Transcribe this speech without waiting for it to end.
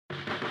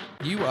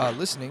You are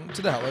listening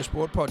to the Hello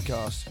Sport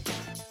Podcast.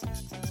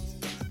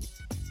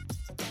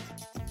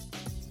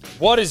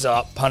 What is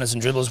up, punters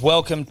and dribblers?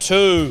 Welcome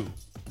to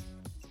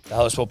the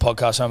Hello Sport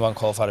Podcast, home by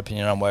unqualified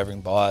opinion,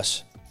 unwavering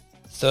bias.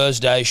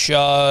 Thursday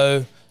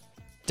show,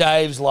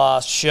 Dave's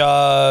last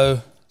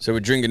show. So we're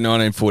drinking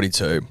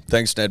 1942.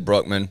 Thanks, Ned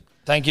Brockman.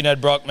 Thank you,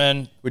 Ned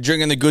Brockman. We're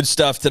drinking the good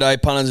stuff today,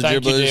 punters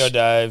and Thank you, dribblers.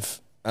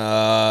 Dave.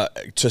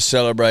 To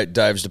celebrate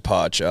Dave's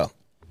departure.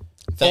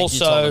 Thank you,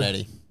 Tom and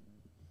Eddie.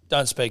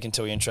 Don't speak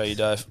until we intro you,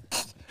 Dave.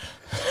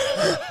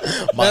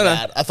 My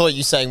bad. I thought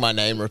you saying my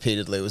name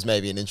repeatedly was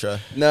maybe an intro.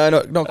 No,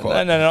 not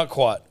quite. No, not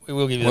quite. We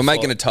will give you. We're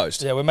making a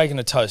toast. Yeah, we're making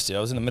a toast here. I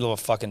was in the middle of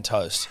a fucking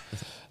toast.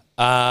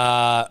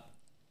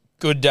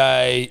 Good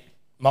day.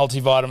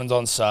 Multivitamins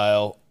on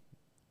sale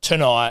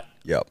tonight.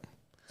 Yep.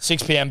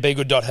 6 p.m.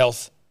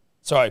 BeGood.health.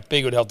 Sorry,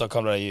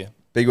 BeGoodHealth.com.au.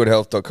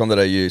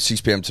 BeGoodHealth.com.au,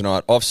 6 p.m.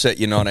 tonight. Offset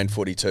your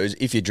 1942s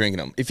if you're drinking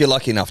them, if you're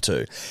lucky enough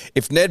to.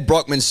 If Ned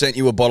Brockman sent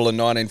you a bottle of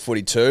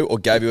 1942 or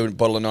gave you a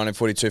bottle of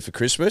 1942 for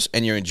Christmas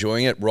and you're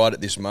enjoying it right at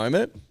this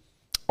moment,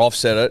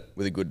 offset it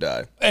with a good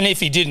day. And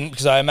if he didn't,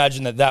 because I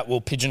imagine that will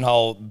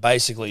pigeonhole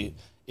basically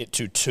it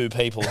to two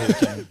people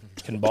who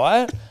can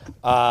buy it,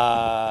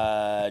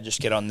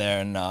 just get on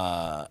there and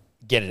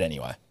get it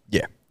anyway.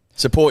 Yeah.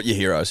 Support your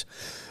heroes.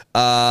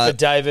 To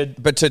David,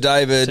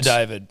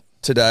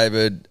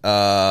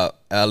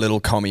 our little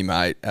commie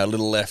mate, our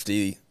little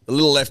lefty, the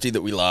little lefty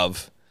that we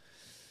love.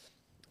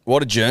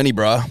 What a journey,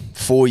 bruh.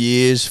 4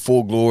 years,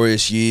 4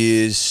 glorious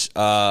years,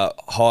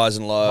 highs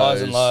and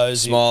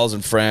lows, smiles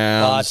and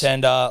frowns.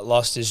 Bartender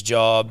lost his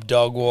job,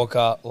 dog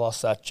walker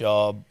lost that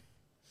job.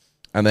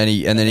 And then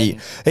he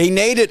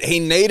needed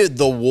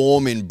the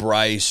warm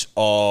embrace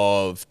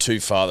of two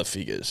father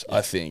figures,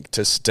 I think,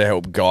 to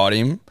help guide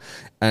him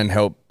and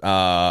help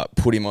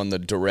put him on the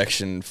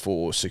direction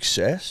for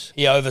success.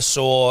 He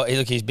oversaw.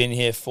 He's been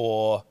here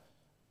for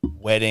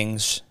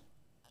weddings,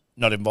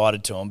 not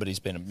invited to them, but he's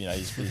been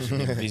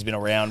he's been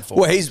around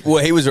for.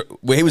 He was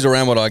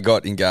around when I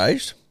got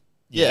engaged.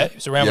 Yeah, he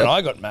was around when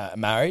I got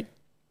married.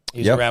 He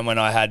was around when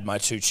I had my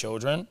 2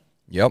 children.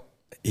 Yep.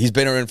 He's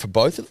been around for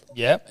both of them?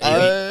 Yeah.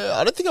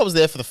 I don't think I was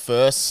there for the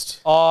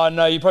first. Oh,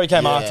 no, you probably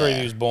came after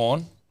he was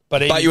born.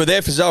 But you were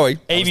there for Zoe.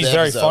 Evie's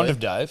very fond of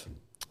Dave.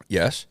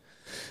 Yes.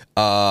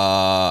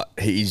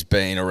 He's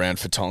been around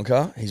for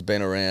Tonka. He's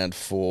been around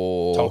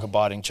for... Tonka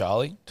biting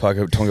Charlie.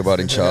 Tonka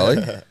biting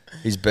Charlie.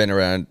 He's been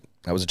around...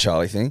 That was a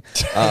Charlie thing.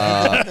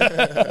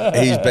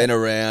 He's been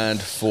around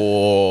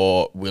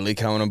for Willie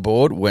coming on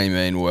board. We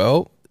mean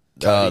well.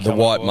 The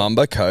white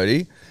mamba,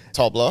 Cody.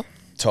 Toddler.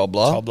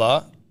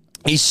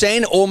 He's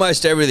seen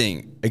almost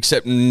everything,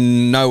 except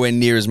nowhere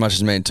near as much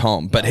as me and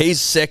Tom. But he's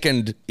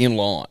second in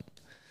line.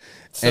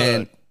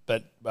 Third,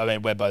 but, I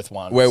mean, we're both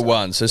one. We're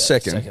one, so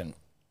second.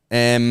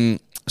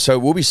 So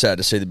we'll be sad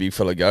to see the big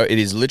fella go. It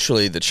is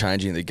literally the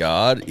changing of the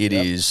guard. It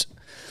is...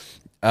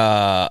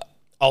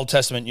 Old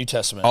Testament, New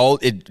Testament.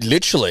 It's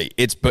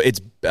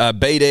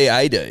BD,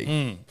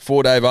 AD,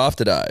 for Dave,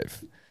 after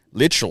Dave.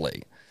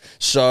 Literally.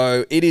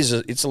 So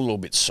it's a little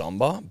bit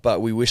somber, but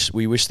we wish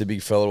the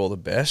big fella all the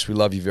best. We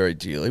love you very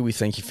dearly. We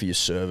thank you for your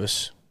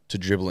service to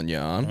Dribble and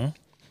Yarn.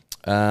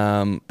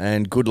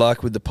 And good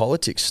luck with the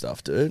politics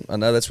stuff, dude. I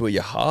know that's where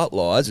your heart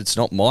lies. It's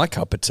not my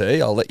cup of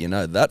tea. I'll let you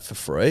know that for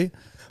free.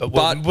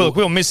 But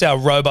we'll miss our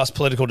robust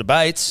political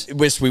debates.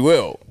 Yes, we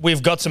will.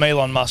 We've got some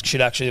Elon Musk shit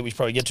actually that we should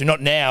probably get to.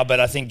 Not now, but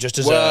I think just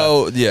as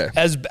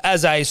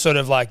a sort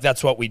of like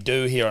that's what we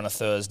do here on a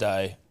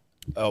Thursday.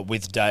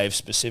 With Dave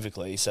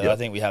specifically. So I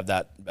think we have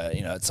that,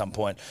 at some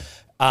point.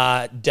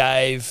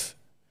 Dave,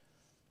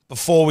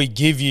 before we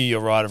give you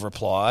your right of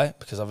reply,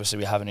 because obviously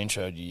we haven't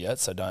introed you yet,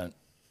 so don't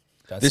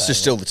This is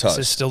still the toast.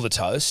 This is still the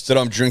toast. That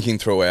I'm drinking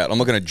throughout. I'm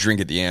not going to drink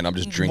at the end. I'm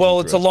just drinking.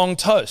 Well, it's a long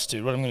toast,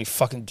 dude. What, I'm going to be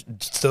fucking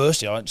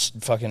thirsty. I won't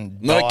just fucking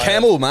Not a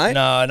Camel, mate.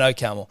 No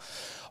Camel.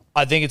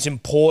 I think it's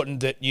important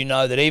that you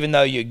know that even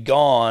though you're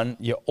gone,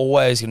 you're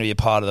always going to be a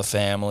part of the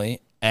family.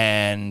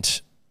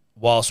 And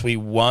whilst we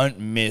won't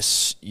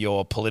miss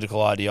your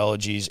political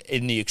ideologies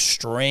in the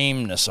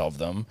extremeness of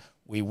them,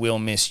 we will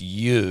miss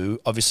you.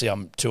 Obviously,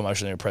 I'm too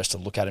emotionally impressed to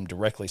look at him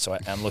directly, so I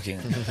am looking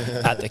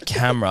at the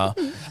camera.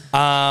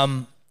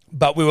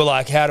 But we were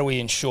like, how do we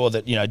ensure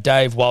that,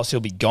 Dave, whilst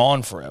he'll be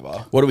gone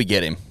forever... What do we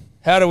get him?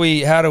 How do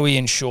we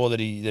ensure that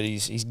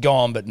he's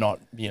gone but not,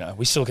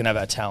 we still can have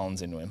our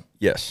talons into him?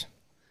 Yes.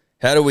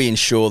 How do we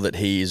ensure that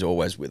he is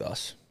always with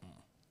us?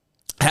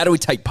 How do we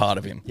take part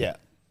of him? Yeah.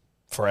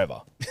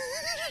 Forever.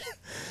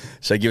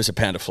 So give us a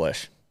pound of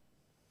flesh.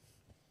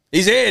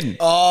 He's in.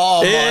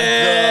 Oh,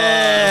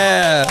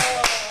 yeah. my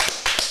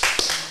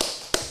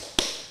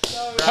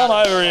God. Come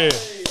over here.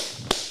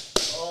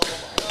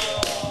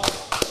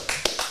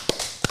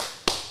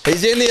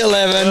 He's in the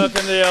 11. Welcome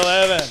to the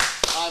 11.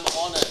 I'm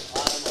on it.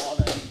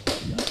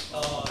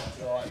 Oh,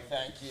 God.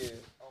 Thank you.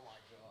 Oh, my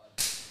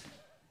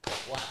God.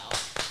 Wow.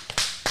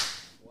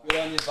 Good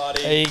on you,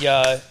 buddy. There you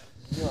go.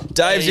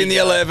 Dave's in the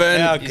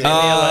 11. He's in the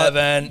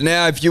 11.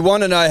 Now, if you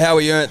want to know how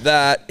he earned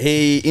that,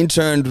 he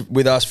interned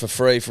with us for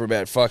free for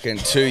about fucking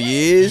 2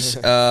 years.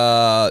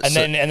 And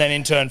then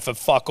interned for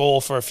fuck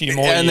all for a few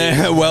more and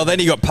years. then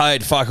he got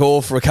paid fuck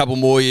all for a couple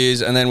more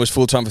years, and then was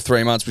full time for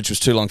 3 months, which was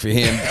too long for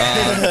him.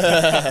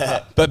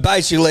 But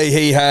basically,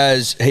 he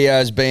has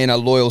been a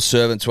loyal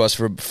servant to us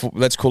for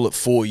let's call it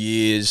 4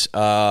 years.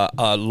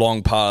 A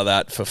long part of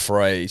that for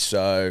free.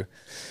 So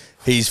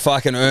he's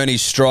fucking earned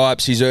his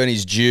stripes. He's earned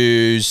his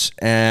dues.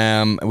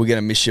 And we're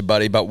gonna miss you,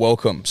 buddy. But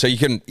welcome. So you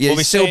can. Yeah, We'll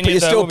you're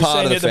still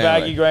part of the the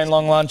family. baggy green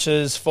long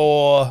lunches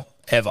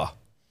forever.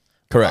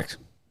 Correct.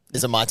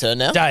 Is it my turn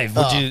now? Dave,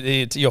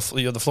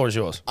 the floor is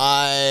yours.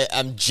 I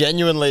am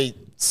genuinely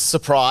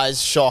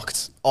surprised,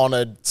 shocked,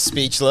 honoured,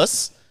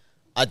 speechless.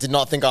 I did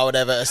not think I would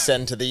ever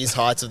ascend to these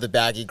heights of the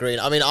baggy green.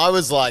 I mean, I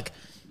was like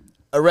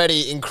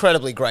already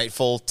incredibly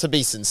grateful, to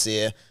be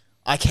sincere.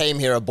 I came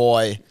here a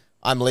boy.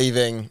 I'm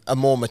leaving a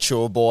more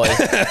mature boy.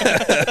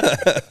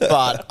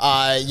 But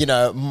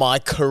my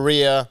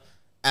career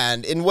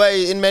and in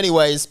many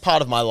ways,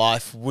 part of my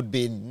life would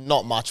be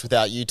not much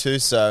without you two.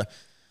 So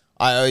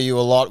I owe you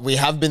a lot. We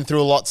have been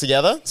through a lot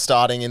together,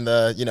 starting in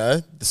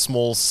the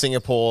small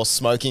Singapore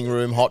smoking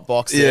room hot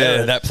box.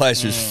 Yeah, that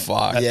place was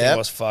fucked. That thing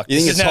was fucked. You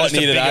think This it's is now hot just a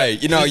near today?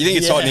 bigger- You think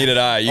it's hot near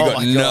today? You Oh got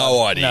my no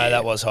God. idea. No,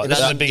 that was hot. This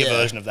is a bigger Yeah.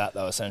 version of that,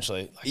 though,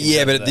 essentially. Like,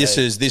 Yeah, instead but of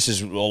this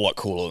is a lot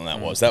cooler than that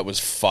was. That was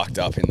fucked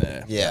up in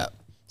there. Yeah.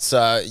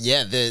 So,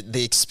 yeah,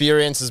 the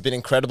experience has been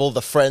incredible.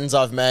 The friends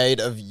I've made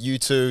of you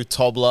two,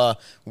 Tobler,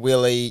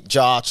 Willie,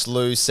 Jarch,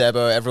 Lou,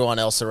 Sebo, everyone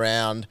else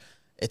around.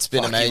 It's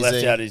been He amazing.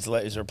 left out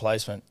his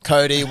replacement.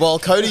 Cody. Well,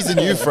 Cody's a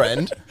new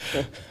friend.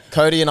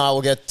 Cody and I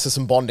will get to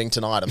some bonding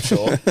tonight, I'm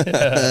sure.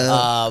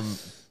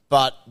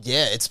 But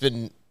yeah, it's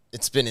been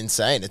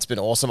insane. It's been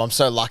awesome. I'm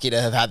so lucky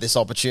to have had this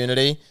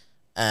opportunity,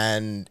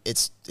 and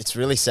it's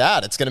really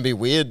sad. It's going to be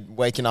weird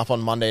waking up on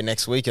Monday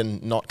next week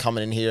and not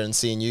coming in here and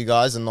seeing you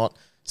guys and not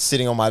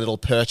sitting on my little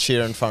perch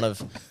here in front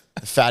of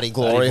the fatty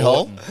glory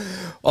hole.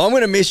 I'm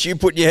going to miss you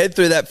putting your head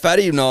through that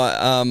fatty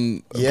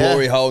night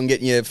glory hole and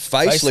getting your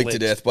face licked to licked.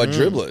 death by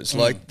dribblers.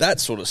 Like that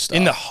sort of stuff.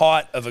 In the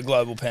height of a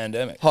global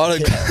pandemic. I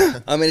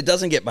mean, it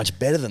doesn't get much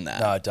better than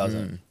that. No, it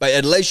doesn't. But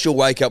at least you'll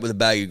wake up with a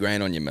bag of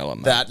grain on your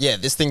melon, mate.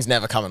 This thing's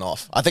never coming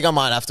off. I think I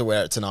might have to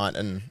wear it tonight.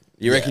 And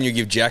You reckon you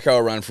give Jacko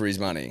a run for his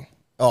money?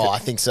 Oh, I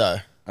think so.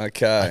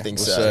 Okay. I think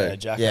we'll so. see.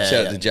 Jacko. Yeah.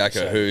 Shout out to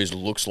Jacko, who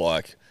looks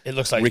like... It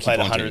looks like Ricky he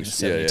played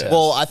Ponting's. 170 Yeah. tests.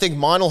 Well, I think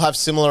mine will have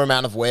similar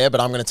amount of wear, but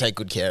I'm going to take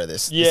good care of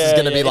this. yeah, this is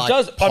going to be it like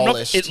does- I'm not-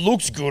 polished. it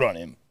looks good on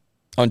him.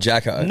 On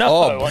Jacko? No,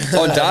 Oh,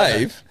 on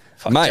Dave?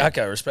 Fuck Mate,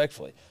 Jacko,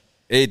 respectfully.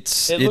 it looks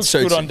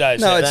suits good on him. Dave.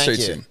 No, it Thank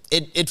suits you. him.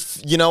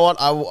 It you know what?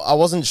 I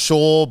wasn't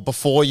sure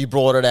before you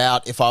brought it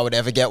out if I would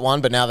ever get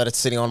one, but now that it's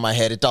sitting on my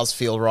head, it does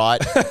feel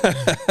right.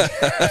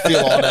 I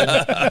feel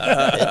honoured.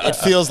 It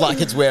feels like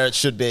it's where it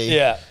should be.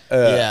 Yeah.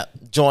 Yeah.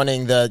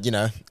 Joining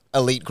the,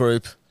 elite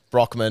group,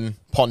 Brockman,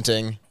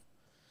 Ponting,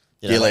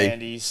 Gilly.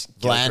 Blandies.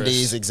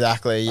 Blandies,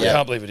 exactly. I Yeah.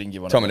 can't believe we didn't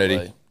give one Tom of and them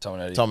Eddie. away. Tom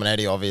and Eddie. Tom and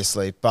Eddie,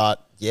 obviously.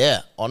 But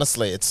yeah,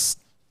 honestly, it's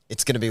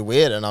going to be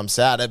weird and I'm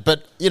sad.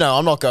 But,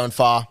 I'm not going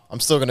far. I'm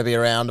still going to be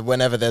around.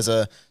 Whenever there's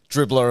a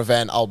dribbler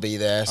event, I'll be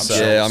there.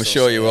 I'm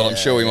sure you will. I'm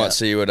sure we yeah. might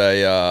see you at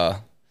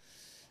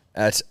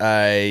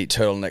a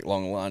turtleneck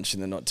long lunch in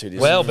the not too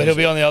distant Well, but he'll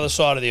future. be on the other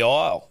side of the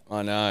aisle.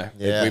 I know.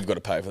 Yeah. We've got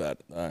to pay for that.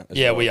 As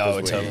Yeah, well, we owe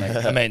it because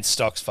totally. I mean,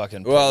 Stock's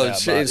fucking... Well, put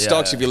it's, out, but it's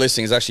stocks. yeah. If you're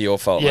listening, it's actually your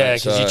fault. Yeah,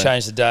 mate. because you So-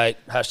 changed the date.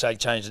 Hashtag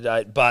change the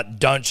date. But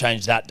don't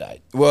change that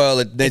date. Well,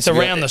 it needs It's to be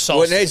around the Well, it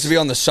solstice. needs to be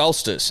on the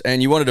solstice,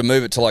 and you wanted to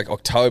move it to like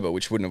October,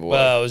 which wouldn't have worked.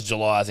 Well, it was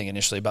July, I think,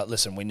 initially. But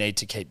listen, we need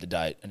to keep the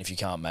date. And if you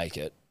can't make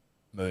it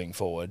moving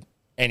forward,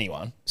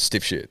 anyone,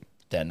 Stiff shit.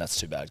 then that's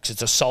too bad. Because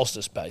it's a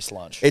solstice-based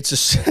lunch.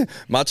 It's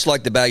much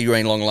like the baggy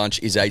green long lunch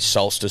is a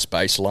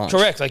solstice-based lunch.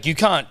 Correct. Like, you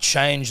can't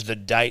change the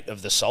date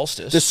of the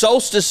solstice. The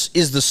solstice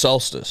is the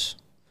solstice,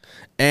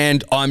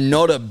 and I'm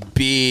not a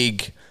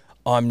big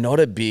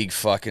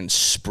fucking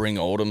spring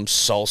autumn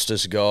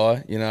solstice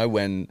guy.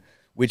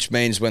 Which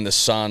means when the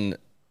sun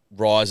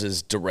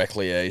rises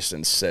directly east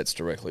and sets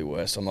directly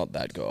west. I'm not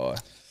that guy.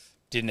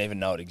 Didn't even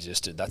know it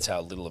existed. That's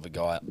how little of a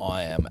guy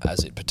I am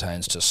as it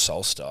pertains to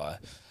solstice.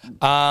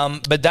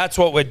 But that's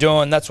what we're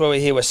doing. That's why we're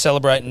here. We're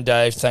celebrating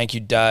Dave. Thank you,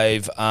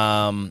 Dave.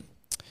 So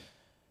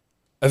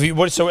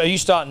are you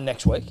starting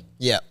next week?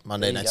 Yeah,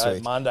 Monday next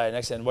week. Monday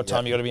next. And what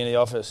time you got to be in the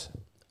office?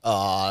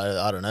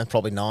 I don't know,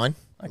 probably 9.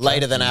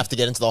 Later than I have to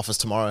get into the office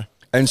tomorrow.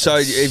 And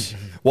so,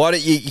 why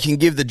don't you can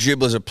give the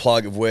dribblers a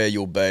plug of where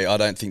you'll be? I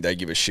don't think they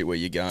give a shit where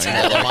you're going.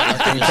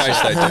 In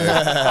case they do.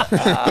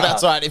 But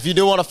that's right. If you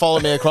do want to follow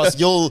me across,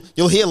 you'll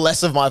hear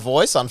less of my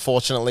voice,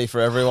 unfortunately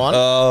for everyone.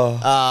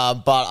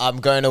 But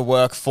I'm going to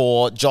work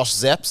for Josh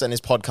Zepps and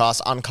his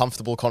podcast,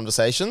 Uncomfortable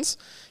Conversations.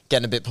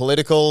 Getting a bit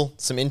political,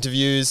 some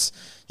interviews,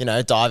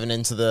 diving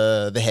into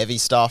the heavy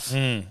stuff.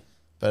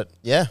 But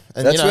yeah,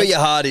 and That's where your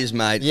heart is,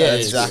 mate. Yeah,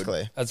 That's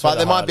exactly. good. That's where but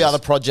there the might heart be is. other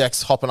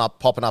projects popping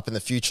up in the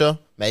future.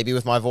 Maybe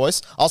with my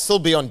voice, I'll still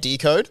be on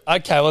Decode.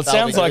 Okay, well, it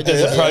That'll sounds be like good.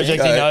 there's a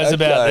project he knows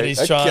about that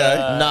he's trying okay.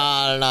 to...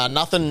 Nah,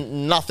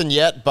 nothing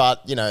yet.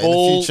 But in the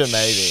future,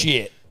 maybe.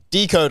 Shit.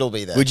 Decode will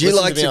be there. Would you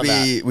Listen like me to on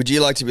that. be? Would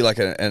you like to be like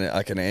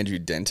an Andrew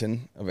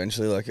Denton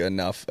eventually? Like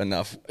enough.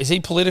 Is he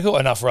political?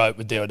 Enough rope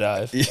with Dyor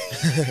Dave.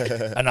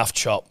 Enough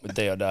chop with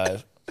Dyor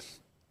Dave.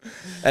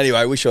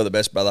 Anyway, wish you all the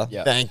best, brother.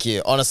 Yeah. Thank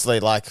you.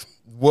 Honestly,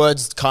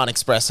 words can't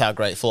express how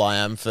grateful I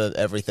am for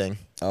everything.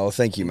 Oh,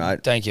 thank you,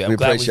 mate. Thank you. We I'm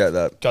glad appreciate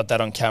that. Got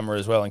that on camera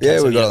as well. In Yeah,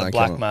 case we any got of it the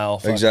on blackmail.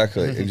 camera.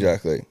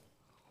 Exactly.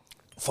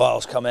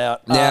 Files come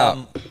out.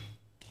 Now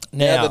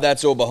now that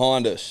that's all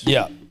behind us,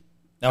 yeah.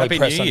 Now Happy we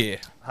press New on- Year.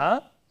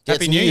 Huh?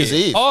 It's New Year's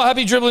Eve. Oh,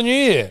 happy Dribbler New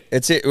Year.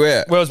 it's it.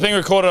 Well, Well, it's being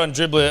recorded on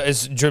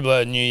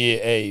Dribbler New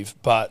Year Eve,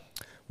 but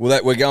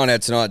we're going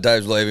out tonight.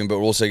 Dave's leaving, but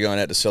we're also going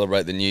out to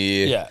celebrate the new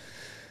year. yeah.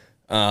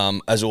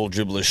 As all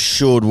dribblers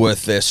should,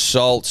 worth their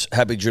salt.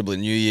 Happy Dribbler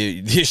New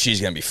Year. This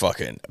year's going to be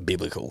fucking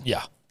biblical.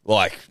 Yeah.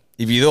 Like,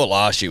 if you thought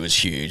last year was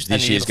huge, And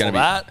this the year's year going to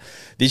before be. that?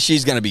 This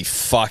year's going to be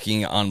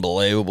fucking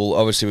unbelievable.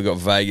 Obviously, we've got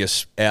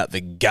Vegas out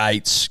the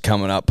gates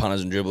coming up,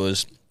 punters and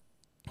dribblers.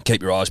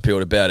 Keep your eyes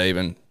peeled, about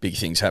even. Big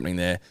things happening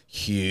there.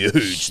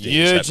 Huge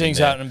things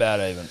happening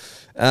about even.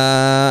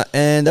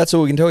 And that's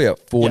all we can tell you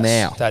for Yes,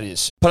 now. that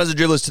is. Punters and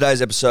dribblers,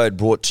 today's episode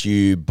brought to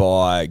you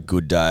by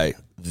Good Day,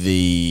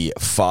 the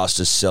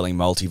fastest selling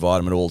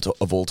multivitamin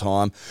of all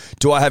time.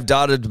 Do I have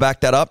data to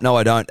back that up? No,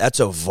 I don't. That's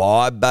a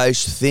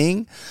vibe-based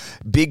thing.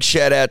 Big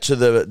shout out to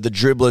the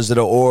dribblers that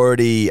are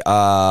already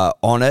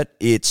on it.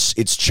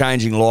 It's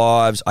changing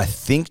lives. I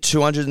think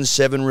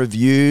 207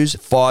 reviews,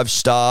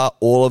 5-star,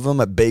 all of them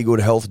at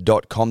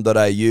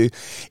begoodhealth.com.au.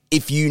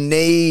 If you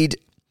need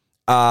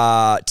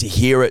to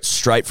hear it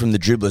straight from the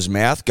dribbler's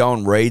mouth, go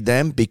and read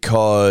them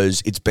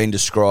because it's been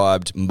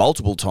described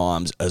multiple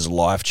times as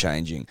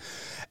life-changing.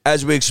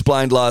 As we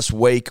explained last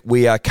week,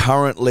 we are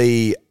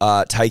currently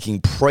taking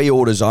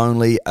pre-orders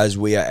only as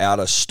we are out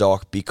of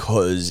stock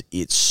because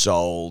it's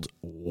sold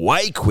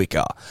way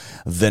quicker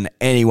than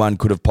anyone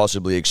could have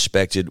possibly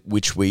expected,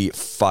 which we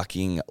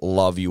fucking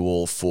love you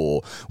all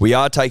for. We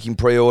are taking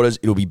pre-orders.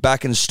 It'll be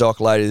back in stock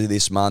later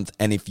this month,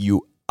 and if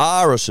you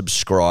are a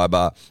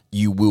subscriber,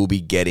 you will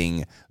be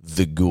getting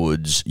the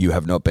goods. You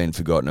have not been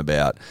forgotten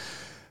about.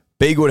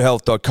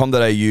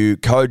 BeGoodHealth.com.au,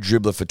 code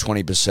dribbler for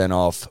 20%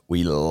 off.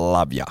 We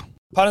love ya.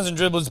 Punters and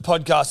Dribblers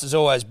podcast is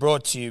always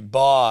brought to you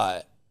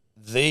by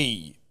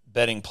the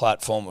betting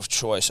platform of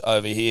choice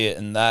over here,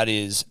 and that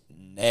is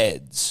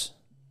Neds.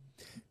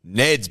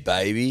 Neds,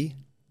 baby.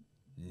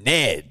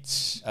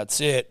 Neds.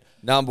 That's it.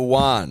 Number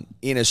one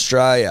in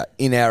Australia,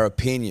 in our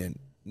opinion.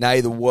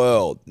 Nay the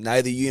world,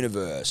 nay the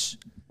universe,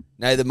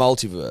 nay the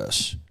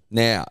multiverse.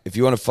 Now, if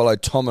you want to follow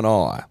Tom and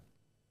I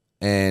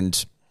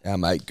and our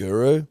mate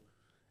Guru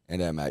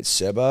and our mate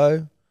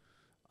Sebo,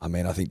 I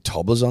mean, I think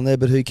Toddler's on there,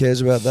 but who cares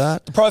about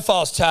that? The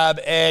Profiles tab,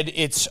 Ed,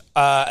 it's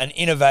an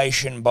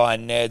innovation by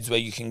Neds where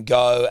you can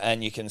go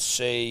and you can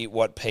see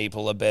what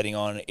people are betting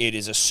on. It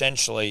is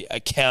essentially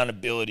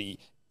accountability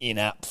in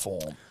app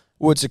form.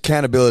 Well, it's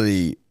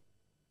accountability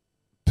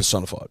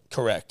personified.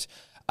 Correct.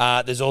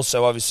 There's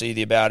also obviously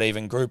the About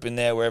Even group in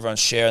there where everyone's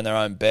sharing their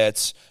own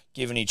bets,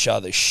 giving each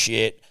other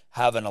shit,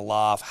 having a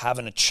laugh,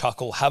 having a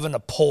chuckle, having a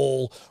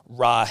Paul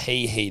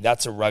Ra-hee-hee.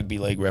 That's a rugby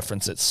league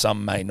reference that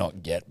some may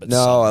not get. But No,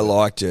 some I will.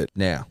 liked it.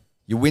 Now,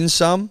 you win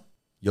some,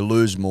 you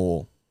lose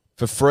more.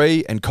 For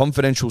free and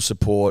confidential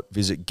support,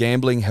 visit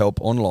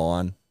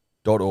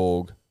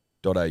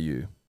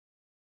gamblinghelponline.org.au.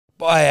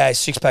 Buy a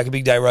six-pack of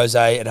Big Day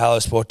Rosé at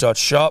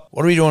hellosport.shop.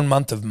 What are we doing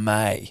month of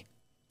May?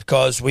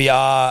 Because we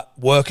are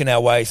working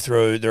our way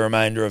through the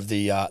remainder of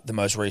the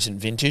most recent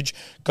vintage.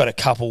 Got a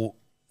couple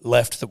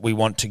left that we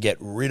want to get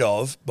rid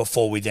of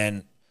before we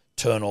then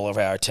turn all of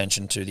our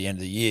attention to the end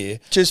of the year.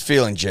 Just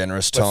feeling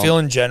generous, Tom. We're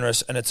feeling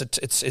generous, and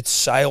it's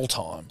sale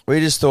time. We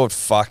just thought,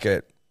 fuck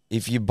it.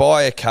 If you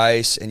buy a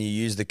case and you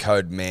use the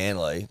code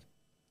MANLY,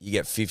 you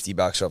get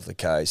 $50 off the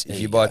case. If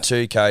you buy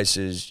 2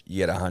 cases,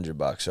 you get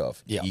 $100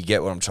 off. Yeah. You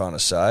get what I'm trying to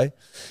say?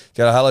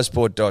 Go to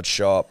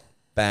hellosport.shop,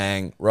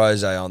 bang,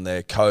 rosé on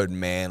there, code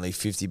MANLY,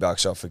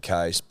 $50 off a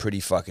case. Pretty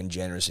fucking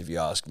generous if you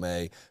ask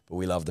me. But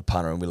we love the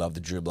punter and we love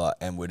the dribbler,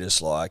 and we're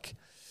just like,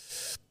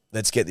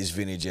 let's get this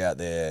vintage out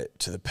there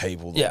to the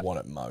people that want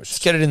it most. Let's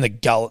get it in the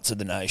gullets of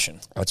the nation.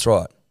 That's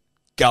right.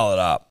 Gull it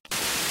up.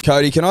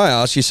 Cody, can I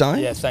ask you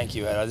something? Yeah, thank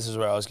you, Ed. This is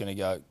where I was going to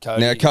go.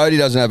 Cody. Now, Cody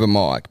doesn't have a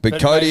mic,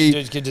 but Cody...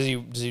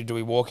 Do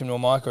we walk him to a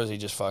mic, or is he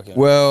just fucking...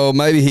 Well,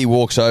 maybe he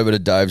walks over to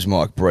Dave's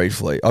mic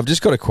briefly. I've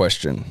just got a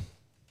question.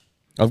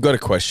 For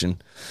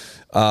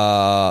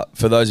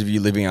those of you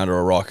living under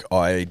a rock,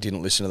 I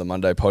didn't listen to the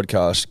Monday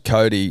podcast.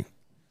 Cody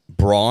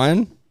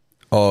Bryan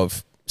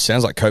of,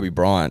 sounds like Kobe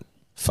Bryant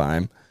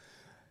fame,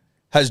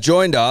 has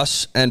joined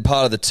us and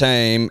part of the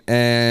team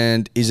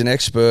and is an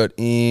expert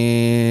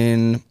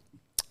in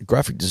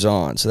graphic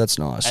design. So that's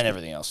nice. And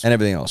everything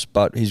else.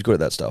 But he's good at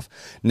that stuff.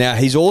 Now,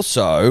 he's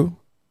also,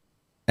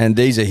 and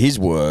these are his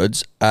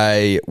words,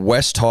 a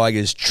West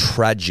Tigers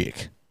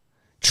tragic.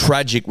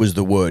 tragic was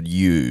the word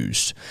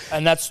used.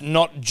 And that's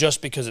not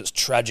just because it's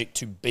tragic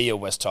to be a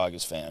West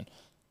Tigers fan.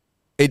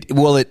 It's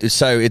a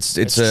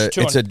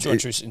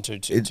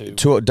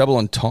double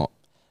entendre.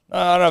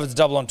 I don't know if it's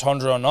double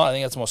entendre or not. I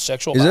think that's more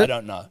sexual, but I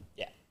don't know.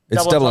 Yeah.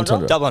 It's double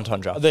entendre. Double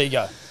entendre. Oh, there you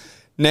go.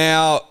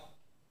 Now,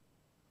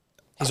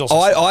 He's also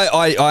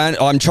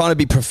I'm trying to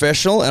be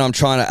professional and I'm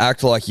trying to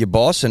act like your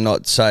boss and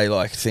not say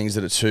like things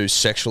that are too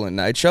sexual in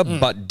nature.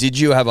 But did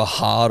you have a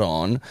hard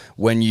on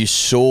when you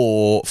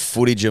saw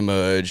footage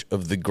emerge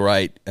of the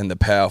great and the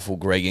powerful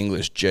Greg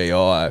Inglis, GI,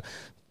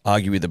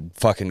 arguably the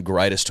fucking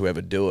greatest to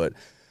ever do it,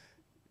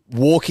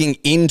 walking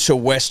into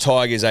West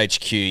Tigers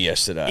HQ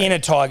yesterday? in a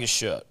Tigers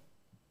shirt.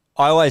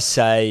 I always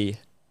say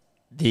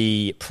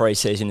the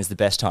preseason is the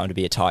best time to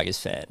be a Tigers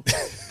fan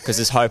because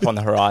there's hope on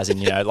the horizon.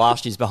 You know,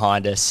 last year's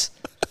behind us.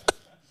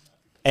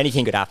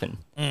 Anything could happen.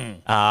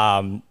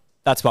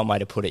 That's one way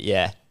to put it,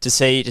 yeah. To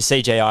see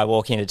GI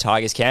walk into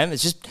Tigers camp,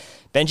 it's just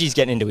Benji's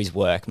getting into his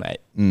work,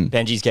 mate.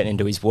 Benji's getting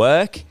into his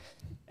work,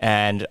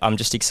 and I'm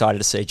just excited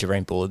to see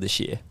Jahream Bullard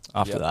this year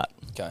after that.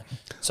 Okay.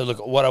 So,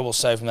 look, what I will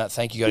say from that,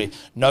 thank you, Gotti.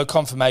 No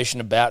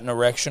confirmation about an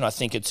erection. I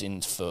think it's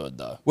inferred,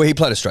 though. Well, he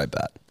played a straight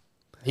bat.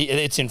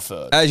 It's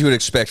inferred. As you would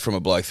expect from a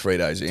bloke 3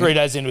 days in. 3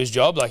 days into his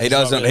job. Like He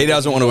doesn't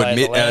want to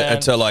admit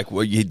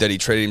that he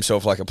treated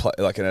himself like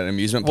an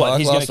amusement park.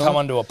 He's going to last come night?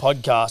 onto a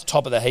podcast,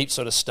 top of the heap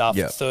sort of stuff,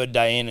 Yeah. third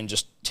day in, and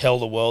just tell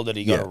the world that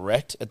he got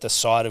erect at the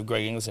sight of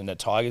Greg Inglis in a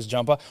Tigers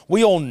jumper.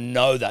 We all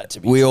know that to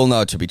be true. We all know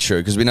it to be true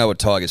because we know what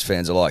Tigers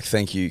fans are like.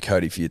 Thank you,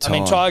 Cody, for your time. I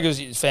mean, Tigers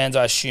fans,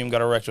 I assume, got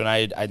erect when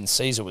Aiden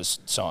Caesar was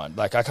signed.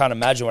 Like, I can't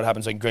imagine what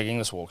happens when Greg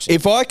Inglis walks in.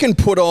 If I can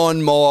put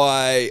on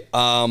my,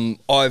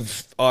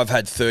 I've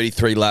had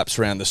 33 laps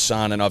around the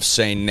sun and I've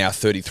seen now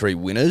 33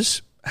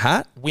 winners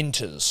hat.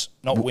 Winters,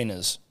 not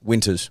winners.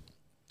 Winters.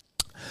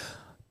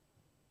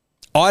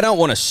 I don't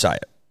want to say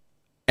it.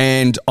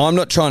 And I'm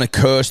not trying to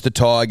curse the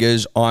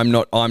Tigers. I'm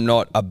not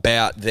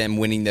about them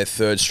winning their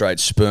third straight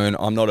spoon.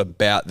 I'm not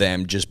about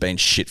them just being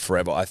shit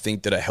forever. I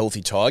think that a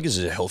healthy Tigers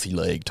is a healthy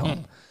league,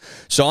 Tom.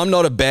 So I'm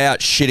not about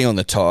shitting on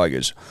the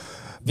Tigers.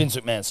 Vince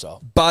McMahon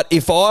style. But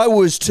if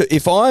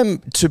I'm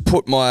to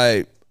put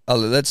my,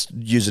 let's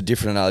use a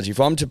different analogy. If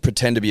I'm to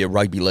pretend to be a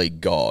rugby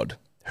league god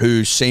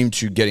who seemed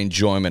to get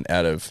enjoyment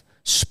out of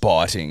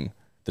spiting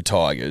the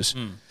Tigers,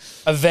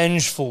 A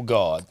vengeful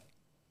god.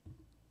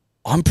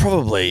 I'm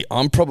probably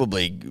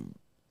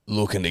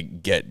looking to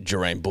get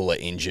Jahream Bullard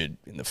injured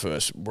in the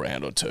first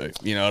round or two.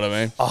 You know what I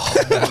mean? Oh,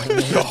 my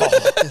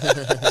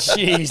God.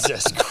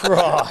 Jesus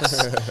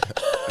Christ.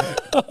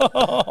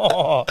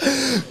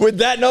 Would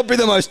that not be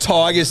the most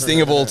Tigers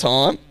thing of all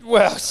time?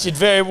 Well, it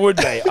very would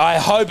be. I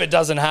hope it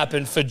doesn't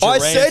happen for Jahream. I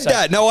said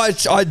that. No,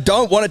 I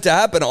don't want it to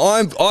happen.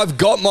 I've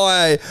got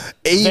my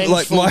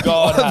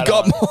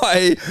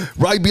my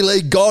rugby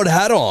league god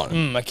hat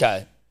on.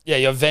 Okay. Yeah,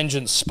 your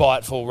vengeance,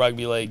 spiteful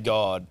rugby league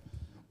god.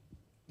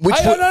 Which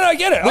No, I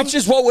get it. Which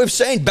is what we've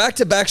seen.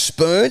 Back-to-back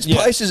spoons. Yeah.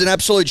 Place is an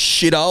absolute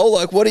shithole.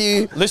 Like, what are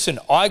you... Listen,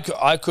 I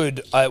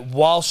could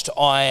whilst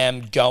I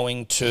am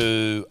going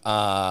to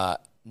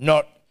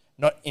not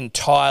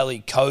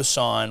entirely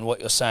co-sign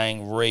what you're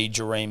saying,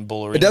 Jahream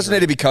Bullard. It doesn't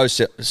need to be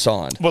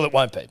co-signed. Well, it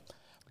won't be.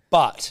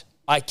 But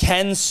I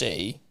can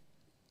see,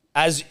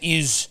 as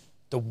is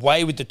the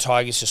way with the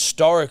Tigers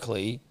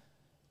historically,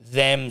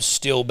 them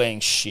still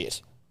being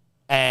shit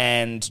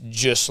and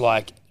just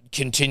like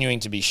continuing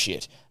to be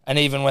shit. And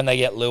even when they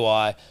get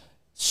Luai,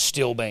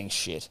 still being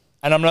shit.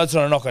 And I'm not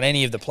trying to knock on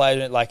any of the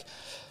players. Like,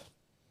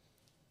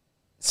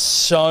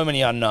 so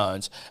many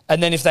unknowns.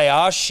 And then if they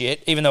are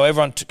shit, even though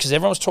because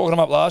everyone was talking them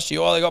up last year,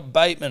 oh, they got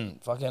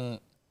Bateman, fucking,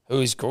 who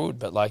is good,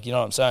 but like, you know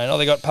what I'm saying? Oh,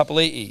 they got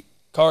Papali'i,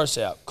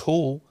 Coruscant,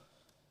 cool.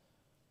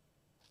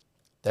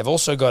 They've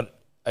also got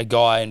a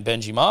guy in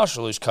Benji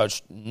Marshall who's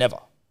coached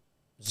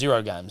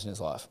 0 games in his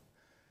life.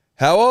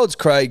 How old's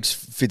Craig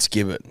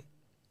Fitzgibbon?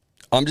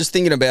 I'm just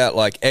thinking about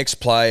like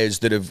ex-players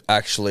that have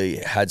actually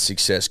had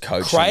success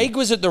coaching. Craig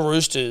was at the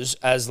Roosters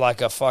as like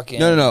a fucking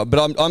No.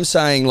 But I'm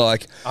saying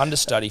like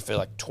understudy for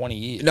like 20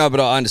 years. No, but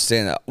I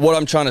understand that. What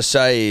I'm trying to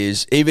say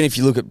is, even if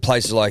you look at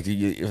places like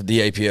the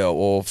APL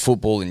or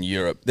football in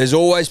Europe, there's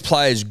always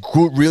players,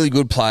 really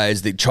good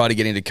players that try to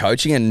get into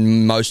coaching,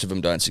 and most of them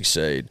don't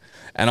succeed.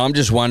 And I'm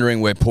just wondering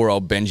where poor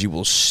old Benji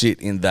will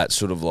sit in that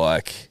sort of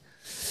like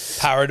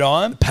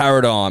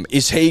paradigm.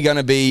 Is he going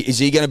to be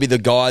the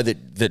guy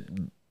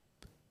that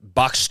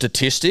bucks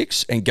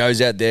statistics and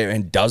goes out there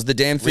and does the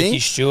damn thing? Ricky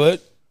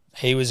Stewart,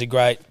 he was a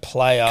great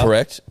player.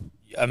 Correct.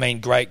 I mean,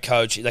 great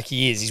coach. Like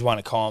he is. He's won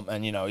a comp,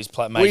 and you know he's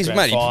played. He's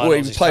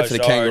played for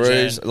the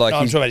Kangaroos. I'm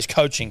talking about his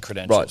coaching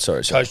credentials. Right.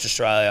 Sorry. Coached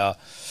Australia.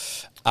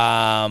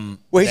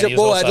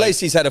 At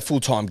least he's had a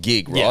full-time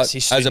gig, right?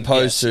 Yes, as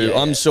opposed to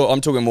I'm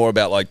talking more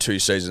about like 2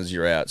 seasons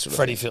you're out. Sort of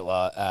Freddie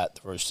Fittler at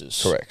the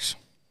Roosters. Correct.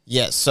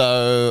 Yeah,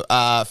 so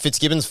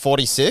Fitzgibbon's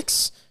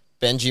 46,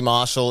 Benji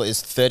Marshall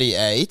is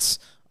 38,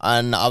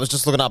 and I was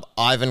just looking up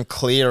Ivan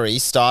Cleary,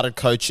 started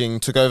coaching,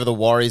 took over the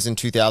Warriors in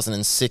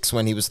 2006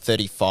 when he was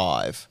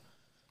 35.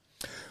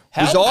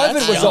 Was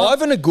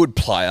Ivan a good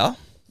player?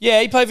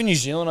 Yeah, he played for New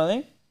Zealand, I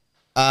think.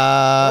 Did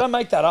I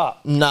make that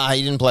up? Nah,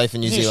 he didn't play for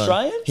New Is he Zealand.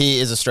 Australian? He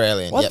is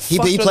Australian. What Yep. the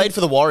fuck He do played they-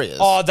 for the Warriors.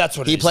 Oh, that's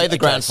what it He is. played the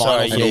grand final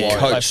sorry, for the yeah, Warriors.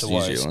 played Coached for the New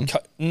Warriors.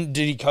 Zealand.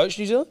 Did he coach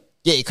New Zealand?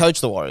 Yeah, he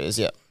coached the Warriors.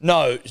 Yeah.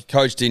 No.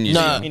 Coached in New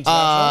Zealand.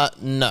 International?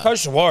 No.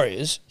 Coached the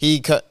Warriors. He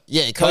Played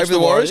coached for the the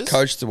Warriors. Warriors.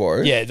 Coached the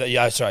Warriors.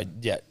 Yeah, sorry.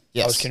 Yeah.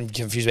 Yes. I was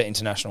confused about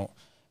international.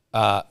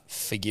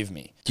 Forgive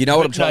me. Do you know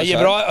what I'm trying to say?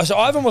 But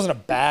Ivan wasn't a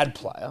bad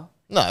player.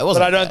 No, it But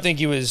wasn't. I don't bad. think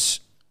he was.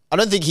 I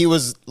don't think he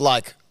was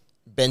like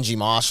Benji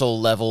Marshall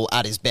level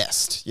at his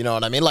best. You know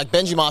what I mean? Like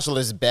Benji Marshall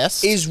is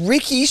best. Is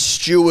Ricky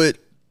Stewart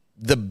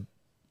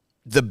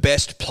the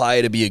best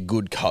player to be a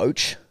good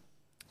coach?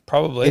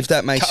 Probably. If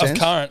that makes sense. Of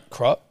current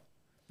crop.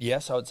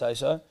 Yes, I would say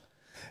so.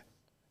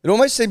 It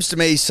almost seems to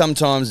me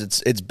sometimes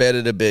it's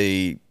better to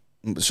be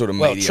sort of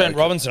Well, mediocre. Trent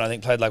Robinson, I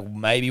think, played like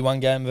maybe one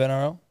game of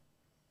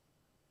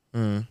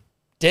NRL.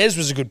 Des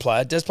was a good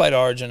player. Des played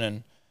Origin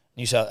and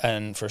New South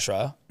and for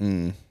Australia.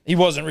 He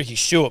wasn't Ricky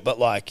Stewart, but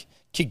like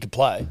kid could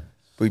play.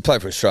 But you play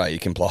for Australia, you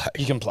can play.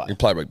 You can play. You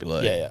play rugby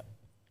league. Yeah.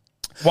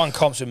 Won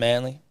comps with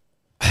Manly.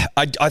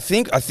 I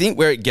think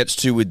where it gets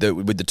to with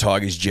the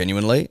Tigers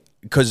genuinely,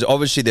 because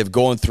obviously they've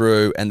gone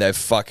through and they've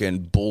fucking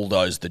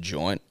bulldozed the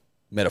joint,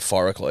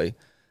 metaphorically,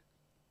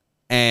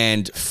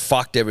 and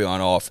fucked everyone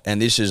off.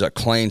 And this is a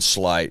clean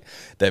slate.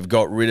 They've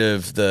got rid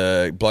of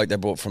the bloke they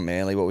brought from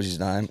Manly. What was his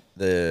name?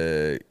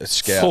 The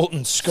scout.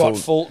 Scott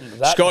Fulton.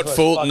 That Scott was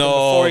Fulton. fucking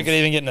before he could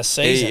even get in a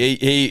season.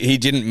 He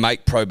didn't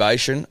make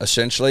probation,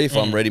 essentially, if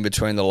I'm reading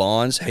between the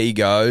lines. He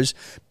goes.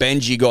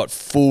 Benji got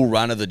full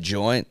run of the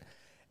joint.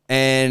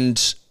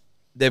 And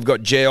they've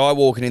got G.I.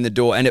 walking in the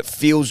door, and it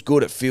feels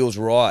good. It feels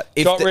right.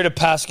 Got rid of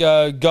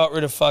Pascoe. Got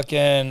rid of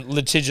fucking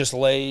litigious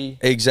Lee.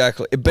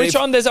 Exactly. But Which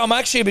I'm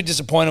actually a bit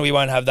disappointed we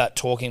won't have that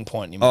talking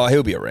point anymore. Oh,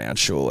 he'll be around,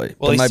 surely.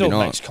 Well, but he maybe still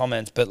not. makes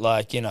comments, but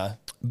like, you know.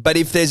 But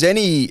if there's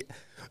any...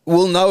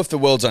 We'll know if the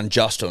world's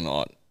unjust or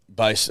not,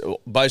 based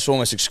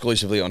almost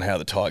exclusively on how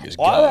the Tigers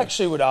go. I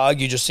actually would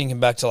argue, just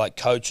thinking back to like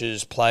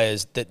coaches,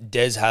 players, that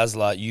Des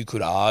Hasler, you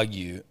could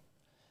argue,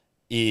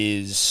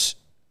 is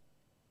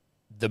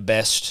the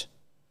best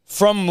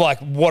from like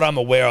what I'm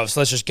aware of. So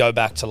let's just go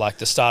back to like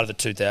the start of the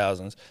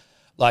 2000s,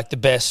 like the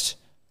best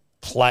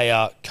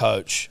player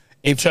coach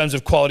in terms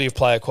of quality of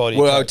player, quality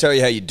Well, of I'll coach. tell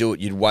you how you do it.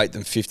 You'd weight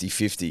them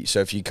 50-50.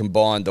 So if you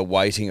combine the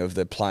weighting of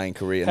the playing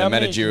career and How the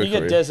many, managerial you get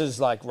career... Des's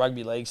like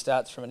rugby league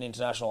stats from an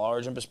international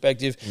origin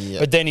perspective, Yeah.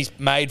 but then he's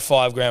made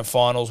 5 grand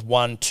finals,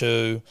 1,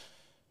 2.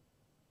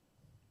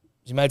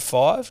 He made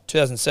 5?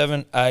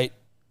 2007, 8,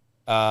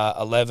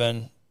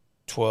 11,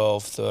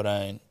 12,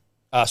 13.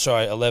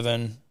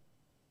 11.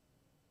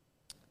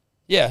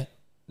 Yeah.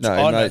 No,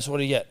 he no, made- so what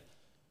do you get?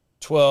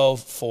 12,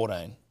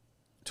 14.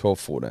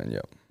 12-14,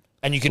 yep.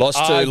 And you could Lost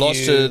argue...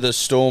 to the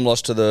Storm,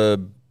 lost to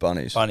the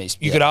Bunnies. Bunnies.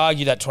 You could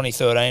argue that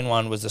 2013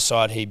 one was the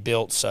side he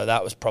built, so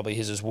that was probably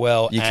his as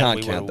well. You and can't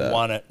we count would have that.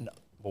 won it. No,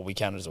 well, we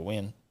count it as a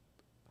win.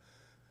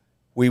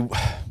 We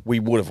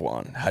would have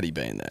won had he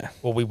been there.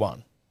 Well, we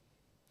won.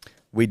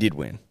 We did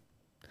win.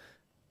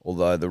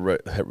 Although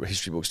the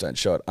history books don't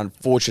show it.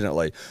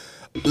 Unfortunately.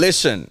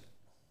 Listen,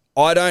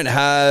 I don't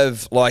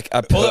have like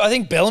a... Although I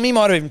think Bellamy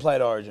might have even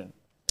played Origin.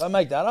 Did I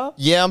make that up?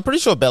 Yeah, I'm pretty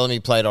sure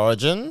Bellamy played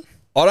Origin.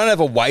 I don't have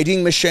a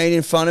weighting machine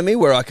in front of me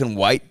where I can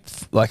weight,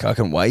 like I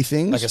can weigh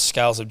things. Like a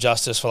scales of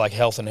justice for like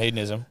health and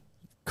hedonism.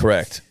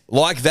 Correct.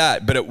 Like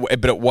that, but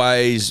it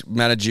weighs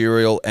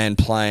managerial and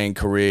playing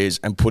careers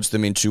and puts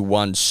them into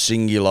one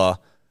singular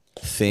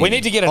thing. We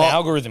need to get an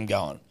algorithm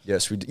going.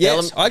 Yes, we do.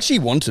 Yes, I actually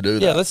want to do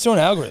that. Yeah, let's do an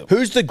algorithm.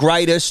 Who's the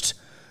greatest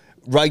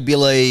rugby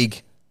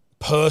league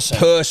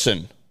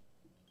person?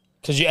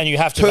 Because you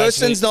have to.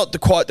 Person's not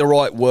quite the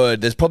right word.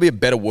 There's probably a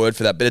better word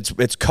for that, but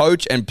it's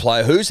coach and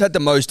player. Who's had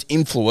the most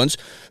influence?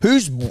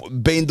 Who's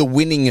been the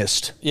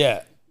winningest?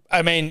 Yeah.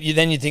 I mean,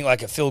 then you think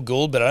like a Phil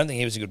Gould, but I don't think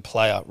he was a good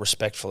player,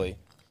 respectfully.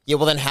 Yeah,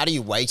 well then how do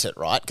you weight it,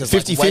 right? Because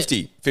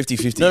 50-50.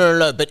 50-50.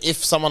 No. But if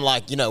someone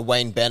like,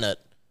 Wayne Bennett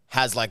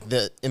has like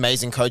the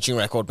amazing coaching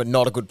record but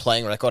not a good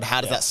playing record,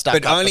 how does that stack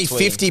But up only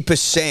between-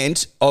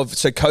 50% of...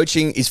 So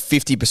coaching is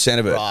 50%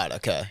 of it. Right,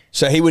 okay.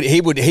 So he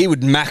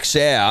would max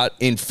out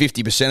in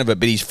 50% of it,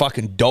 but he's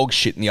fucking dog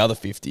shit in the other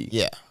 50.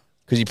 Yeah.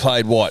 Because he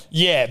played what?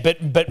 Yeah,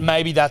 but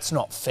maybe that's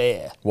not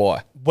fair.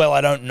 Why? Well,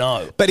 I don't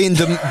know. But in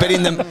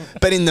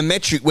the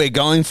metric we're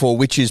going for,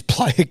 which is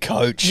player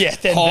coach Yeah,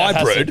 then that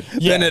has hybrid,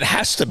 to- yeah. then it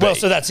has to be. Well,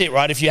 so that's it,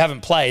 right? If you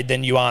haven't played,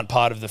 then you aren't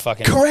part of the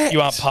fucking... Correct.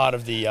 You aren't part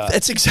of the...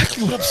 That's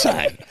exactly what I'm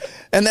saying.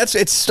 And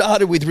it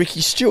started with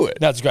Ricky Stewart.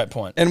 That's a great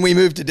point. And we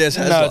moved to Des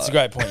Hasler. No, it's a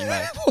great point you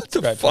made. What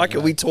the fuck are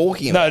we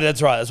talking No, about?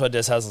 that's right. That's why Des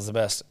Hasler's the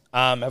best.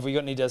 Have we got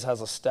any Des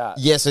Hasler stats?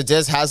 Yeah, so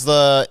Des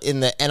Hasler in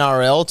the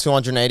NRL,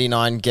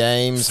 289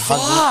 games.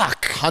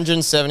 Fuck!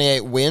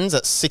 178 wins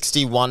at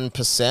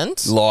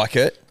 61%. Like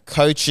it.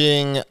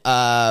 Coaching, where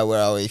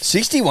are we?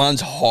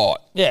 61's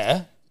hot.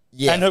 Yeah.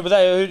 Yeah. And who were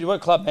they?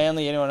 What club?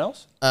 Manly? Anyone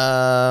else?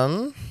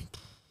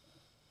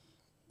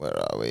 Where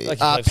are we? Like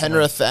he played for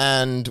Penrith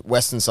and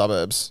Western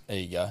Suburbs. There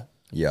you go.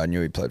 Yeah, I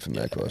knew he played for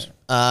Magpies.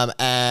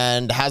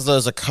 And Hasler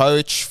as a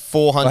coach,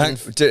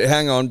 400.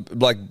 Hang on,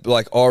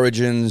 like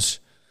Origins,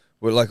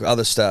 With like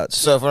other stats.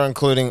 So if we're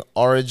including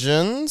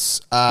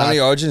Origins, How many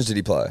Origins did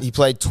he play? he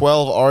played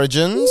 12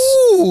 Origins,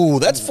 Ooh,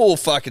 that's 4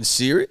 fucking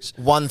series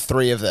won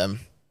 3 of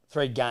them.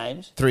 3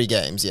 games. 3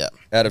 games, yeah.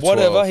 out of 12.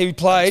 Whatever, he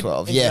played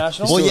 12, yeah.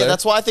 international. Well, Still yeah, there.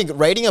 that's why I think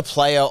rating a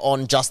player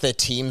on just their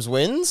team's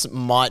wins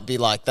might be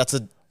like, that's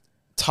a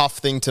tough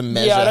thing to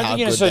measure. Yeah, I don't how think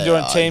you're good necessarily they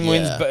doing are. team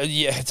wins, Yeah. but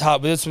yeah, it's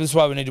hard. But that's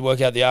why we need to work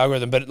out the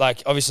algorithm. But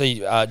like, obviously,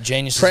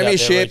 geniuses out there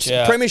reach Premierships.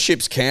 out.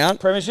 Premierships count.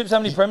 Premierships. How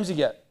many prems you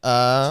get?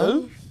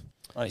 2?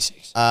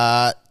 96.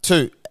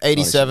 2,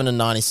 87 and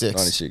 96.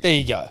 96. There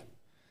you go.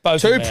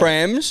 Both 2 of them.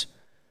 prems,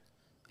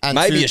 And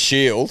maybe 2, a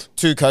shield.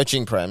 2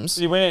 coaching prems.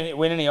 Did you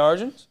win any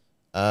origins?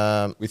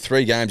 With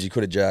 3 games, you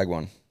could have jagged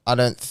one. I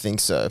don't think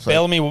so.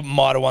 Bellamy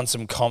might have won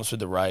some comps with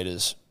the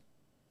Raiders,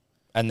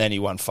 and then he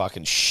won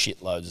fucking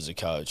shitloads as a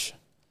coach.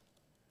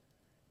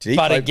 Did he,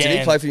 But play, did he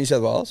again- play for New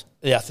South Wales?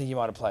 Yeah, I think he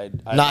might have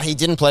played. Nah, he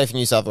didn't play for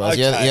New South Wales.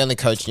 Okay. He only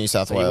coached New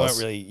South So you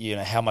Wales. weren't really,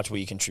 how much were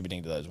you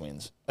contributing to those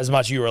wins? As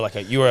much you were like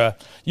you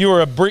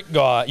were a brick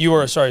guy. You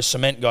were a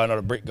cement guy, not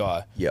a brick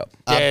guy. Yep.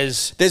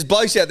 There's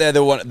blokes out there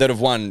that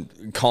have won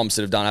comps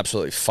that have done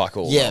absolutely fuck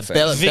all. Yeah, no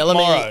offense. Vic Bellamy-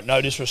 Morrow,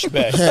 no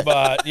disrespect,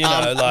 but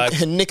like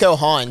Nico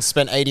Hines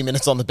spent 80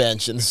 minutes on the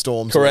bench in the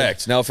Storms.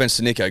 Correct. No offense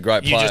to Nico,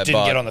 great you player. just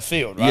didn't but get on the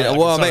field, right? Yeah, Like,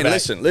 well, it's I not mean,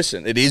 about-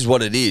 listen, it is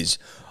what it is.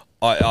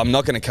 I'm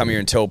not going to come here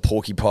and tell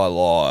porky pie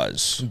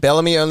lies.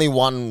 Bellamy only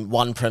won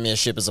 1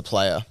 premiership as a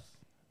player,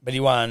 But he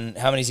won.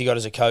 How many's he got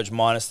as a coach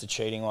minus the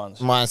cheating ones?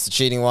 minus the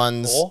cheating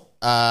ones.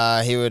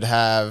 4? He would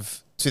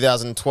have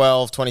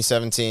 2012,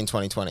 2017,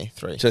 2020,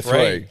 3. So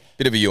 3.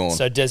 Bit of a yawn.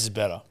 So Des is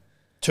better.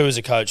 2 as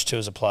a coach, 2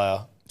 as a player.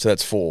 So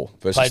that's 4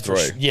 versus Played for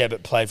 3. yeah,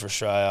 but played for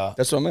Australia.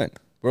 That's what I meant.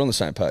 We're on the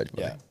same page.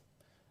 Buddy.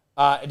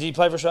 Yeah. Did he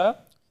play for Australia?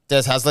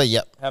 Des Hasler,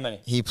 yep. How many?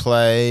 He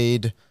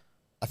played,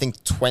 I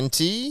think,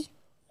 20.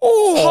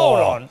 Hold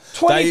on,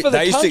 20 for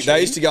the country.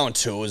 They used to go on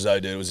tours though,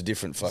 dude. It was a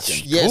different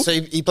fucking. Yeah,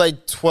 so he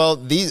played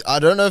 12. I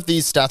don't know if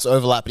these stats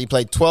overlap, but he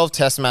played 12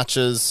 test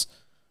matches,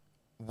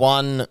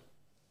 1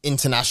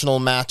 international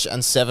match,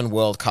 and 7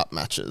 World Cup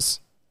matches.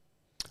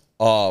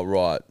 Oh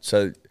right.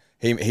 So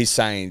he's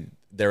saying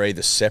they're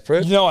either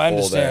separate. No, I or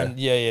understand.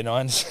 they're- Yeah, no, I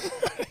understand.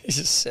 He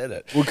just said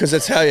it. Well, because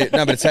that's how you.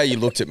 No, but it's how you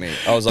looked at me.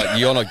 I was like,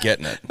 you're not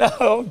getting it. No,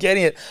 I'm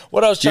getting it.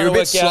 What I was trying You're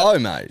a to bit work out. slow,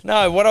 mate.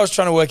 No, what I was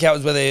trying to work out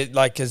was whether,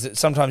 like, because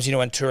sometimes,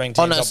 when touring teams.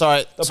 Oh, no,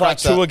 sorry. They'll play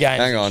Scratch that. tour games.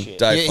 Hang and on, shit.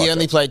 Dave. He fucked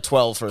only up. played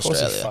 12 for Of course,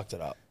 he Australia. fucked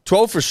it up.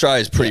 12 for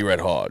Australia is pretty red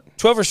hot.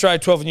 12 for Australia,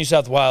 12 for New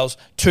South Wales,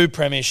 2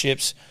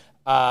 premierships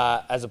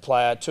as a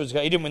player. 2 as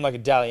a, he didn't win like a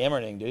Dally M or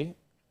anything, did he?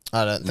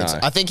 I don't think so.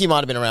 No. I think he might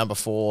have been around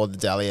before the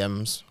Dally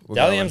M's. were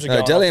Dally going. M's are No,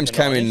 going Dally off M's the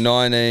came in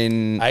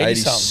 90s.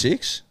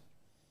 1986,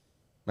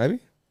 maybe.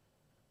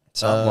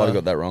 Might have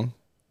got that wrong.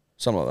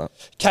 Something like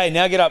that. Okay,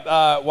 now get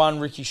up one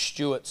Ricky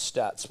Stewart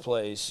stats,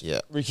 please. Yeah.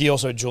 Ricky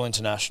also a dual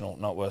international,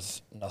 not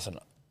worth nothing.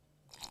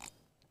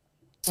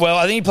 Well,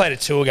 I think he played a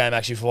tour game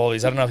actually for all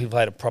these. I don't know if he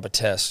played a proper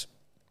test.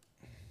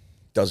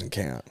 Doesn't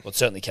count. Well, it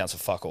certainly counts for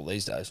fuck all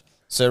these days.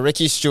 So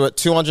Ricky Stewart,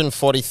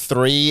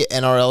 243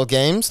 NRL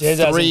games, Des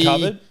hasn't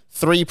covered.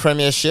 3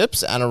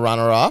 premierships and a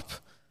runner-up.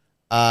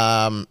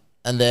 And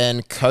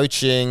then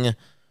coaching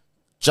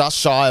just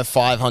shy of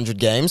 500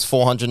 games,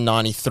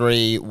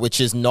 493, which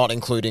is not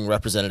including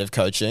representative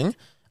coaching.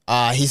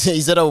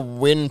 He's at a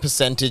win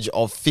percentage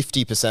of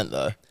 50%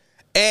 though.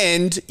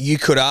 And you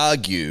could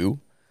argue,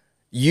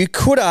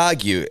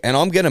 and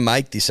I'm going to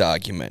make this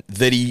argument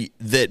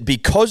that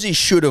because he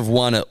should have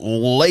won at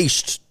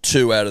least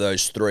 2 out of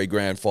those 3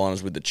 grand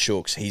finals with the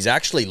Chooks, he's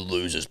actually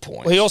losers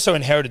points. Well, he also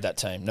inherited that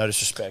team. No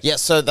disrespect. Yeah,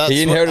 so that's He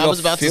what inherited I was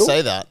off about Phil? to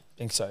say that. I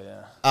think so,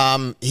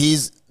 yeah.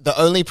 He's the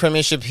only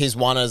premiership he's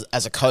won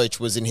as a coach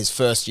was in his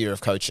first year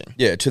of coaching.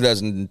 Yeah,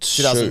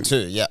 2002. 2002,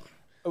 yeah.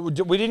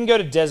 We didn't go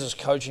to Dez's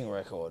coaching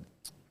record.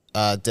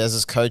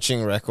 Dez's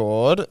coaching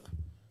record.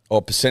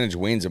 Or percentage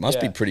wins. It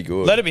must be Yeah. pretty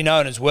good. Let it be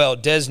known as well,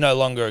 Des no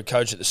longer a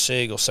coach at the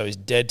Seagulls, so he's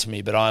dead to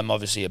me, but I'm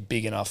obviously a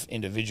big enough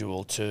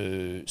individual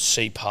to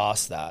see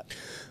past that.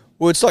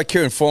 Well, it's like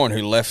Kieran Foran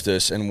who left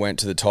us and went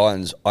to the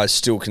Titans. I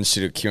still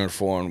consider Kieran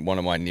Foran one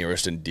of my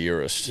nearest and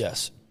dearest.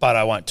 Yes, but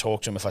I won't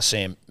talk to him if I see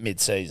him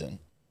mid-season.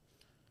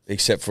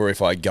 Except for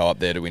if I go up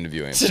there to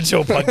interview him. To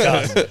do a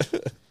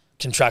podcast.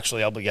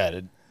 Contractually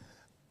obligated.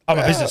 I'm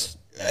a business.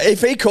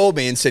 If he called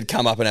me and said,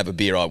 come up and have a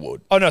beer, I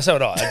would. Oh, no, so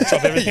would I. I'd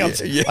drop everything,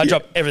 I'd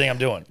drop yeah. everything I'm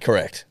doing.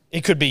 Correct.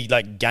 It could be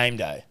like game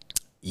day.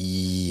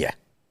 Yeah.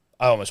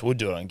 I almost would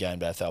do it on game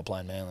day if they were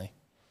playing Manly.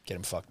 Get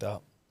him fucked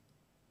up.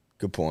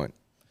 Good point.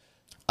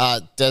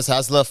 Des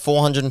Hasler,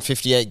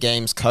 458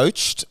 games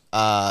coached,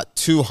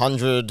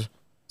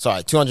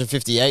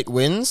 258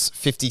 wins,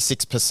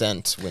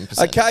 56% win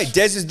percentage. Okay,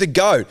 Des is the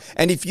GOAT.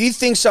 And if you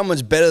think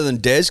someone's better than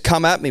Des,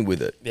 come at me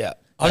with it. Yeah.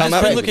 I've Come just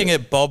at been me looking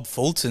with at Bob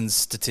Fulton's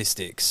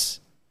statistics,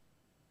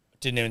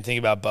 Didn't even think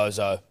about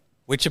Bozo.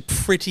 which are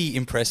pretty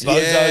impressive.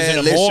 Bozo's Yeah,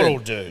 an listen. immortal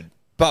dude.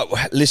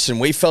 But listen,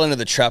 we fell into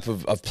the trap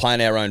of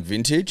playing our own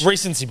vintage.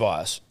 Recency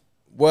bias.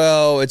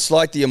 Well, it's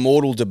like the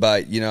immortal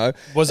debate, you know.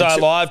 Was And I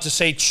so- alive to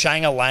see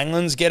Changa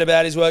Langlands get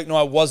about his work? No,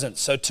 I wasn't.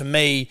 So to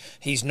me,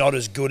 he's not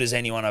as good as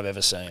anyone I've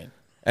ever seen.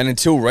 And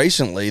until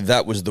recently,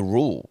 that was the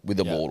rule with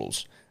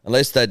Immortals.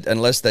 Unless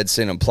they'd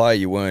seen them play,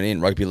 you weren't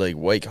in. Rugby League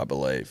Week, I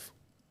believe,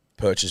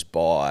 purchased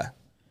by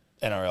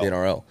NRL. the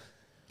NRL.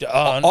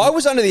 I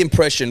was under the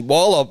impression,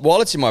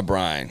 while it's in my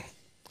brain,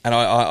 and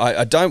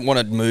I don't want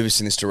to move us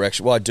in this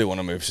direction. Well, I do want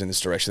to move us in this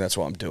direction. That's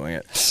why I'm doing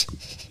it.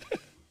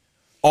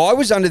 I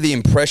was under the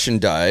impression,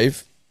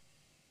 Dave,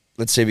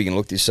 let's see if we can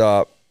look this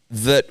up,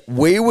 that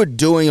we were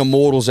doing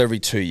Immortals every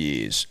 2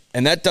 years,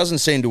 and that doesn't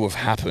seem to have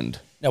happened.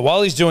 Now,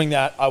 while he's doing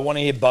that, I want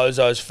to hear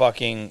Bozo's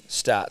fucking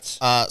stats.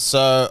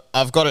 So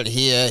I've got it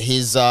here.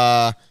 His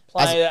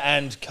Player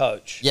and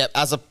coach. Yep,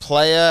 as a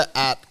player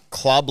at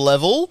club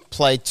level,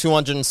 played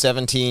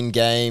 217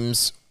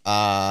 games.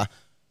 For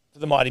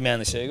the mighty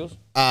Manly Seagulls.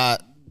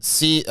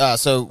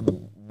 So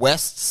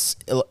West's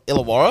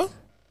Illawarra.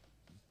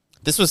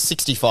 This was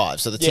 65,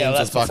 so the teams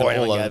were fucking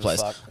all over the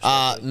place.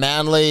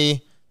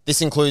 Manly.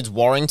 This includes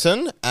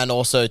Warrington and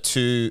also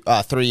 3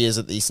 years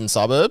at the Eastern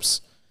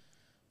Suburbs.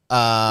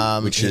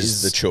 Which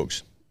is the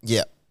Chooks.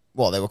 Yeah.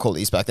 Well, they were called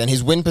East back then.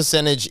 His win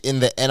percentage in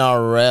the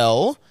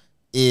NRL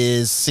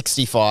is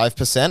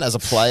 65% as a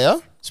player.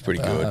 It's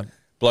pretty good.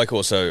 Bloke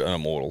also an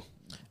Immortal.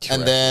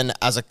 And then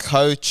as a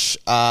coach...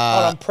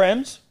 Hold on,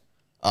 Prems?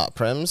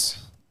 Prems.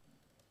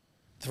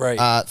 3.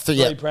 3, Three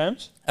yep.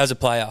 Prems? As a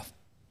player.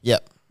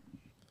 Yep.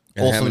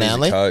 And All how for many as a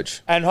Manly.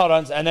 coach? And hold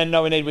on, and then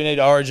we need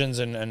Origins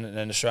and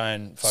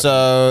Australian. Fucking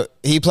So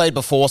he played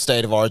before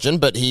State of Origin,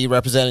 but he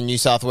represented New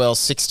South Wales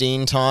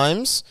 16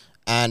 times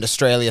and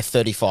Australia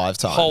 35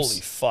 times. holy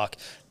fuck!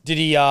 Did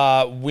he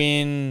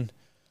win?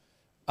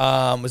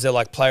 Was there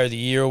like Player of the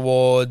Year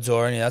awards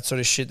or any of that sort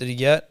of shit that he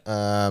get?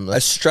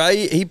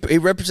 Australia, he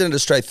represented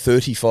Australia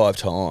 35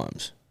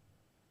 times.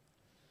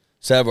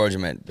 State of Origin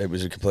meant it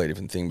was a completely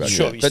different thing, but,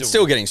 Sure, but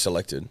still getting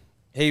selected.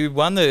 He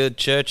won the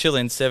Churchill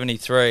in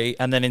 73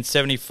 and then in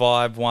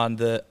 75 won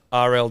the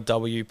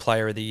RLW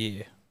Player of the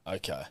Year.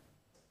 Okay,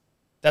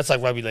 that's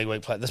like Rugby League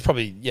Week play. That's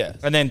probably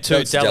And then 2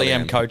 That's Dally Dally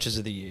M M. Coaches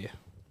of the Year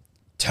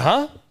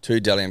 2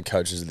 Dally M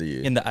Coaches of the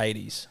Year. in the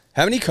 80s.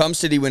 How many comps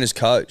did he win as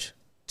coach?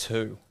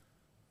 2.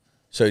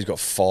 So he's got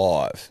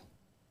 5.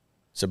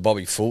 So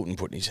Bobby Fulton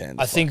putting his hand.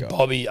 I think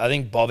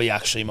Bobby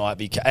actually might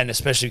be, and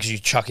especially because you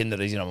chuck in that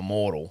he's an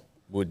immortal.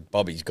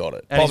 Bobby's got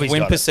it. And Bobby's his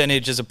win got it.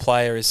 percentage as a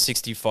player is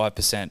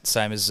 65%,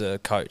 same as a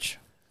coach.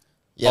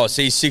 Yep. Oh,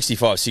 so he's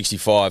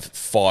 65,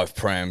 5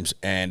 Prams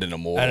and an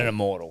Immortal. And an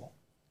immortal.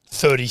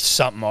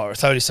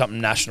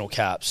 30-something national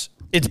caps.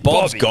 It's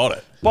Bob's Bobby. got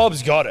it.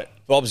 Bob's got it.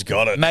 Bob's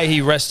got it. May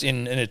he rest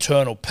in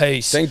eternal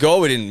peace. Thank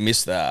God we didn't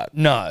miss that.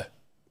 No.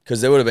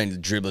 Because there would have been the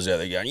dribblers out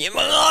there going, you're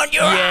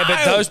Yeah,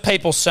 but those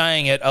people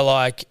saying it are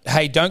like,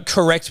 hey, don't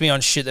correct me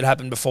on shit that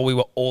happened before we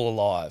were all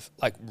alive.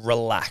 Like,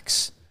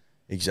 relax.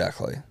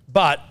 Exactly.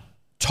 But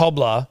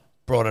Tobler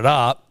brought it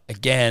up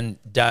again.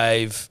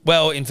 Dave.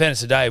 Well, in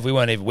fairness to Dave, we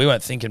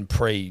weren't thinking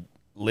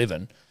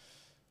pre-living.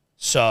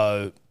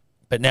 So,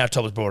 but now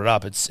Tobler's brought it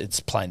up. It's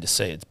plain to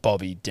see. It's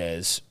Bobby,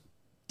 Des,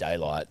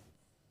 Daylight,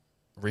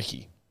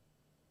 Ricky.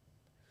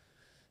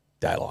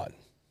 Daylight.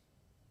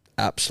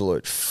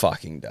 Absolute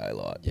fucking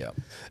daylight. Yeah.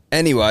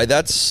 Anyway,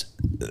 that's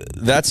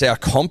our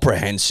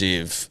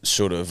comprehensive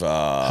sort of...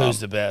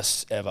 Who's the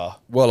best ever?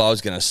 well, I was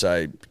going to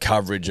say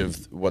coverage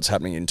of what's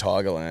happening in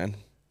Tigerland.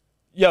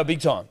 Yeah, big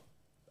time.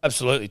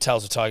 Absolutely.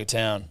 Tales of Tiger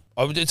Town.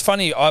 It's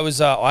funny.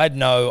 I had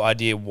no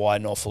idea why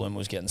Northulum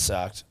was getting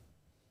sacked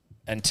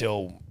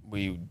until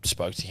we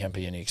spoke to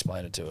Kempy and he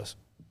explained it to us.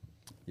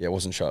 Yeah, it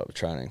wasn't shut up with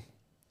training.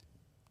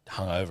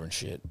 Hungover and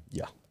shit.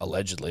 Yeah.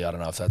 Allegedly. I don't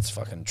know if that's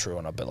fucking true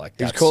or not, but like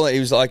He was that's... calling. He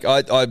was like,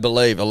 I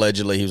believe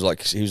allegedly he was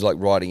like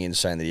writing in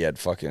saying that he had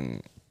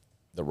fucking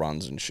the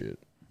runs and shit.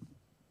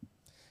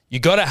 You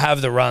got to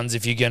have the runs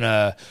if you're going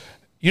to...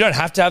 You don't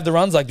have to have the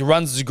runs. Like, the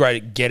runs is a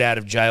great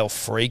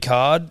get-out-of-jail-free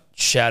card.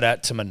 Shout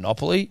out to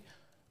Monopoly.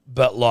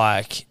 But,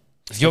 like,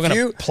 if you're going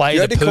to play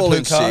the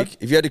poo-poo card...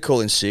 If you had to call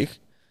in sick,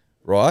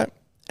 right,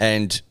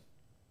 and...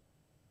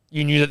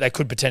 You knew that they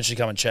could potentially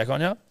come and check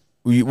on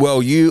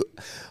you?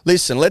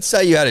 Listen, let's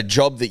say you had a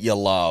job that you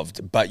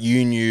loved, but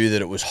you knew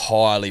that it was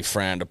highly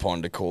frowned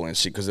upon to call in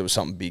sick because there was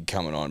something big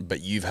coming on,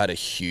 but you've had a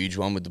huge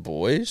one with the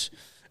boys,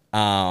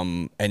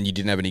 and you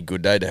didn't have any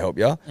good day to help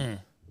you.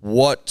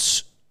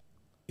 What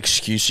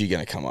excuse are you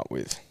going to come up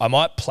with? I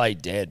might play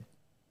dead.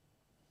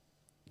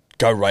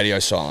 Go radio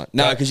silent.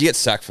 No, because you get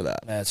sacked for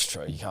that. That's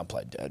true. You can't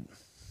play dead.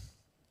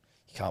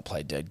 You can't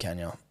play dead, can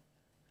you?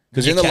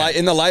 Because You can.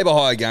 in the labour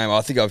hire game,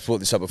 I think I've brought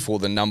this up before,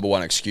 the number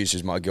one excuse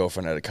is my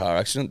girlfriend had a car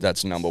accident.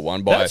 That's number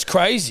one. That's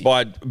crazy.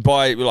 By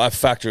a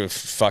factor of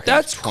fucking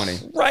That's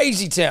 20.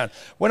 crazy town.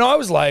 When I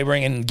was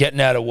labouring and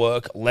getting out of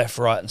work, left,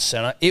 right, and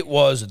centre, it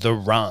was the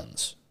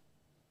runs.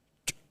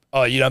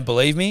 Oh, you don't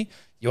believe me?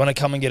 You want to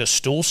come and get a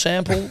stool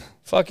sample,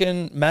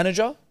 fucking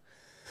manager?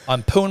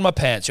 I'm pooing my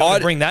pants. You want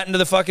to bring that into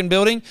the fucking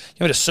building? You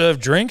want me to serve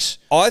drinks?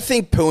 I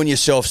think pooing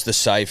yourself's the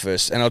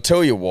safest, and I'll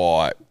tell you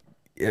why.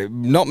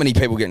 Not many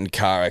people get in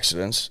car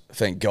accidents,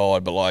 thank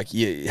God, but like,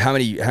 how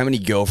many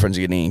girlfriends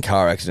are getting in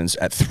car accidents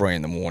at 3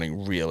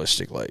 a.m,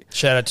 realistically?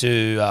 Shout out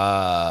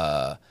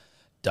to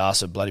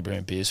Das of Bloody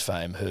Brilliant Beers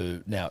fame,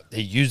 who now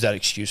he used that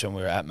excuse when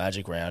we were at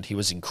Magic Round. He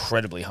was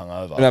incredibly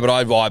hungover. No, but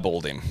I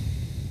eyeballed him.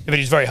 But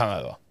he's very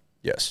hungover.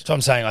 Yes. So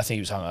I'm saying I think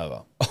he was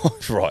hungover.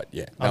 Right,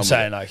 yeah. I'm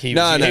saying like he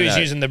was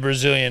using the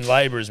Brazilian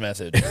labourers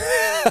method.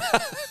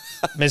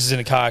 Misses in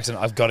a car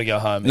accident. I've got to go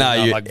home. No,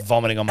 I'm like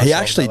vomiting on myself. He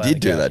actually did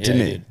do that,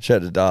 didn't he? Shout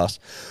out to Das.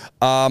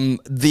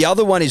 The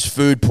other one is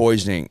food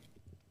poisoning.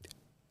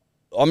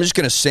 I'm just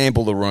going to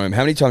sample the room.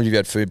 How many times have you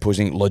had food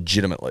poisoning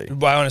legitimately?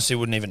 I honestly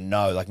wouldn't even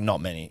know. Like, not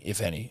many,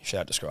 if any.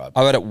 Shout out Describe.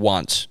 I've had it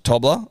once.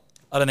 Tobler?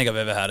 I don't think I've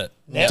ever had it.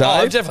 Dave? Dave?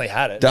 I've definitely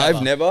had it.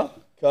 Dave, never?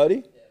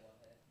 Cody?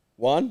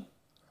 One?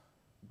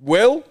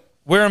 Will?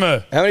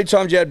 Wiramu. How many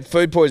times you had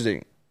food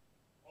poisoning?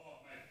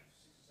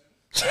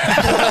 He's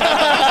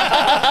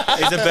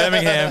a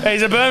Birmingham.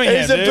 He's a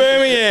Birmingham. He's a dude.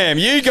 Birmingham.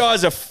 You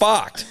guys are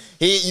fucked.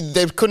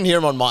 They couldn't hear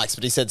him on mics,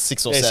 but he said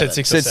 6 or Yeah, he 7. said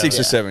six. Said 6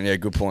 or 7. Yeah,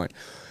 good point.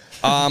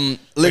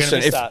 Listen,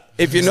 miss that.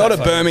 if you're Miss not that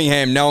a photo.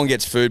 Birmingham, no one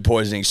gets food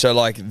poisoning. So,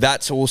 like,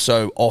 that's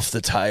also off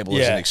the table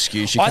as an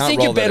excuse. You can't I think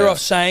roll you're better that off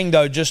saying,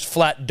 though, just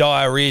flat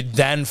diarrhea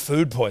than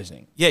food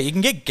poisoning. Yeah, you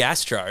can get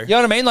gastro. You know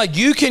what I mean? Like,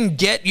 you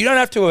don't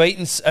have to have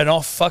eaten an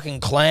off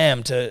fucking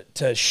clam to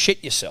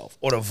shit yourself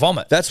or to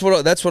vomit. That's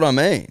what I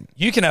mean.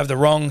 You can have the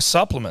wrong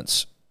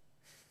supplements.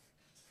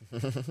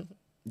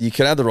 You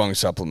can have the wrong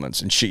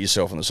supplements and shit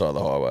yourself on the side of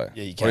the highway.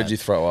 Yeah, you can. What did you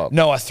throw up?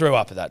 No, I threw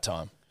up at that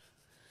time.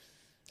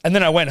 And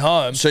then I went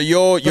home. So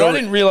But I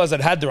didn't realize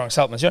I'd had the wrong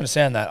supplements. You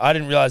understand that? I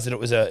didn't realize that it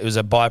was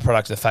a byproduct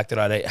of the fact that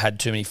I'd had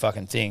too many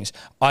fucking things.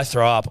 I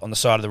throw up on the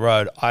side of the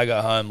road. I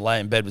go home, lay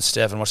in bed with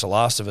Steph and watch The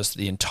Last of Us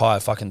the entire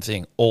fucking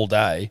thing all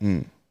day.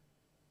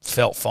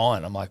 Felt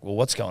fine. I'm like, well,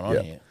 what's going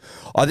on here?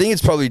 I think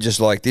it's probably just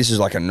like this is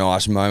like a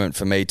nice moment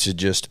for me to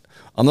just.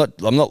 I'm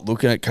not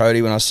looking at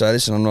Cody when I say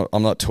this, and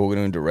I'm not talking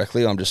to him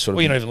directly. I'm just sort of.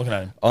 Well, you're not even looking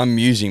at him. I'm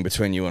musing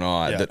between you and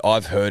I Yeah. that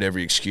I've heard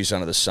every excuse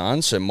under the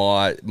sun, so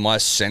my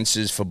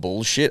senses for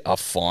bullshit are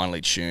finally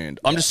tuned.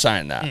 I'm just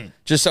saying that,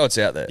 just so it's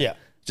out there. Yeah.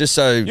 Just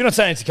so You're not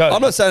saying it to Cody.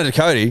 I'm not saying it to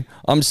Cody.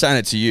 I'm saying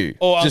it to you.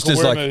 Or just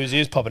Uncle as Wiramu, whose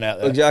ears popping out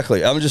there.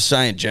 Exactly. I'm just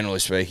saying, generally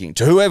speaking,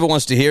 to whoever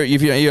wants to hear it.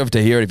 If you have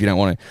to hear it if you don't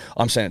want to.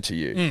 I'm saying it to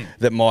you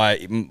that my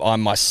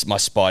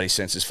spidey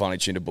sense is finally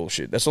tuned to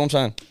bullshit. That's all I'm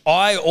saying.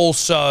 I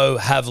also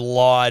have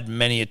lied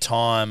many a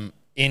time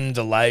in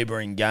the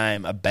labouring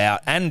game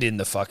and in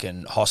the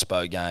fucking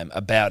hospo game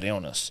about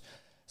illness.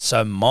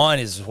 So mine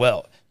is as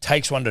well.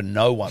 Takes one to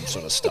know one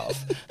sort of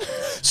stuff.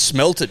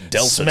 Smelt it,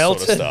 dealt it sort of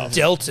stuff.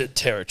 Dealt it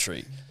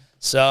territory.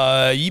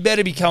 So you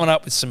better be coming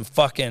up with some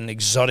fucking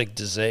exotic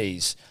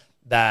disease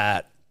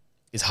that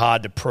is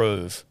hard to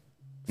prove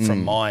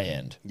from my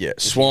end. Yeah,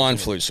 swine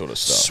flu sort of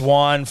stuff.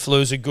 Swine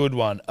flu's a good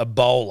one.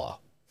 Ebola.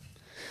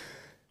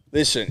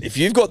 Listen, if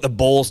you've got the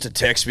balls to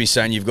text me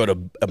saying you've got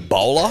a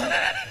bowler,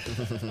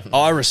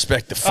 I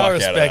respect the fuck I out of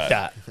respect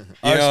that. that.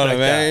 You know what I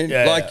respect mean?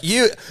 that. Yeah, like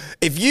yeah.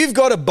 if you've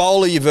got a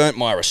bowler, you've earned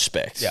my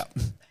respect. Yeah.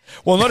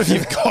 Well, not if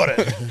you've got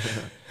it.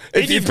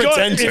 If you you've got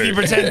pretend it, to. If you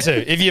pretend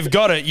to. If you've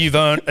got it, you've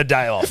earned a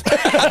day off.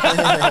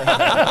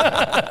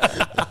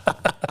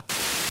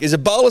 Is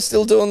Ebola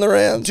still doing the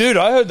rounds? Dude,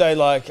 I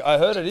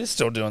heard it is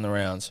still doing the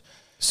rounds.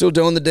 Still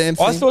doing the damn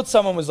thing? I thought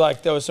someone was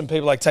like, there was some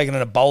people like taking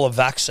an Ebola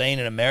vaccine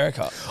in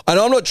America. And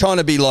I'm not trying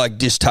to be like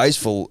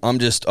distasteful. I'm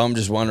just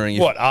wondering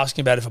if What,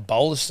 asking about if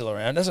Ebola's still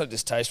around? That's not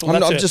distasteful. I'm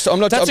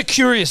That's a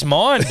curious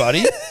mind,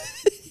 buddy.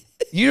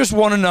 You just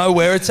want to know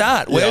where it's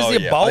at. Where's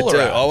the Ebola I do.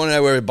 at? I want to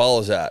know where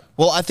Ebola's at.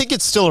 Well, I think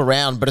it's still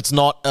around, but it's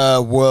not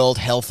a world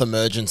health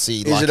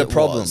emergency. Is it a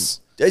problem? was.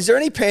 Is there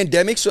any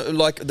pandemics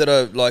like that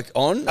are like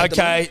on? at the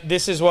Okay, moment?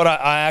 this is what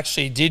I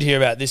actually did hear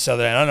about this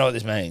other day. I don't know what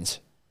this means.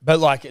 But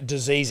like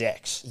disease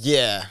X.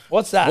 Yeah.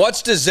 What's that?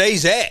 What's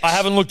disease X? I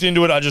haven't looked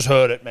into it. I just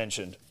heard it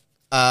mentioned.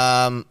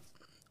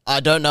 I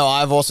don't know.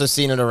 I've also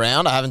seen it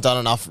around. I haven't done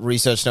enough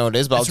research to know what it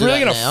is, but It's I'll do really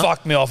that going to now.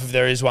 fuck me off if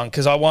there is one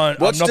because I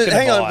won't. I'm not going to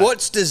hang buy on, it.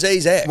 what's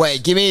disease X?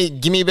 Wait, give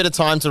me a bit of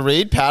time to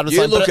read. Powered with You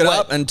something. look But it wait,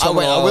 up and tell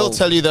me I will I'll-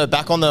 tell you though,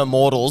 back on the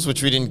Immortals,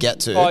 which we didn't get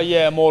to. Oh,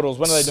 yeah, Immortals.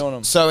 When are they doing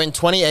them? So in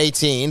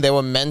 2018, they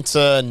were meant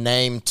to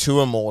name 2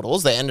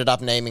 Immortals. They ended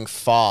up naming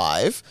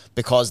 5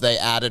 because they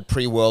added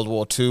pre-World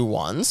War II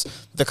ones.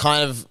 The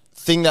kind of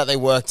thing that they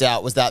worked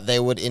out was that they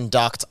would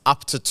induct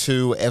up to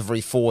 2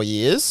 every 4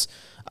 years.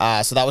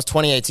 So that was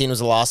 2018 was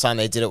the last time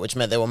they did it, which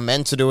meant they were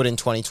meant to do it in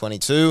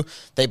 2022.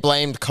 They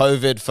blamed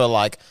COVID for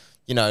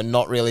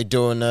not really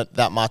doing it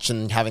that much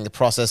and having the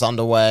process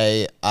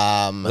underway.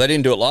 They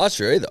didn't do it last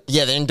year either.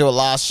 Yeah, they didn't do it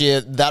last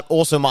year. That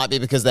also might be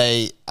because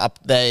they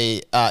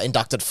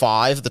inducted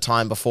 5 the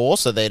time before,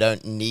 so they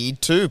don't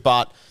need to,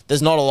 but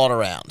there's not a lot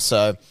around.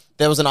 So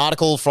there was an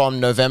article from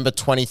November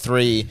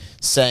 23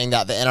 saying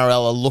that the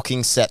NRL are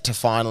looking set to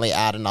finally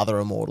add another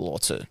Immortal or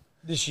 2.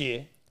 This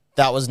year.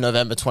 That was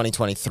November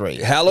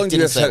 2023. How long It do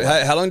you didn't say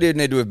when. how long do you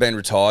need to have been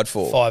retired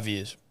for? 5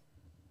 years.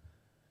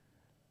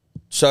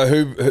 So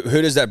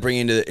who does that bring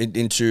into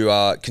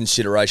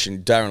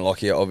consideration? Darren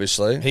Lockyer,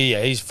 obviously.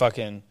 He's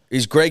fucking...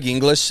 Is Greg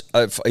Inglis?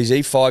 Is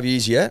he 5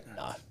 years yet?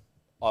 No.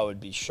 I would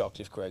be shocked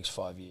if Greg's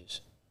 5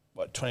 years.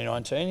 What,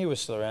 2019? He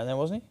was still around then,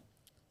 wasn't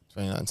he?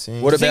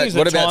 2019. What thing is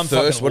about that time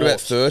fucking What about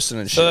warps. Thurston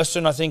and shit?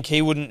 Thurston, I think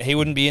he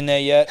wouldn't be in there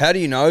yet. How do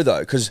you know though?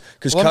 Because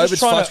Well, I'm just COVID's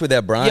trying fucked with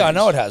our brains. Yeah, I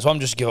know it has. Well, I'm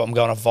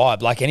going a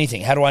vibe like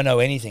anything. How do I know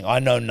anything? I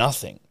know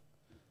nothing.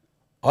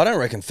 I don't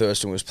reckon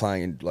Thurston was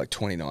playing in like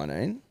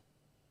 2019.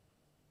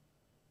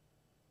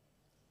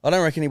 I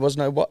don't reckon he was.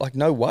 No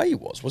way he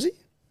was he?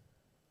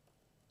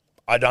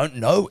 I don't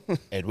know,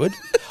 Edward.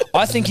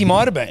 I think he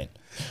might have been.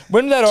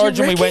 When did that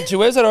origin we went to?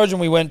 Where's that origin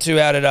we went to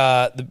out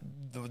at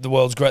the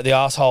world's great, the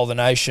arsehole of the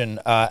nation,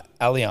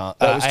 Allianz?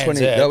 That was ANZ. 20.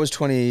 That was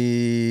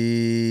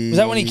 20. Was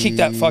that when he kicked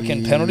that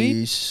fucking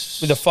penalty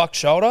with the fucked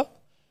shoulder?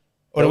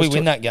 Or did we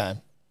win that game?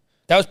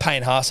 That was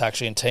Payne Haas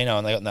actually and Tino,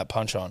 and they got that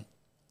punch on.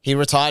 He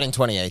retired in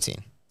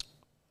 2018.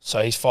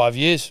 So he's 5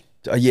 years.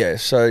 Yeah,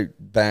 so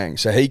bang.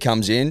 So he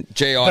comes in.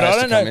 GI But I has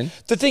don't to know. come in.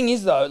 The thing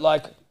is though,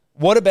 like,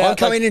 what about I'm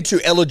coming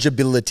into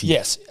eligibility.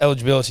 Yes,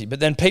 eligibility. But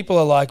then people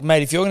are like,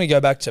 mate, if you're going to go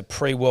back to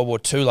pre-World War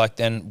II, like,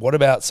 then what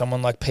about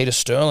someone like Peter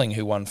Sterling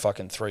who won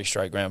fucking 3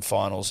 straight grand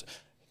finals?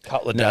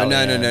 Cutler No.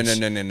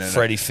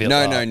 Freddie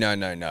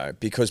Fittler. No.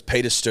 Because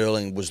Peter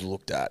Sterling was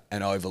looked at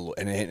and overlooked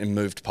and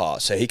moved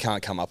past, so he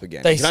can't come up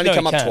again. They He can only still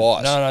come up can.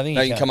 twice. No, I think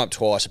he he can can. come up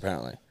twice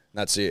apparently.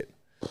 That's it.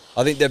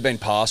 I think they've been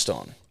passed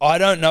on. I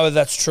don't know if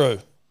that's true.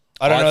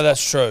 I don't know if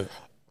that's true.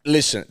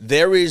 Listen,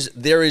 there is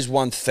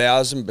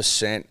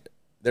 1,000%.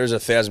 There is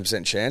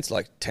 1,000% chance,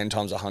 like 10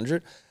 times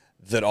 100,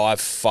 that I've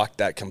fucked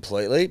that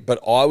completely. But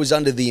I was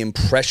under the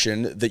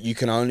impression that you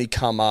can only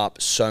come up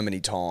so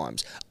many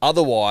times.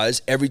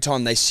 Otherwise, every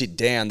time they sit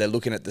down, they're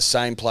looking at the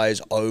same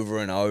players over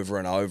and over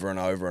and over and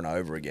over and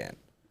over again.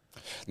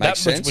 Makes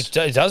sense? Which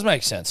does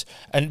make sense.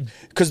 And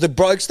Because the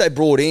blokes they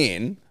brought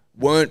in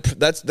weren't.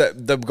 That's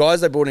the guys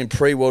they brought in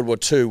pre-World War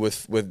II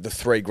with the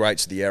 3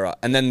 greats of the era,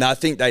 and then I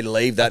think they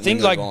leave that. I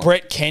think like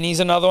Brett Kenny's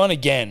another one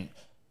again.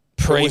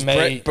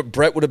 But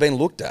Brett would have been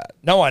looked at.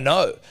 No, I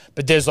know.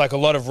 But there's like a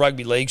lot of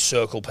rugby league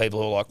circle people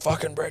who are like,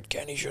 fucking Brett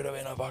Kenny should have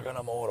been a fucking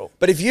immortal.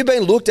 But if you've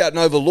been looked at and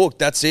overlooked,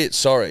 that's it.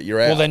 Sorry, you're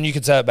out. Well, then you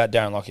could say about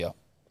Darren Lockyer.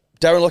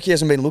 Darren Lockyer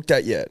hasn't been looked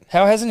at yet.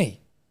 How hasn't he?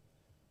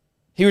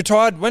 He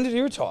retired. When did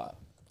he retire?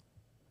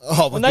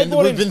 Oh,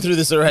 we've been through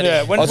this already.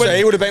 Yeah, So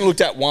he would have been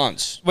looked at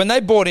once. when they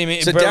bought him,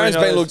 So Darren's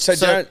been looked. So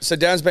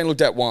Darren's been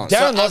looked at once.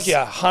 Darren So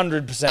Lockyer,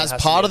 100%. As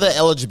part of the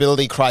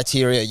eligibility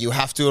criteria, you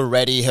have to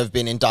already have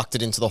been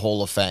inducted into the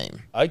Hall of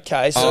Fame.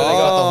 Okay, so they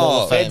got the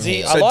Hall of Fame Fedsy,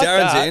 here. I So like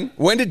Darren's that. in.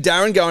 When did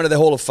Darren go into the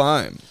Hall of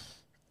Fame?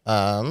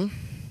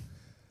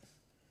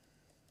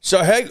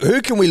 So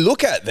who can we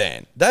look at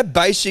then? That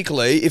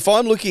basically, if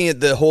I'm looking at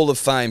the Hall of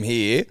Fame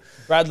here,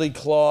 Bradley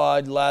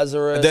Clyde,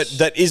 Lazarus.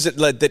 that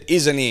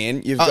isn't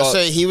in. You've got So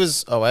he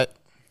was. Oh wait.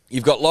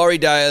 you've got Laurie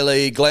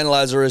Daly, Glenn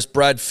Lazarus,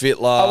 Brad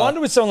Fittler. I wonder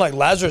with someone like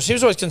Lazarus, he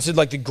was always considered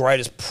like the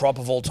greatest prop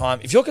of all time.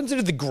 If you're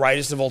considered the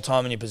greatest of all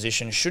time in your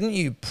position, shouldn't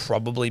you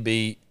probably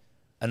be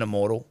an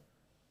immortal?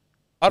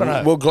 I don't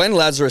know. Well, Glenn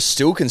Lazarus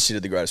still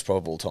considered the greatest prop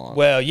of all time.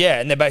 Well, yeah,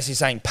 and they're basically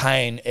saying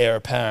Payne, heir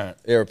apparent,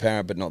 Heir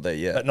apparent, but not there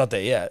yet. but not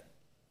there yet.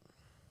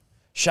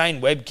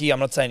 Shane Webke, I'm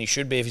not saying he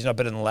should be if he's not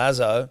better than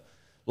Lazo.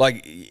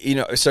 Like, you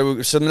know, so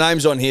the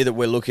names on here that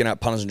we're looking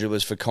at, punters and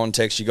dribblers, for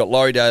context, you got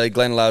Laurie Daly,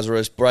 Glenn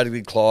Lazarus,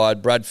 Bradley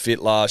Clyde, Brad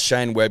Fittler,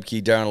 Shane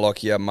Webke, Darren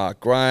Lockyer,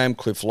 Mark Graham,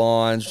 Cliff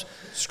Lyons,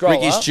 Scroll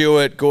Ricky up.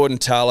 Stewart, Gordon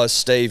Tallis,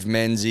 Steve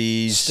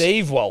Menzies.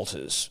 Steve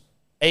Walters,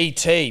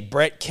 E.T.,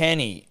 Brett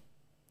Kenny,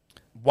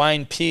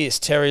 Wayne Pearce,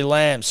 Terry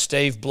Lamb,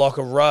 Steve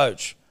Blocker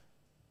Roach.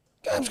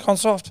 Game's gone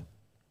soft.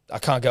 I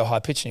can't go high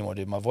pitch anymore,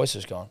 dude. My voice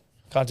is gone.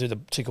 Can't do the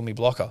tickle me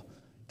blocker.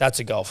 That's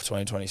a goal for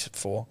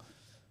 2024.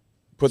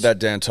 Put that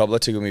down, Tobler,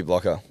 tickle me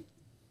blocker.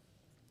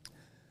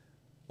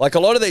 Like, a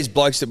lot of these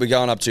blokes that we're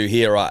going up to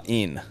here are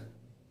in.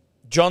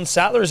 John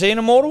Sattler, is he an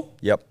immortal?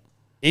 Yep.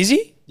 Is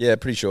he? Yeah,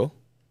 pretty sure.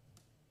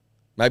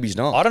 Maybe he's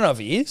not. I don't know if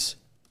he is.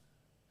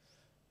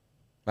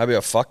 Maybe I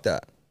fucked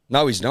that.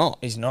 No, he's not.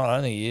 He's not. I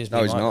don't think he is. but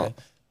No, he he's might not.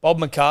 be. Bob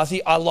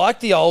McCarthy. I like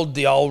the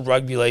old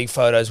rugby league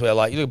photos where,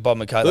 like, you look at Bob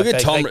McCarthy. Look like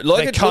at Tom.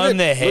 They comb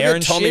their hair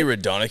and Tommy shit.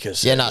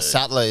 Radonicus. Yeah, no,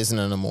 Sattler isn't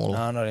an immortal.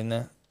 No, not in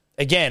there.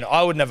 Again,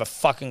 I wouldn't have a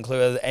fucking clue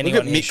whether Look anyone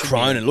at here Mick should be.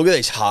 Cronin. Look at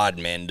these hard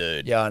men,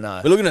 dude. Yeah, I know.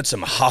 We're looking at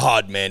some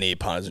hard men here,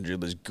 punters and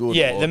dribblers. Good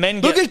Yeah, Lord. the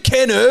men Look get- at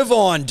Ken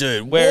Irvine,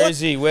 dude. Where What? is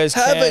he? Where's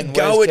Have Ken? a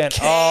go Where's at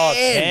Ken? Oh,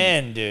 Ken.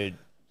 Ken, dude.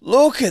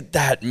 Look at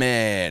that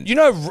man. You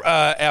know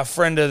our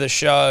friend of the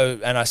show,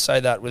 and I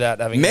say that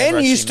without having Men ever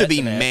actually used to met be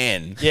the man.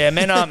 men. Yeah,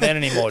 men aren't men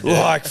anymore, dude.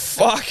 Like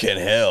fucking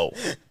hell.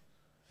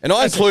 And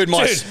I include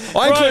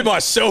Brian-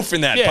 myself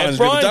in that. Yeah, punters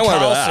and dribblers. Don't worry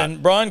about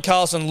that. Brian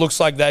Carlson looks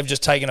like they've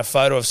just taken a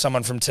photo of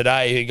someone from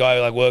today who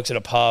like works at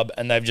a pub,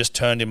 and they've just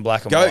turned in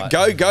black and white.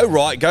 Go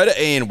right. Go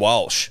to Ian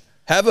Walsh.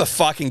 Have a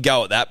fucking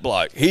go at that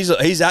bloke. He's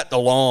at the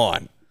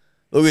line.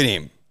 Look at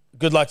him.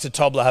 Good luck to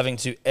Tobler having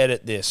to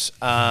edit this.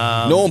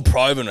 Norm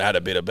Proven had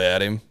a bit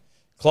about him.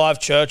 Clive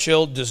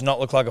Churchill does not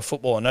look like a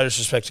footballer. No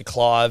disrespect to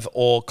Clive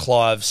or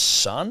Clive's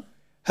son.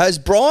 Has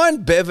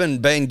Brian Bevan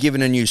been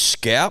given a new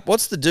scalp?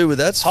 What's the do with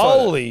that?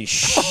 Holy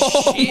shit.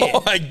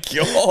 Oh my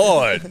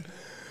God.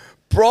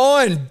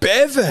 Brian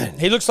Bevan.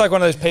 He looks like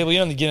one of those people, you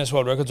know, in the Guinness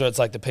World Records where it's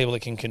like the people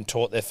that can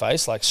contort their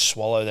face, like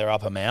swallow their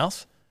upper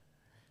mouth.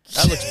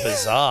 That looks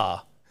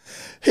bizarre.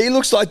 He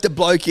looks like the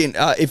bloke in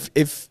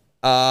if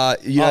God,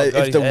 if the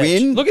his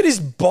wind. edge. Look at his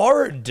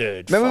borrowed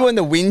dude. Remember Fuck. when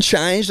the wind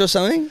changed or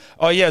something?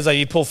 Oh yeah, it's like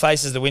you pull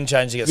faces, the wind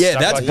changes, you get Yeah,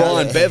 stuck that's like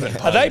Brian that. Bevan.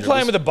 Are they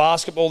playing with a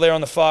basketball there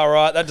on the far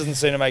right? That doesn't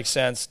seem to make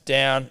sense.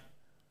 Down.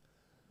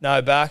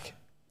 No, back.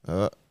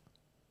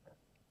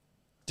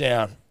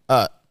 Down.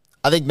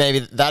 I think maybe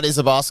that is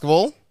a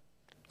basketball.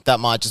 That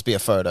might just be a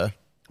photo.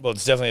 Well,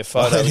 it's definitely a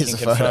photo. It We is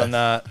can a photo. confirm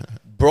that.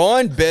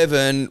 Brian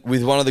Bevan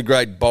with one of the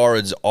great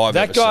borrows I've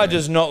That ever guy seen.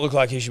 does not look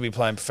like he should be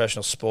playing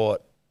professional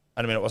sport.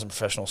 I mean, it wasn't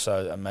professional,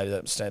 so maybe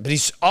that's stand. But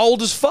he's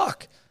old as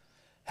fuck.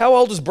 How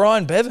old is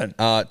Brian Bevan?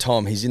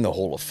 Tom, he's in the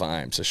Hall of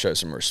Fame, so show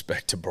some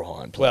respect to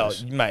Brian,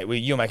 please. Well, mate,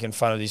 you're making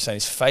fun of you saying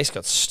his face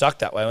got stuck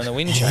that way when the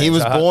wind changed. He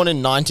was born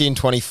in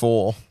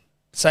 1924.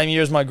 Same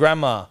year as my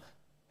grandma,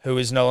 who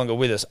is no longer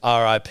with us.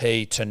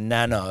 R.I.P. to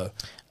Nano.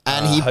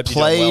 And he hope you're doing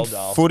played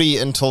well, Dale. footy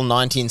until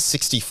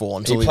 1964,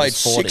 until he he, played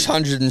was 40.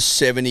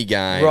 670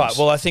 games. Right.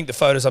 Well, I think the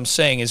photos I'm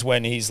seeing is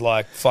when he's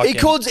like fucking.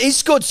 He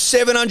scored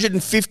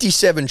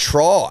 757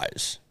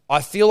 tries.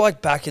 I feel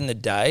like back in the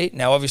day.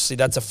 Now, obviously,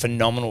 that's a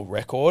phenomenal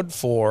record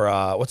for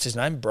what's his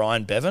name,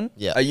 Brian Bevan.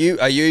 Yeah. Are you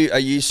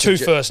Two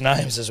first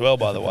names as well,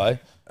 by the way.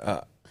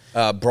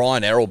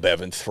 Brian Errol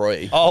Bevan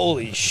 3?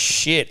 Holy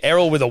shit,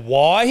 Errol with a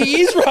Y. He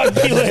is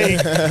rugby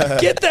league.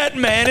 Get that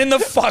man in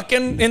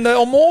the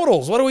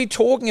Immortals. What are we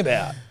talking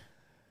about?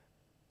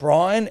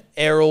 Brian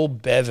Errol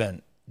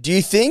Bevan. Do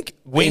you think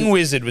Wing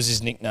Wizard was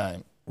his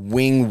nickname.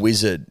 Wing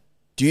Wizard?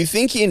 Do you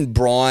think in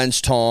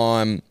Brian's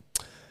time,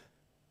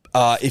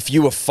 if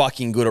you were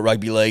fucking good at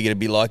rugby league, it'd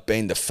be like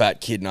being the fat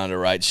kid in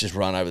under eights, just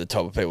run over the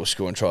top of people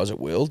scoring tries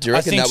at will? Do you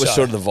reckon that was so.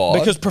 sort of the vibe?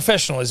 Because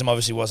professionalism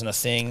obviously wasn't a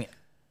thing.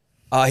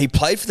 He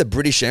played for the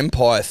British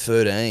Empire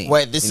 13.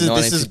 Wait, this is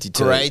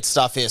 1952. great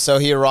stuff here. So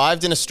he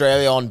arrived in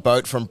Australia on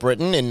boat from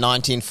Britain in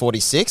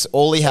 1946.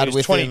 All he had He was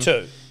with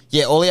 22.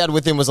 him, all he had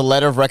with him was a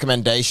letter of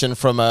recommendation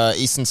from a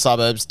Eastern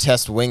Suburbs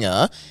Test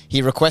winger.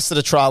 He requested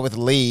a trial with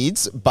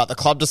Leeds, but the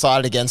club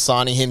decided against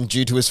signing him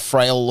due to his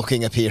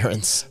frail-looking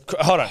appearance.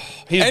 Hold on.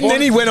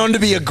 Then he went on to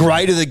be a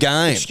great of the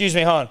game. Excuse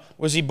me, hon.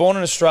 Was he born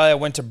in Australia,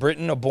 went to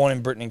Britain, or born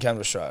in Britain and came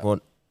to Australia?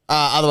 Well,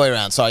 other way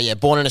around. Sorry, yeah,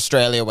 born in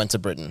Australia, went to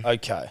Britain.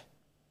 Okay. I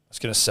was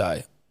going to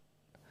say.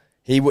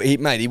 He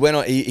went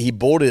on. He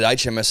boarded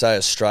HMSA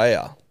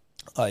Australia.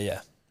 Oh,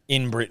 yeah.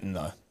 In Britain,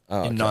 though.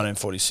 In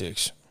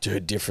 1946.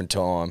 Dude, different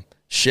time.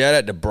 Shout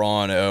out to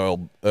Brian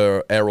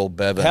Errol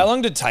Bevan. How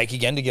long did it take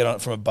again to get on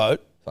it from a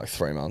boat? Like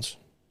 3 months.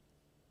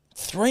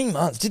 3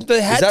 months. Did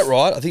they had? Is that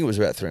right? I think it was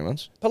about 3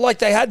 months. But like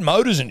they had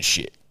motors and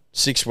shit.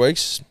 6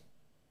 weeks.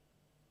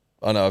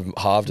 I know, I've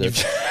halved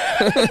it.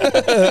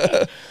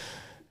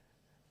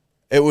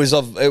 It was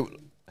of.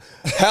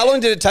 How long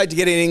did it take to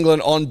get in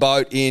England on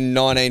boat in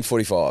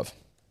 1945?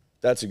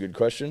 That's a good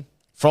question.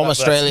 From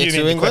Australia You mean to the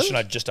England? question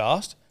I just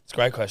asked? It's a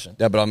great question.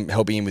 Yeah, but I'm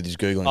helping him with his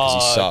Googling because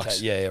he sucks.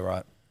 Okay. Yeah,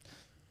 right.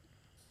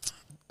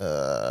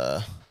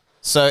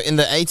 So in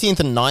the 18th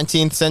and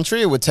 19th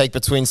century, it would take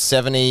between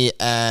 70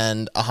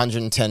 and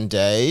 110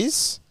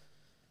 days.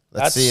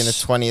 Let's see, in the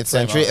 20th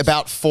century, months.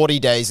 about 40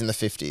 days in the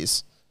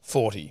 50s.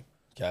 40.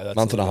 Okay, that's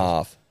Month and a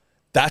half.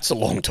 That's a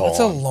long time. That's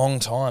a long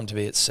time to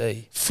be at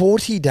sea.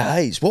 40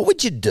 days. What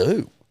would you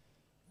do?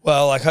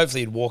 Well, like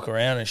hopefully you'd walk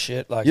around and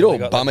shit. Like You'd have all they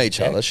got, bum like,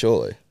 each a other,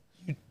 surely.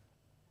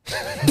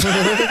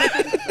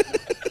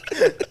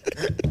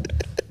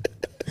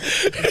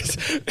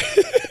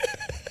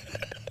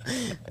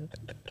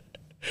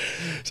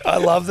 I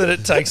love that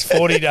it takes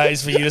 40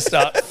 days for you to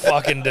start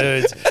fucking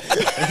dudes.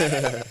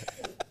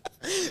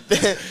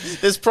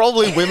 There's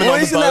probably women on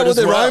the Isn't boat that what as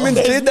the well. Romans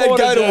There's did? They'd more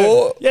go to do.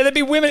 war. Yeah, there'd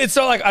be women. It's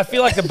not like I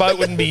feel like the boat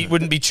wouldn't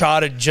be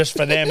chartered just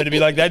for them. It'd be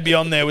like they'd be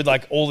on there with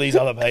like all these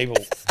other people,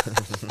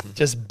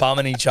 just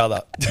bumming each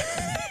other.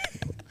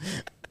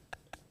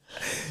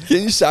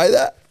 Can you say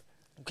that?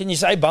 Can you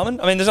say bumming?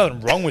 I mean, there's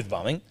nothing wrong with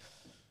bumming,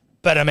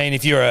 but I mean,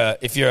 if you're a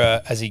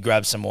as he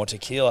grabs some more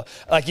tequila,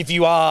 like if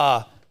you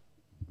are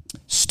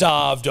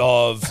starved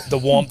of the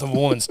warmth of a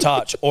woman's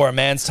touch or a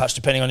man's touch,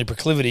 depending on your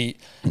proclivity,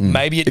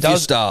 maybe it If does. you're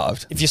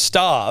starved. If you're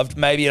starved,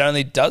 maybe it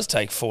only does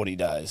take 40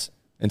 days.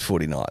 And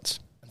 40 nights.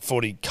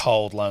 40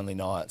 cold, lonely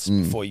nights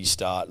before you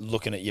start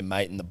looking at your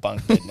mate in the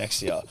bunk bed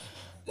next to you.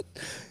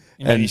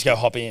 You maybe just go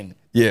hop in.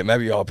 Yeah,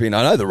 maybe you hop in.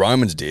 I know the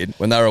Romans did.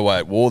 When they were away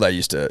at war, they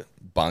used to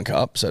bunk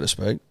up, so to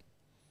speak.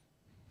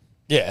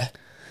 Yeah.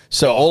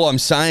 So all I'm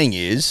saying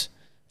is,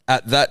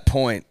 at that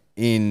point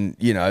in,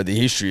 the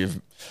history of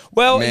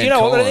Well, you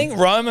know what? I mankind. think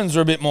Romans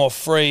were a bit more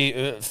free.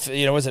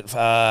 Was it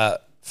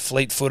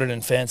fleet-footed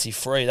and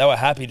fancy-free? They were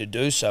happy to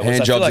do so. which I hand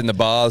feel jobs like- in the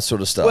bars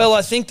sort of stuff. Well,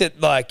 I think that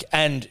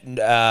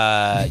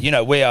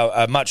we are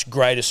a much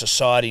greater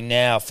society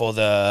now for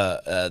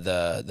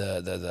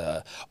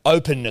the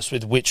openness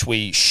with which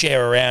we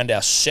share around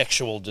our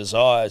sexual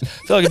desires. I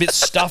feel like a bit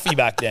stuffy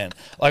back then.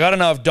 Like I don't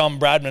know if Don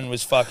Bradman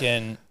was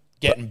fucking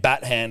getting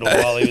bat handled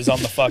while he was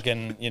on the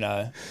fucking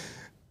yeah.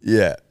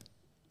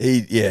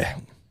 He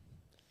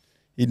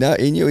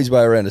knew his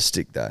way around a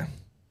stick, though.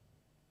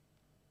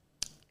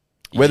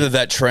 Whether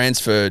that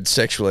transferred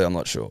sexually, I'm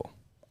not sure.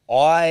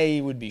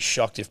 I would be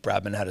shocked if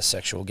Bradman had a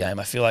sexual game.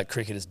 I feel like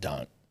cricketers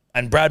don't.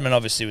 And Bradman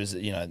obviously was,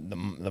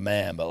 the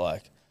man, but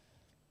like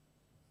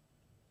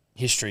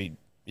history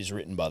is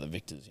written by the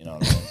victors, you know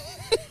what I mean?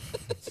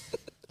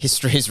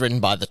 History is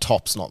written by the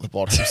tops, not the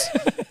bottoms.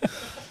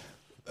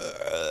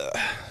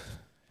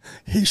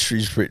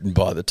 History's written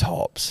by the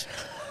tops.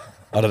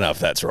 I don't know if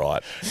that's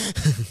right.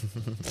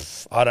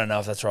 I don't know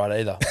if that's right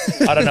either.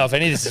 I don't know if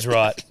any of this is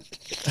right.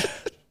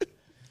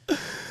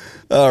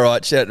 All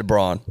right, shout out to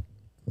Brian.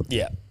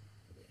 Yeah.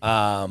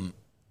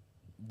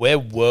 Where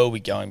were we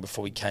going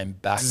before we came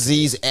back?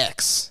 Disease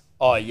X.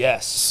 Oh,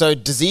 yes. So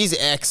Disease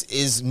X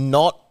is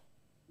not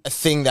a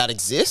thing that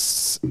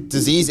exists.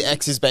 Disease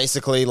X is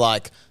basically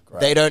like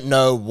they don't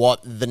know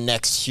what the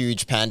next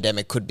huge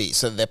pandemic could be.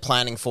 So they're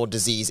planning for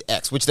Disease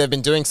X, which they've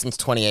been doing since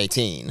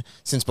 2018,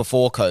 since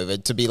before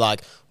COVID, to be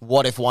like,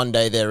 what if one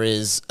day there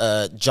is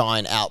a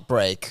giant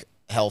outbreak,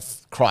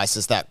 health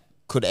crisis that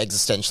could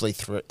existentially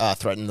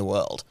threaten the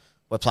world?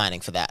 We're planning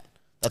for that.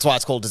 That's why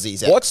it's called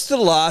Disease X. What's the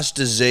last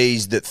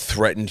disease that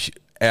threatened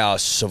our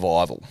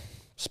survival?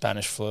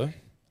 Spanish flu?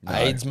 No.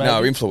 AIDS, maybe?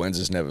 No,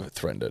 influenza's never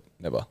threatened it.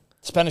 Never.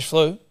 Spanish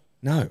flu?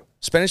 No.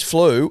 Spanish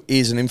flu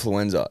is an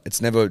influenza.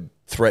 It's never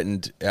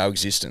threatened our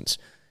existence.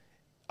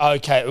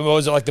 Okay.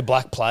 Was it like the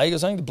Black Plague or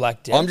something? The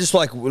Black Death? I'm just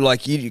like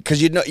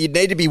because you'd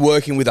need to be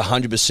working with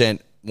 100%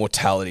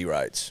 mortality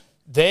rates.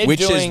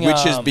 Which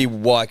is be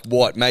like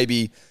what?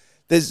 Maybe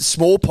there's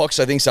smallpox.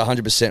 I think is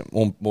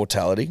 100%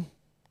 mortality.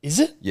 Is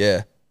it?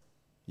 Yeah.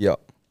 Yep.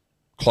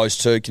 Close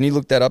to. Can you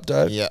look that up,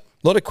 Dave? Yeah.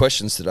 A lot of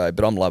questions today,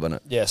 but I'm loving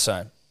it. Yeah,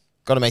 same.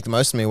 Got to make the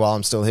most of me while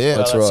I'm still here. Well,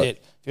 That's that's right.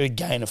 it. You got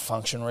a gain of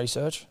function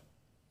research?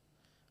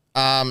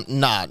 Nah,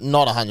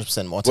 not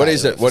 100% mortality. What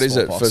is it? What is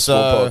it for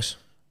smallpox?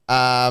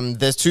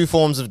 There's two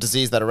forms of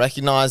disease that are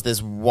recognized.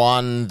 There's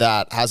one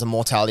that has a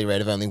mortality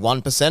rate of only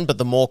 1%, but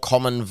the more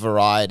common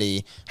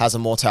variety has a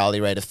mortality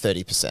rate of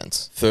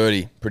 30%.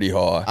 30, pretty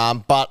high.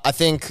 But I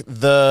think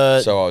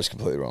So I was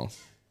completely wrong.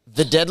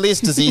 the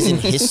deadliest disease in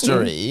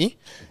history,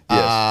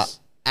 Yes.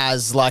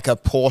 as like a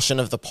portion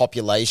of the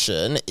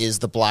population, is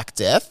the Black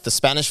Death. The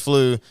Spanish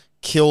flu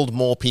killed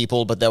more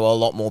people, but there were a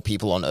lot more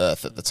people on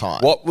Earth at the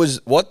time. What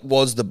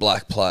was the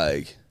Black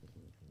Plague?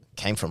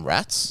 Came from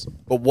rats?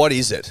 But what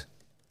is it?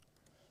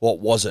 What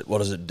was it? What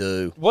does it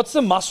do? What's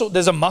the muscle?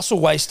 There's a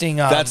muscle wasting.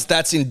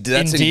 That's in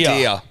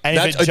deer. And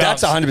if it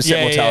That's jumps- 100%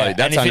 yeah, mortality. yeah. That's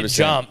And if 100%. it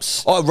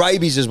jumps- Oh,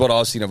 rabies is what I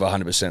was thinking of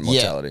 100%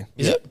 mortality.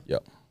 Is it?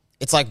 Yep.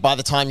 It's like by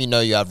the time you know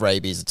you have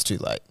rabies, it's too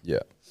late. Yeah.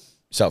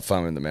 Start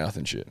foaming in the mouth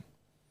and shit.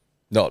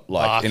 Not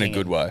like in a Barking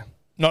good way.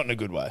 Not in a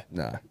good way.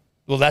 No.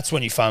 Well, that's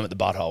when you foam at the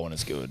butthole when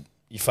it's good.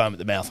 You foam at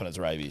the mouth when it's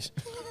rabies.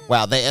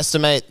 Wow, they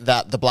estimate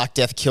that the Black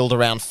Death killed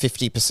around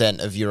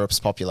 50% of Europe's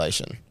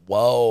population.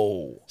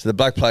 Whoa. So the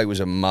Black Plague was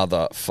a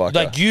motherfucker.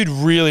 Like, you'd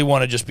really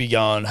want to just be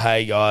going,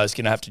 hey, guys,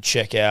 going to have to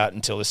check out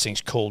until this thing's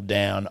cooled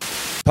down.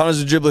 Punters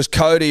and dribblers,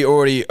 Cody,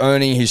 already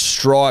earning his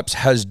stripes,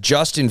 has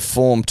just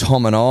informed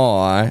Tom and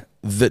I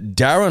that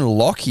Darren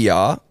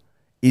Lockyer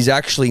is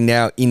actually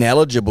now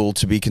ineligible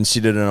to be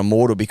considered an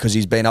immortal because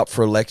he's been up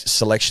for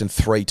selection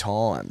 3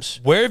 times.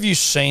 Where have you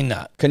seen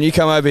that? Can you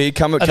come over here?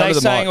 Come to the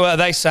mic. Are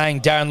they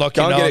saying Darren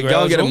Lockyer Go no and longer get a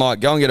eligible? mic.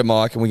 Go and get a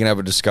mic, and we can have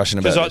a discussion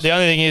about Because this. the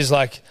only thing is,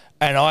 like,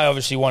 and I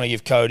obviously want to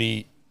give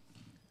Cody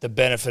the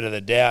benefit of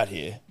the doubt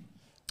here.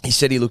 He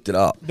said he looked it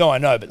up. No, I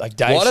know, but like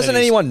Dave Why doesn't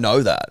anyone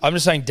know that? I'm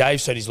just saying Dave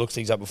said he's looked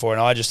things up before,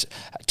 and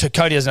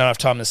Cody hasn't had enough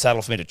time in the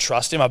saddle for me to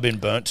trust him. I've been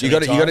burnt too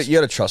many times. You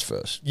got to trust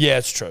first. Yeah,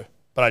 it's true,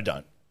 but I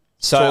don't.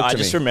 So Talk I to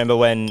just me. remember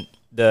when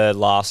the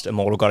last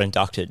Immortal got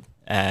inducted,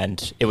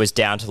 and it was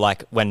down to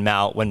like when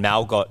Mal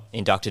got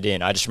inducted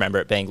in. I just remember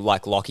it being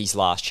like Lockie's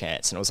last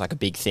chance, and it was like a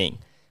big thing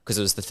because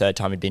it was the 3rd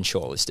time he'd been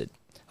shortlisted.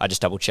 I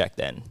just double checked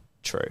then.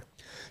 True.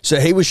 So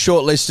he was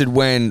shortlisted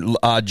when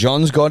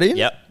Johns got in.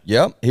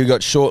 Yep. He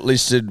got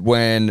shortlisted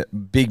when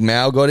Big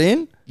Mal got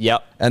in.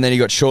 Yep. And then he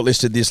got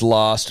shortlisted this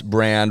last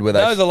round where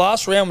they. No, the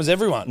last round was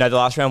everyone. No, the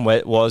last round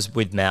was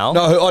with Mal.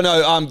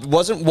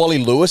 Wasn't Wally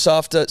Lewis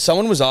after?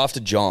 Someone was after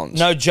Johns.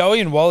 No, Joey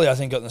and Wally, I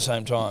think, got in the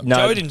same time. No.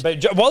 Joey didn't.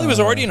 But Wally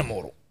was already an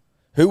immortal.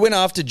 Who went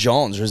after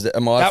Johns? Was that?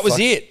 That was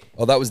it.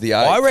 Oh, that was the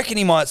 8th. I reckon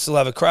he might still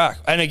have a crack.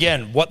 And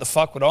again, what the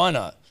fuck would I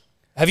know?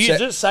 Have you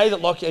did it say that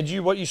Lockyer?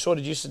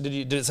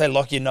 Did it say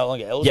Lockyer no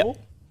longer eligible?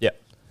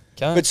 Yep.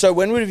 Okay. But so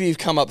when would have you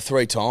come up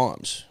 3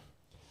 times?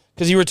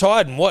 Because he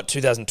retired in what,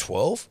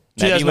 2012?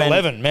 Maybe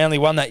 2011. Manly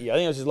won that year. I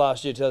think it was his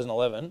last year,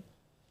 2011.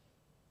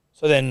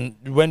 So then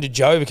when did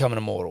Joey become an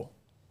immortal?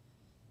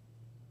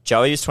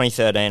 Joey was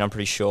 2013, I'm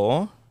pretty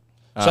sure.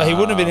 So he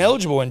wouldn't have been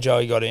eligible when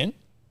Joey got in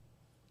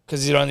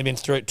because he'd only been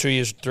 3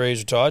 years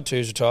retired, 2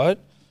 years retired.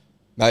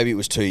 Maybe it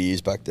was 2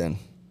 years back then.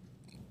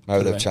 Maybe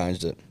Could've they've been.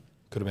 changed it.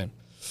 Could have been.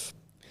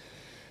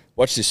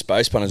 Watch this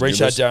space punters.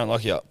 Reach out dribblers. Darren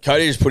Lockyer.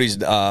 Cody just put his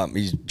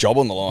job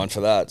on the line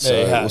for that, so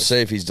Yeah, he has. we'll see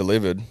if he's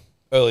delivered.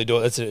 Early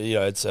door.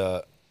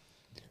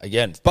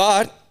 Again.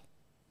 But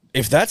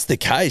If that's the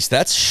case,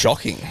 that's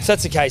shocking. If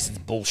that's the case, it's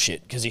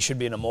bullshit because he should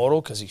be an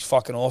immortal because he's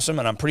fucking awesome.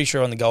 And I'm pretty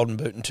sure on the Golden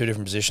Boot in 2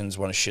 different positions,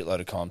 won a shitload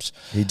of comps.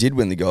 He did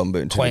win the Golden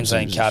Boot in 2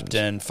 Queensland different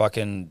captain,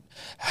 fucking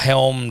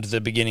helmed the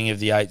beginning of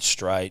the 8th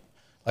straight.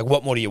 Like,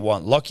 what more do you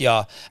want?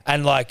 Lockyer,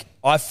 and like,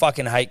 I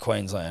fucking hate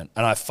Queensland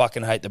and I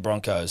fucking hate the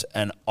Broncos,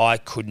 and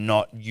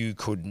you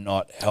could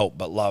not help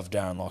but love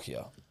Darren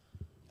Lockyer.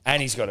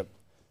 And he's got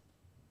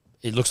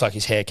it looks like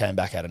his hair came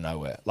back out of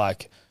nowhere.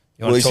 Like,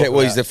 he's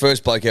the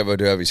first bloke ever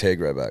to have his hair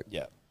grow back.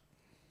 Yeah.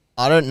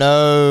 I don't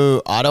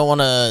know. I don't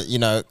want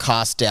to,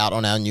 cast doubt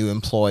on our new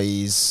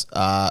employees'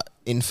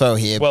 info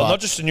here. Well, but not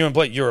just a new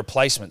employee, you're a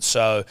replacement.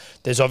 So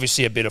there's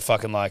obviously a bit of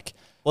fucking like,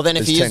 well, then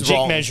if he is dick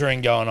wrong,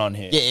 measuring going on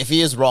here. yeah, if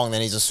he is wrong,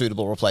 then he's a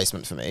suitable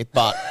replacement for me.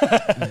 But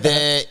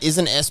there is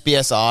an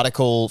SBS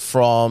article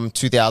from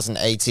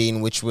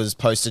 2018 which was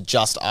posted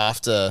just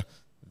after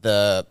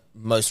the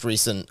most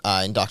recent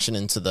induction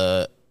into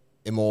the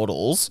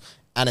Immortals.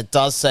 And it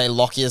does say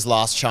Lockyer's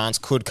last chance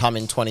could come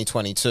in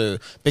 2022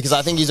 because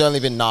I think he's only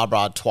been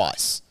Narbrad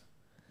twice.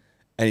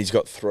 And he's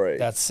got 3.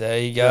 There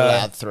you You're go.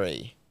 allowed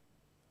 3.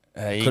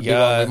 There you Could be go.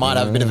 wrong. We might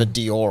have a bit of a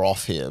Dior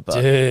off here,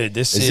 but Dude,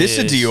 this Is this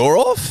a Dyor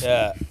off?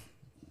 Yeah.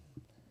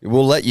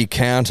 We'll let you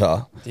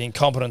counter. The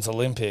Incompetence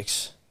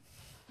Olympics.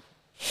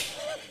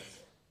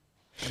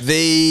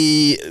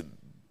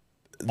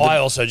 I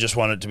also just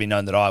want it to be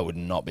known that I would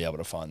not be able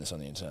to find this on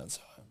the internet.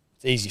 So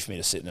it's easy for me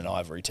to sit in an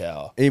ivory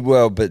tower. A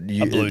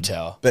blue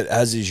tower. But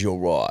as is your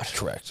right.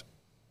 Correct.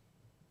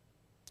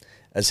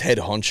 As head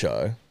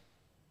honcho.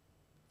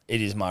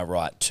 It is my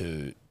right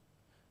to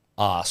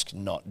ask,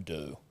 not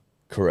do.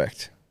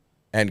 Correct.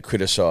 And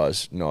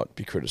criticise, not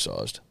be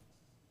criticised.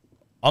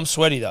 I'm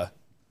sweaty, though.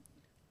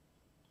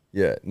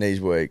 Yeah, knees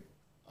weak.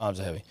 Arms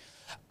are heavy.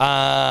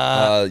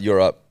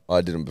 You're up.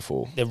 I did them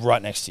before. They're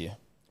right next to you.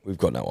 We've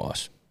got no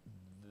ice.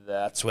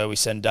 That's where we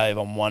send Dave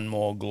on one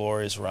more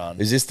glorious run.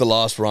 Is this the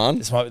last run?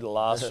 This might be the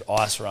last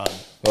ice run.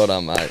 Well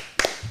done, mate.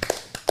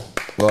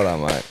 Well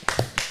done, mate.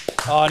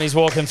 Oh, and he's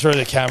walking through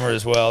the camera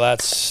as well.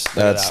 That's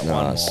nice.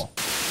 One more.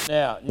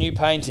 Now, new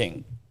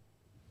painting.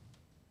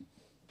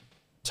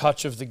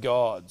 Touch of the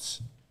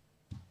Gods.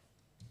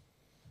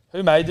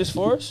 Who made this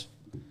for us?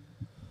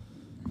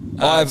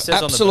 I've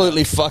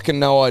absolutely fucking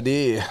no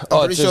idea.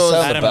 pretty sure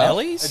it's Adam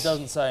Ellis? It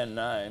doesn't say a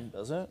name,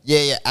 does it?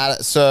 yeah.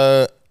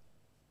 So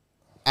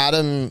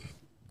Adam,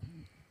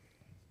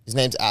 his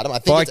name's Adam. I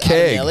think By it's Keg.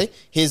 Adam Nelly.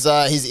 His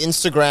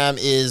Instagram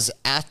is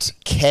at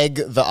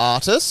Keg the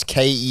Artist,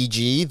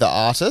 KEG the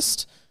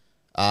Artist.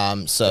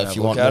 So if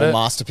you want look at more it.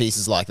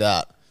 masterpieces like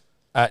that,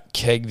 At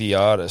Keg the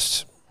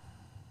Artist.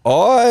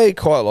 I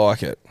quite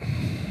like it.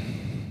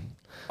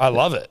 I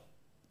love it.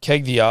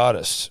 Keg the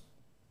Artist.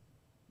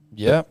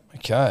 Yeah,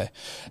 okay.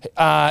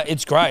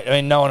 It's great. I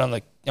mean, no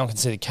one can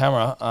see the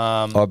camera.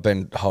 I've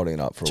been holding it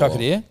up for a Chuck while.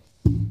 it here.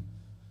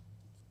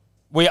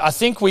 I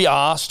think we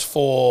asked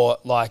for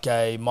like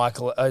a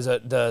Michael. Is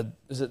it the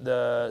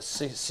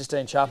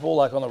Sistine Chapel,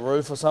 like on the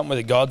roof or something, where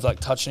the gods like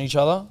touching each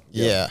other?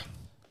 yeah.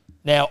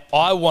 Now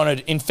I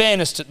wanted, in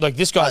fairness, to like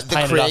this guy's The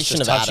painted us creation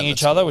just of touching Adam,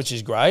 each that's other, cool. which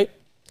is great.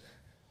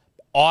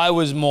 I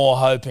was more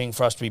hoping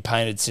for us to be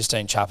painted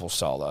Sistine Chapel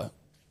style, though,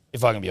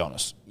 if I can be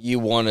honest. You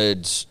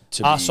wanted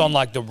to Us be... on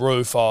like the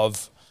roof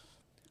of,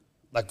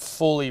 like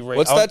fully.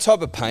 What's that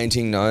type of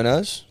painting known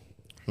as?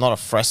 Not a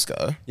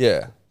fresco.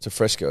 Yeah, it's a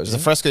fresco, Is isn't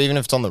a it? fresco even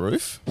if it's on the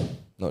roof?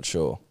 Not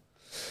sure.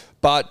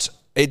 But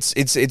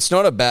it's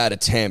not a bad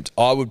attempt.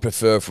 I would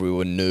prefer if we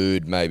were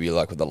nude, maybe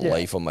like with a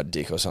leaf on my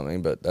dick or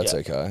something, but that's Yeah.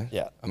 okay.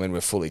 Yeah. I mean, we're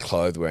fully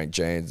clothed wearing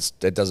jeans.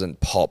 That doesn't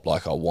pop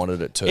like I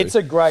wanted it to. It's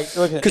a great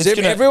Because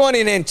everyone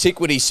in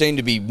antiquity seemed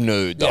to be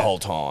nude the Yeah. whole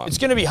time. It's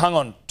going to be hung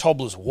on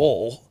Tobler's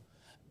wall,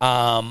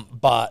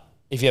 but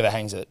if he ever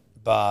hangs it,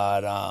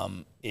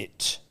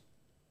 it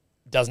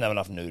doesn't have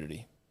enough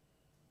nudity.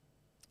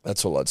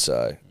 That's all I'd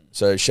say.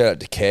 So shout out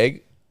to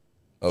Keg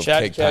of Shout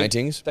out Keg to Keg.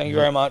 Paintings. Thank you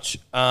very much.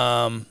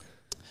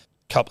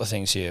 Couple of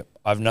things here.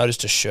 I've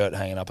noticed a shirt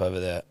hanging up over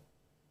there.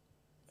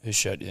 Whose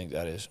shirt do you think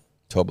that is?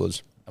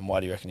 Toblers, And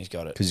why do you reckon he's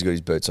got it? because he's got his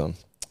boots on.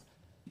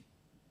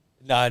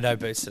 No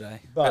boots today.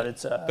 But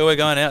it's But we're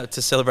going out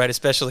to celebrate a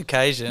special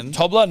occasion.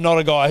 Tobler, not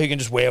a guy who can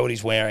just wear what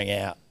he's wearing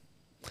out.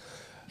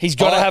 He's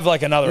got to have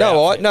like another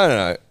outfit.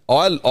 No.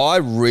 I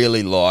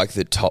really like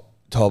that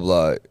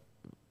Tobler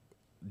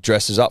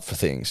dresses up for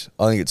things.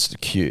 I think it's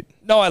cute.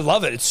 No, I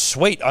love it. It's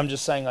sweet. I'm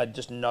just saying I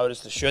just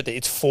noticed the shirt that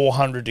it's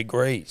 400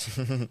 degrees.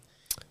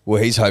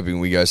 Well, he's hoping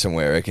we go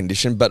somewhere air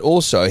conditioned, but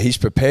also he's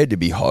prepared to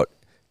be hot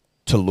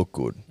to look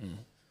good.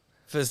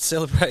 For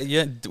celebrate,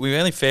 yeah, we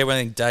only fair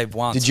weathering Dave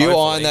once. Did you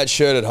hopefully. iron that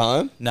shirt at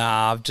home?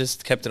 Nah, I've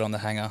just kept it on the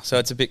hanger, so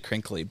it's a bit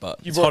crinkly, but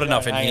You it's brought hot your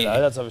enough own in hanger, here.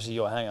 though. That's obviously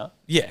your hanger.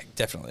 Yeah,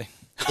 definitely.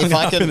 If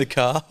I Up can- in the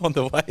car on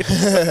the way.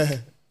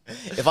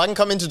 If I can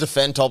come in to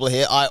defend Tobler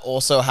here, I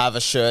also have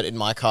a shirt in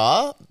my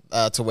car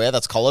to wear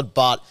that's collared,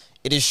 but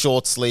it is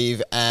short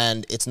sleeve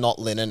and it's not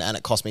linen, and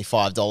it cost me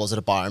 $5 at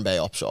a Byron Bay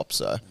op shop.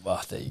 So Well,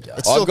 there you go.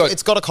 it's still, got-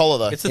 it's got a collar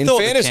though. It's the In thought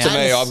that fairness to counts.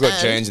 me, I've got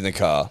And- jeans in the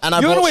car. and I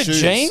You want to brought wear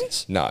shoes.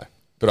 jeans? No,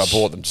 but I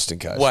bought them just in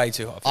case. Way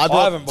too hot. I haven't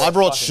brought bought I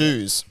brought fucking-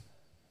 shoes.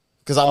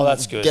 Because I'm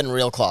that's good. getting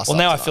real class. Well,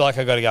 now I feel like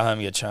I got to go home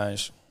and get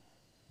changed.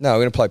 No, we're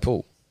going to play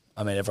pool.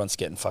 I mean, everyone's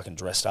getting fucking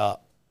dressed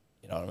up.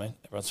 You know what I mean?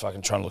 Everyone's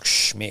fucking trying to look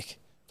schmick.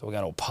 So we're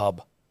going to a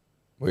pub.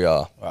 We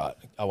are. All right,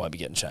 I won't be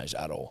getting changed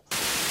at all.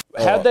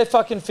 How'd they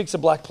fucking fix a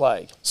black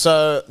plague?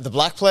 So the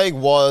Black Plague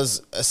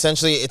was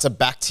essentially, it's a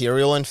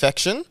bacterial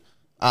infection.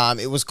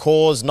 It was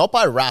caused not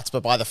by rats,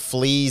 but by the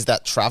fleas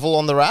that travel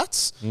on the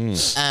rats.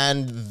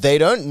 And they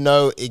don't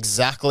know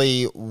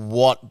exactly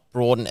what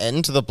brought an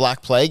end to the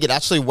Black Plague. It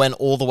actually went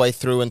all the way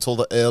through until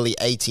the early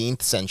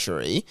 18th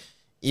century,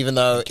 even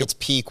though its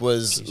peak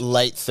was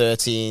late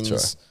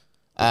 13th,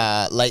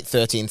 late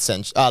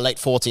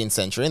 14th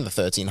century in the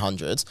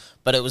 1300s,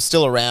 but it was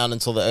still around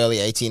until the early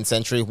 18th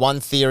century. One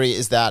theory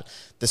is that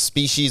the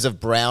species of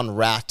brown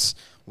rat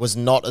was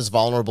not as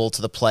vulnerable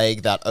to the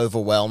plague that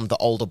overwhelmed the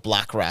older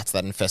black rats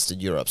that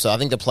infested Europe. So I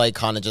think the plague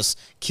kind of just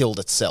killed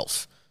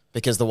itself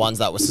because the ones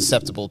that were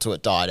susceptible to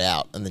it died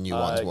out and the new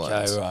ones weren't.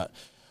 Okay, right.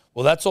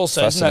 Well, that's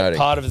also, isn't that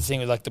part of the thing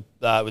with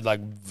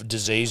like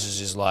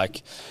diseases is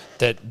like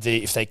that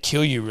if they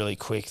kill you really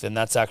quick, then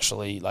that's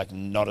actually like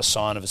not a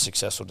sign of a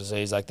successful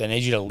disease. Like they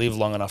need you to live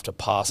long enough to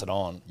pass it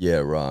on. Yeah,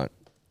 right.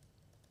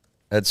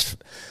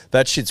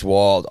 That shit's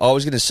wild. I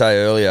was going to say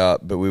earlier,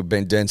 but we've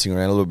been dancing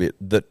around a little bit,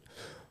 that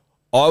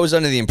I was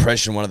under the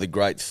impression one of the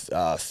great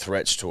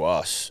threats to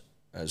us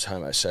as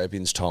Homo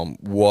sapiens, Tom,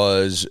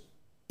 was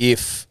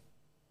if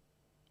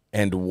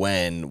and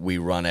when we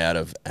run out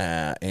of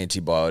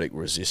antibiotic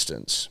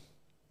resistance.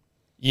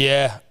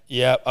 Yeah,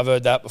 I've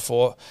heard that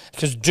before.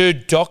 Because,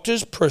 dude,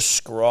 doctors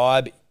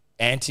prescribe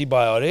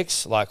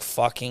antibiotics like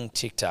fucking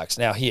Tic Tacs.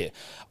 Now, here,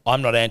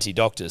 I'm not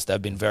anti-doctors.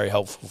 They've been very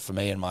helpful for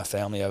me and my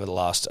family over the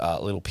last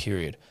little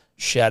period.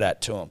 Shout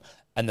out to them.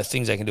 And the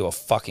things they can do are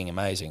fucking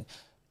amazing.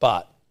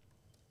 But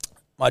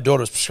my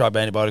daughter was prescribed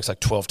antibiotics like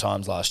 12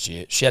 times last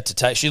year.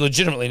 She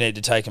legitimately needed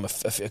to take them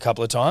a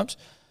couple of times.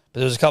 But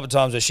there was a couple of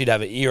times where she'd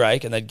have an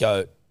earache and they'd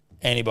go,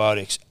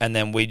 antibiotics. And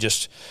then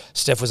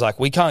Steph was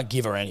like, we can't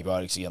give her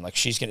antibiotics again. Like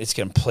it's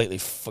completely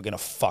going to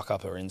fuck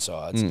up her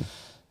insides.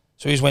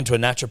 So we just went to a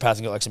naturopath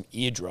and got like some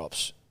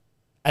eardrops.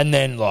 And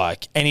then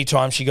like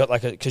anytime she got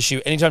like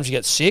anytime she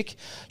gets sick,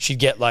 she'd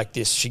get like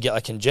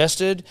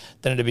congested.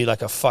 Then it'd be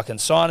like a fucking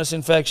sinus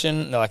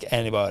infection. And they're like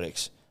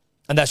antibiotics.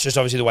 And that's just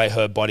obviously the way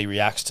her body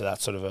reacts to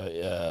that sort of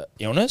a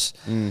illness.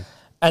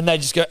 And they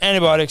just go,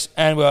 antibiotics.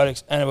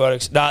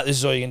 Nah, this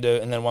is all you can do.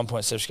 And then at one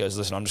point, Steph goes,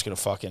 listen, I'm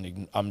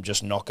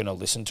just not going to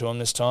listen to him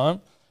this time.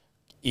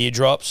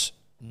 Eardrops,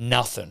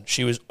 nothing.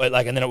 She was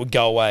like, and then it would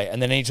go away.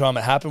 And then anytime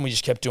it happened, we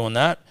just kept doing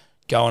that.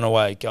 Going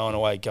away.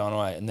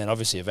 And then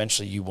obviously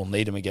eventually you will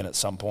need them again at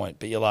some point.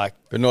 But you're like...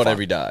 But not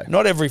every day.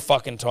 Not every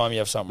fucking time you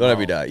have something Not wrong.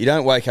 every day. You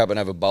don't wake up and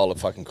have a bowl of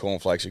fucking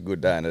cornflakes a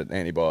good day and an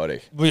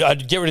antibiotic.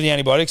 I'd get rid of the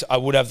antibiotics. I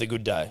would have the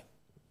good day.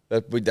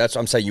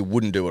 I'm saying you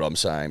wouldn't do what I'm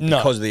saying. No.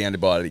 Because of the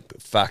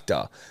antibiotic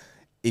factor.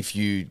 If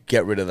you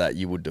get rid of that,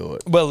 you would do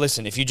it. Well,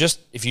 listen, if you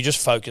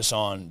just focus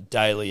on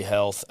daily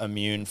health,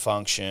 immune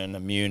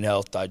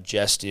health,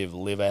 digestive,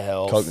 liver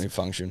health, Cognitive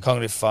function,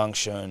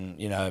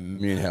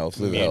 immune health,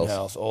 liver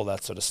health, all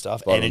that sort of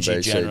stuff, vitamin energy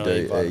B, C,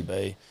 generally, D, vitamin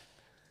E.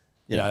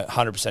 B,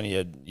 100% of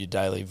your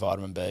daily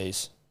vitamin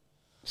Bs.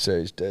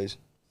 C's, D's.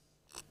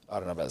 I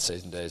don't know about the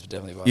C's and D's, but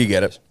definitely vitamin You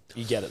get Bs. it.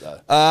 You get it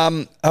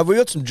though. Have we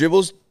got some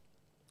dribbles?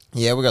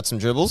 Yeah, we got some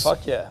dribbles.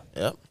 Fuck yeah.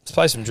 Yep. Let's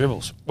play some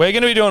dribbles. We're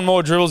going to be doing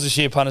more dribbles this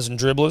year, punters and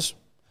dribblers.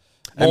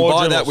 And More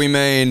by that dribbles. we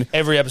mean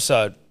Every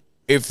episode.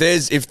 if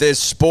there's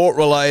sport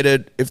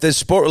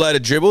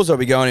related dribbles, I'll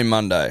be going in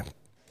Monday.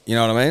 You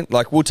know what I mean?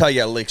 Like we'll take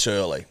our licks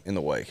early in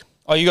the week.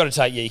 Oh, you got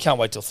to you can't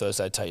wait till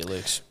Thursday to take your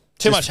licks.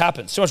 Too much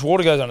happens. Too much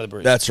water goes under the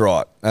bridge. That's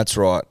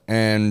right.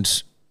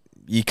 And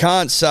you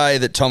can't say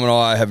that Tom and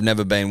I have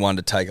never been one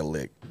to take a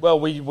lick. Well,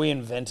 we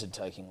invented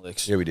taking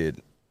licks. Yeah, we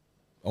did.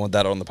 I want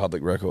that on the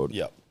public record.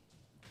 Yep.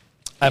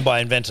 And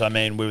by invented, I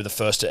mean we were the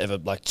first to ever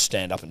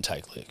stand up and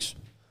take licks.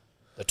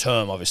 The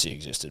term obviously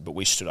existed, but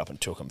we stood up and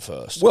took them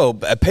first. Well,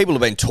 people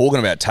have been talking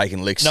about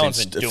taking licks No one's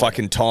since been doing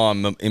fucking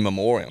time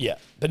immemorial. Yeah,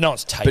 but no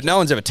one's taken. But no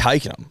one's ever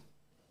taken them.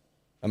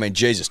 I mean,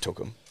 Jesus took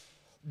them.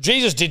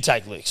 Jesus did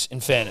take licks.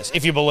 In fairness,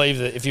 if you believe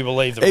the If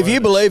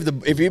you believe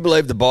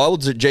the Bible,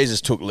 that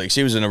Jesus took licks.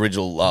 He was an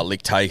original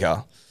lick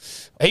taker.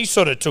 He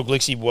sort of took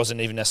licks he wasn't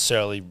even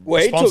necessarily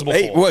responsible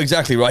for. Well,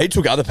 exactly right. He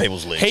took other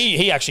people's licks.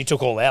 He actually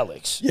took all our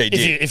licks. Yeah, he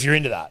did. If you're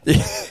into that.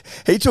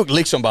 He took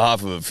licks on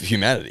behalf of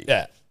humanity.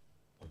 Yeah.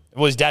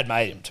 Well, his dad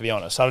made him, to be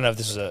honest. I don't know if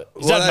this is his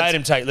Well, dad made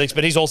him take licks,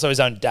 but he's also his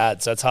own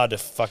dad, so it's hard to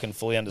fucking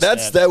fully understand.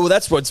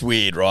 That's what's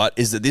weird, right?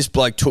 Is that this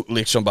bloke took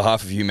licks on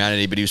behalf of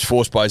humanity, but he was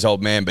forced by his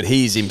old man. But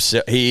he is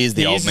the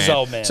old man. His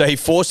old man. So he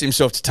forced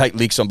himself to take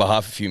licks on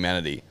behalf of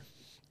humanity.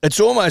 It's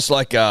almost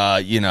like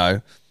you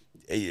might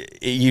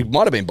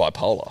have been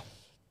bipolar.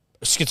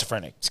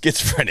 Schizophrenic.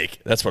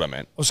 That's what I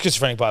meant. Well,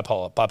 schizophrenic,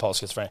 bipolar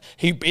schizophrenic.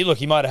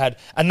 He might have had,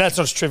 and that's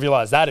not to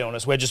trivialise that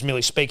illness. We're just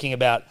merely speaking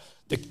about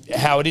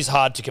how it is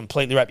hard to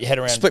completely wrap your head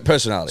around Split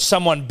personality.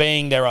 someone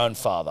being their own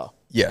father.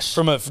 Yes.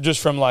 From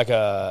like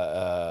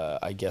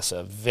I guess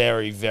a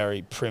very,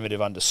 very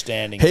primitive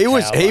understanding. He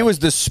was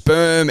the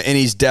sperm in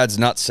his dad's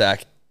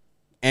nutsack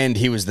and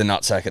he was the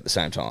nutsack at the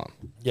same time.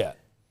 Yeah.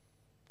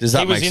 Does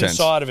that He was make sense?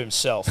 inside of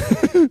himself.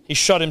 He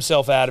shot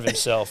himself out of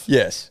himself.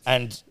 Yes.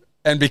 And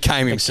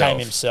became himself. became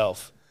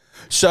himself.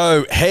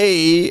 So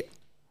he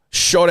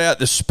shot out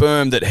the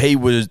sperm that he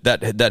was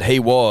that he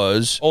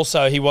was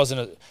Also, he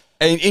wasn't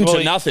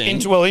into nothing.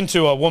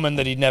 Into a woman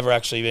that he'd never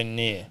actually been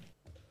near.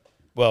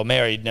 Well,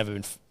 Mary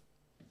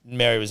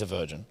was a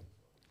virgin.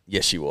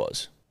 Yes, she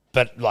was.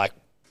 But like,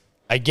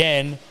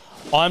 again,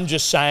 I'm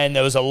just saying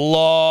there's a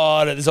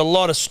lot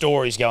of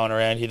stories going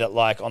around here that,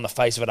 like, on the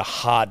face of it, are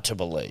hard to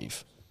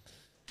believe.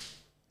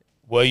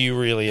 Were you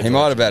really? He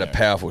might have had a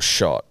powerful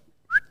shot.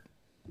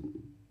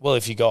 Well,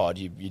 if you're God,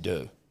 you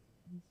do.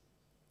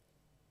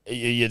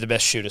 You're the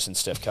best shooter since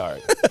Steph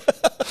Curry.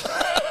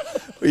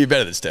 Well, you're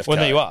better than Steph Curry.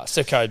 Well, no, you are.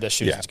 Steph Curry, best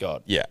shooter since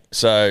God. Yeah.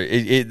 So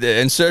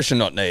the insertion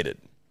not needed.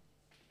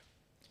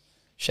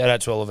 Shout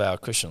out to all of our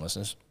Christian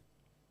listeners.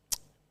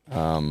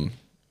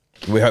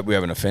 We hope we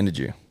haven't offended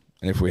you,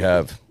 and if we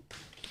have,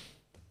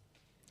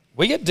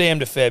 We get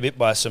DM'd a fair bit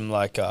by some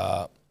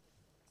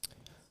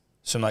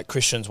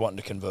Christians wanting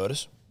to convert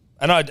us,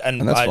 and I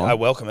fine.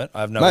 welcome it.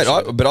 I have no mate.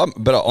 issue.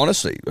 But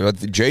honestly,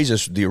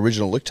 Jesus, the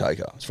original lick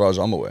taker, as far as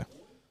I'm aware.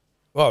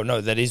 Oh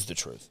no, that is the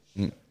truth.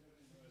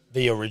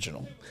 The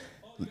original.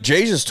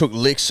 Jesus took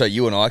licks so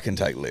you and I can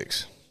take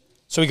licks.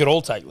 So we could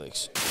all take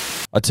licks.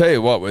 I tell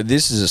you what,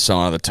 this is a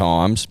sign of the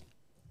times,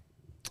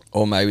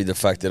 or maybe the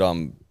fact that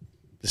I'm,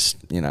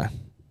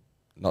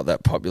 not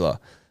that popular.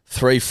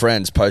 3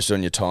 friends posted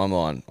on your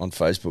timeline on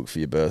Facebook for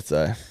your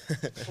birthday.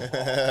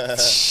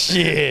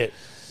 Shit.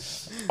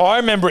 I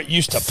remember it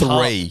used to 3.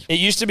 pump. It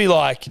used to be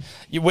like,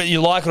 whether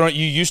you like it or not,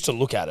 you used to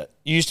look at it.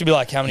 You used to be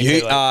like, how many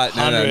people? Like,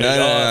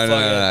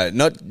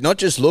 No. Not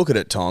just look at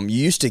it, Tom. You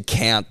used to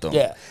count them.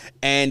 Yeah.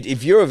 And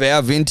if you're of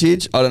our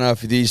vintage, I don't know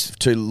if these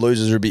 2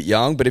 losers are a bit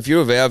young, but if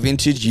you're of our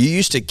vintage, you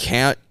used to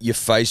count your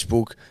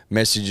Facebook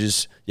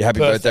messages, your happy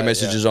birthday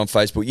messages on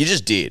Facebook. You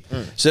just did.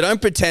 So don't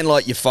pretend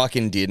like you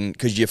fucking didn't,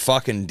 because you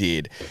fucking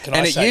did.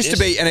 It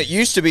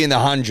used to be in the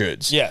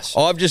hundreds. Yes.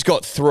 I've just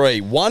got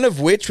 3. One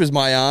of which was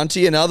my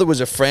auntie, another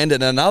was a friend,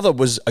 and another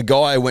was a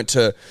guy I went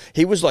to.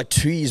 He was like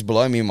 2 years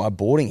below me in my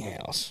boarding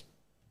house.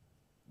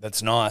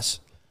 That's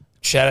nice.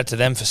 Shout out to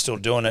them for still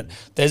doing it.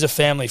 There's a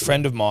family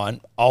friend of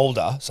mine,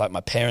 older, it's like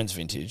my parents'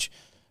 vintage,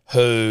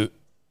 who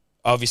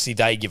obviously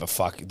they give a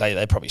fuck.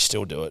 They probably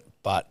still do it.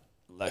 But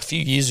like a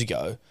few years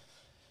ago,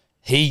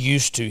 he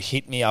used to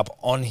hit me up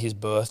on his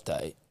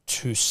birthday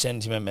to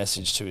send him a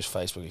message to his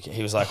Facebook account.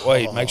 He was like,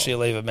 wait, make sure you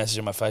leave a message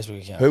on my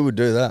Facebook account. Who would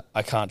do that?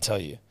 I can't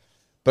tell you.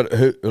 But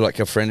who,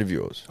 like a friend of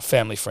yours? A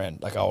family friend,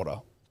 like older,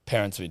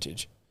 parents'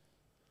 vintage.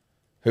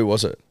 Who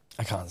was it?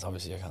 I can't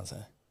say.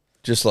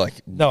 Just like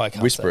No, I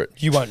can't whisper say.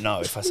 it. You won't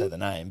know if I say the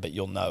name, but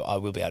you'll know. I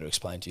will be able to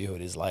explain to you who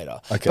it is later.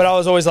 Okay. But I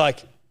was always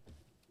like,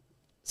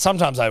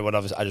 sometimes I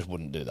just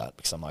wouldn't do that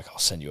because I'm like, I'll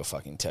send you a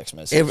fucking text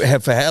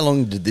message. For how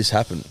long did this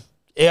happen?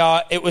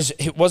 Yeah,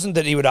 it wasn't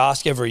that he would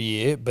ask every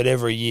year, but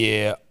every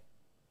year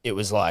it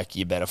was like,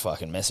 you better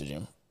fucking message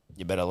him.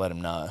 You better let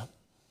him know.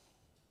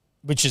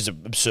 Which is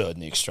absurd in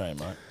the extreme,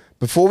 right?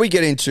 Before we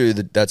get into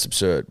that's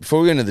absurd.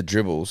 Before we get into the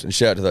dribbles, and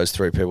shout out to those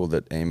 3 people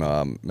that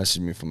messaged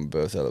me for my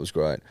birthday. That was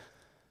great.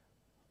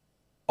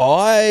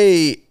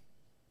 I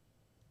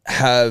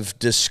have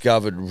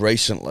discovered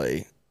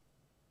recently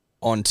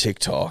on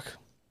TikTok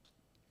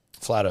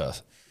Flat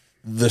Earth.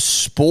 the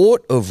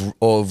sport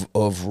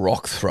of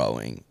rock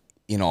throwing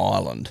in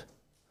Ireland,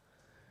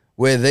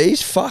 where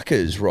these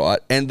fuckers, right,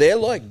 and they're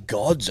like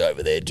gods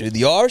over there, dude.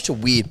 The Irish are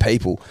weird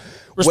people.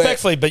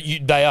 Respectfully, but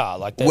they are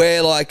like that.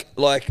 Where like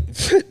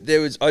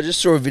there was, I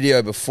just saw a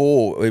video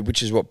before,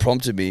 which is what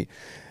prompted me.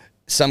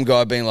 Some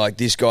guy being like,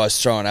 this guy's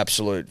throwing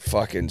absolute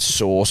fucking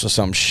sauce or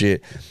some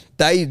shit.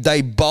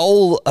 They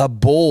bowl a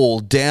ball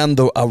down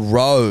a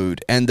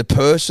road, and the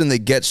person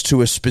that gets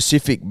to a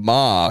specific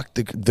mark,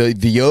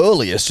 the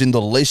earliest in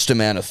the least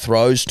amount of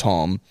throws,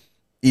 Tom,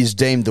 is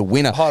deemed the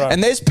winner. Hold on.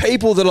 And there's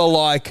people that are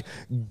like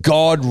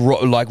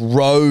like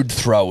road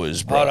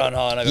throwers, bro. Hold on.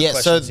 I got Yeah, so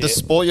questions the here.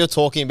 sport you're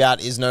talking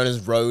about is known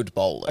as road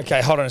bowling.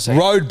 Okay, hold on a second.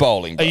 Road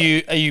bowling, bro. Are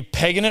you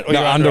pegging it or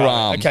No, you're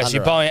underarm. Okay, so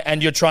you're bowling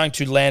and you're trying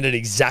to land it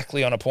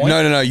exactly on a point?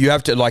 No. You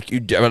have to like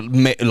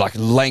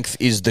length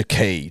is the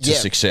key to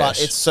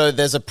success. But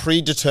there's a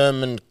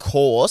predetermined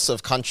course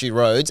of country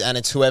roads, and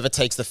it's whoever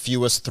takes the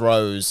fewest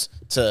throws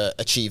to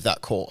achieve that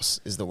course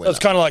is the winner. So it's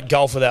kind of like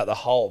golf without the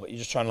hole, but you're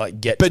just trying to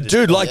like get. But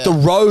dude, like the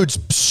road's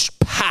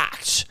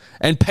packed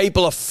and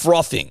people are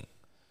frothing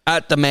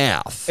at the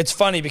mouth. It's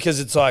funny because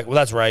it's like, well,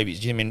 that's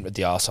rabies. You mean with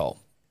the asshole?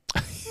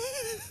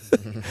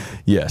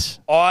 Yes.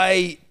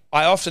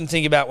 I often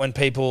think about when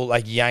people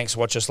like Yanks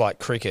watch us like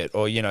cricket,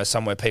 or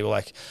somewhere people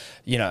like,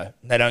 they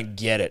don't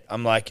get it.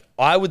 I'm like,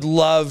 I would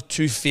love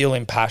to feel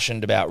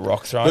impassioned about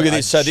rock throwing. Look at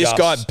this. So this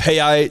guy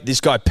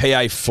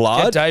PA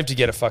Flood. Get Dave to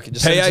get a fucking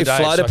just send it PA to Dave Flood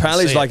so I can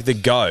apparently is see like it. the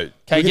goat.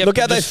 Okay, Look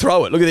how they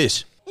throw it. Look at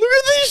this. Look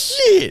at this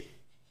shit.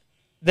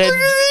 They're- Look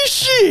at this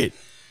shit.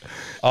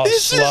 Oh,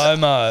 This is- slow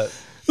mo.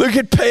 Look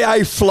at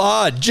PA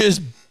Flood.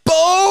 Just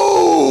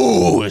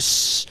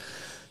boos.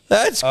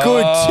 That's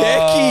good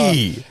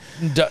techie.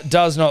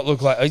 does not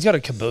look like he's got a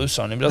caboose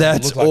on him. Doesn't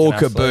That's look like all an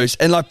athlete. caboose.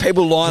 And like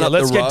people line up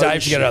Let's the get road Dave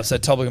and to get it shit. up so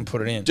Tobler can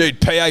put it in. Dude,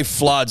 PA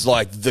Flood's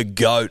like the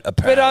goat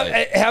apparently.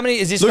 But how many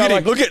is this look guy at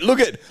like? him. Look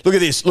at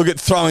this. Look at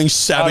throwing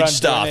savage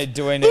stuff.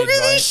 Do we need Look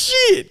at this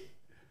shit.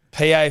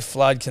 PA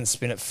Flood can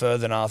spin it further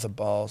than Arthur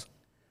Bowles.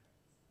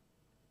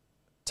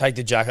 Take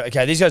the jacket.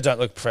 Okay, these guys don't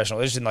look professional.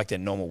 They're just in like their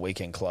normal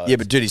weekend clothes. Yeah,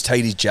 but dude, he's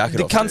taking his jacket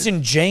the off. cunt's dude.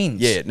 in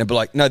jeans. Yeah, no, but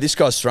like, no, this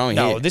guy's throwing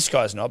No, here. this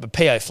guy's not. But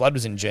PA Flood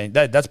was in jeans.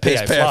 That's PA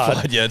It's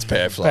Flood. Yeah, it's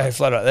PA Flood. PA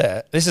Flood right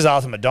there. This is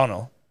Arthur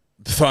McDonnell.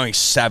 Throwing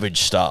savage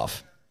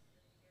stuff.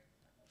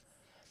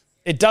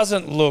 It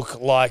doesn't look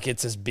like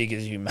it's as big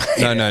as you made.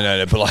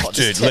 No. But like,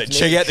 dude, technique.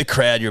 check out the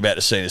crowd you're about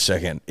to see in a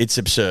second. It's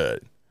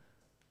absurd.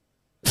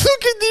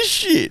 Look at this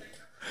shit.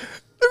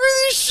 Look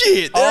at this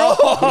shit.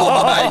 Oh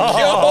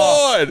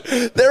my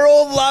God. They're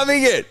all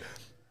loving it.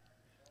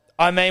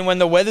 I mean, when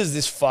the weather's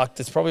this fucked,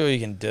 that's probably all you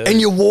can do.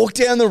 And you walk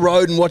down the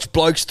road and watch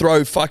blokes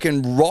throw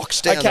fucking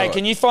rocks down the Okay, road.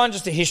 can you find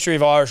just a history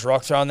of Irish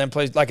rock throwing then,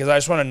 please? Like, 'cause I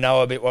just want to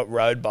know a bit what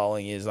road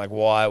bowling is. Like,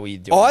 why are we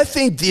doing I it?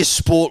 think this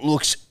sport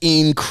looks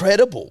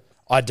incredible.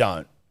 I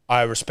don't.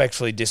 I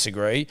respectfully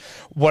disagree.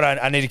 What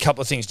I need a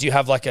couple of things. Do you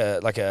have are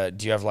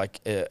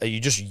you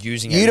just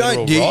using You a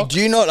don't literal rock? do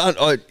you not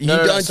you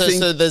No, don't so, think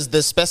so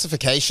there's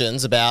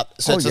specifications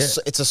about. So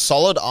it's a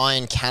solid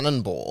iron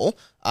cannonball,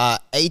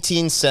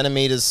 18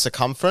 centimeters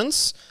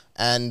circumference,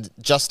 and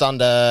just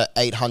under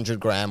 800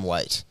 gram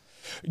weight.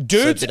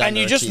 Dudes, So a bit and under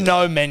you a just kilo.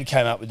 know men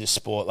came up with this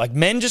sport. Like,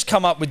 men just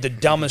come up with the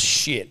dumbest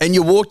shit. and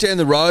you walk down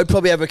the road,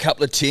 probably have a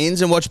couple of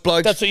tins and watch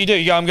blokes. That's what you do.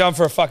 You go, I'm going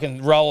for a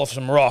fucking roll off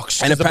some rocks.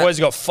 And And the appa- boys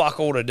have got fuck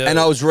all to do. And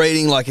I was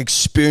reading like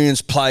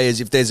experienced players.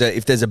 If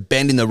there's a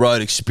bend in the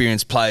road,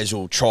 experienced players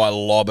will try to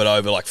lob it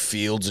over like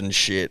fields and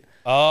shit.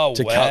 Oh,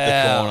 to wow. cut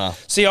the corner.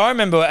 See, I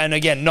remember, and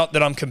again, not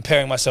that I'm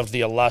comparing myself to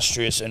the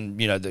illustrious and,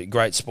 the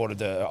great sport of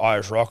the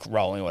Irish rock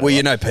rolling or whatever. Well,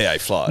 you know PA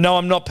Flood. No,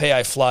 I'm not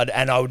PA Flood,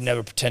 and I would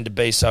never pretend to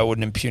be, so I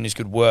wouldn't impugn his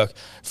good work.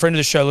 Friend of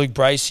the show, Luke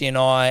Bracey, and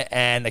I,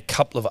 and a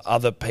couple of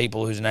other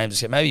people whose names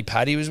escape. Maybe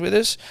Paddy was with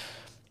us.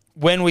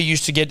 When we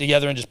used to get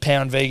together and just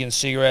pound vegan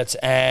cigarettes,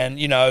 and,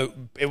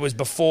 it was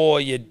before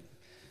not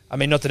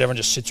that everyone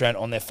just sits around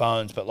on their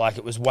phones, but like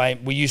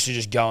we used to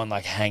just go and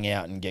like hang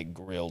out and get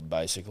grilled,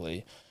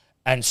 basically,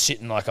 and sit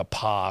in like a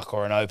park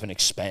or an open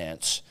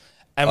expanse.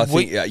 And I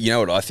think you know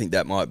what I think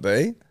that might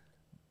be?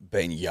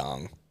 Being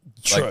young.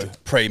 True.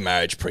 Like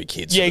pre-marriage,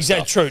 pre-kids. Yeah, sort of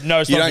exactly. stuff. True. No,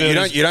 it's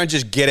You don't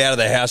just get out of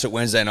the house at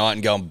Wednesday night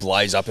and go and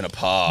blaze up in a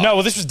park. No,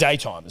 well, this was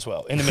daytime as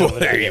well, in the middle of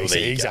the Well, day. there you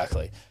go.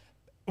 Exactly.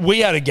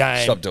 We had a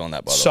game. Stop doing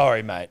that, by the way.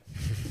 Sorry, mate.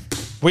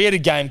 We had a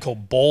game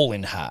called Ball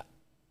in Hat.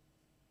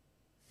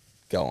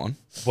 Go on.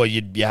 Well,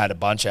 you had a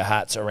bunch of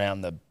hats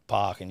around the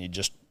park, and you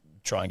just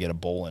try and get a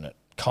ball in it.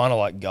 Kind of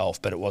like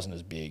golf, but it wasn't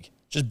as big.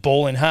 Just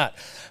ball in hat.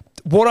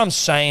 What I'm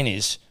saying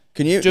is,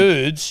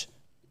 dudes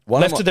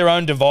left to their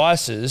own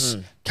devices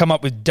come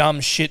up with dumb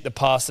shit to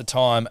pass the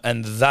time,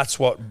 and that's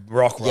what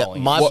rock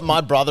rolling is.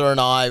 My brother and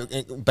I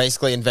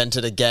basically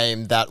invented a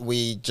game that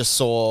we just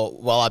saw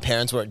while our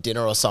parents were at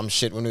dinner or some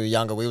shit when we were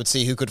younger. We would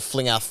see who could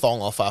fling our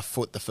thong off our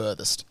foot the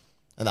furthest.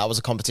 And that was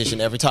a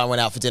competition. Every time we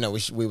went out for dinner,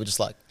 we were just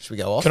like, should we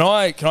go off? Can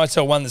I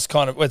tell one that's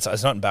kind of, it's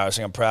not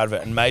embarrassing, I'm proud of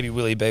it, and maybe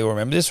Willie B will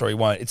remember this or he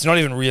won't. It's not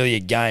even really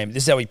a game.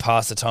 This is how we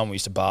passed the time we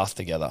used to bath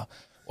together.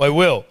 I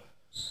will.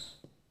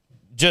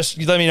 Just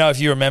let me know if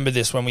you remember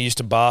this when we used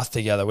to bath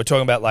together. We're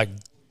talking about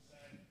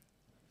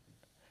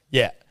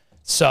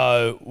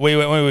So when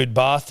we would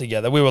bath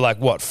together, we were like,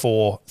 what,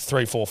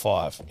 3, 4,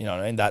 5, you know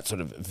what I mean? That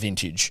sort of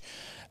vintage.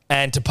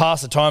 And to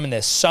pass the time in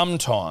there,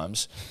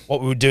 sometimes what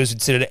we would do is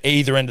we'd sit at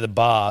either end of the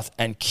bath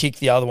and kick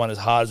the other one as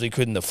hard as we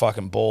could in the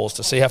fucking balls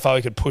to see how far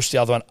we could push the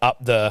other one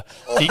up the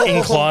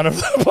incline of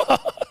the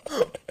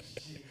bath.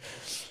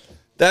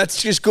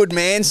 That's just good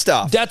man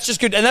stuff. That's just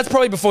good. And that's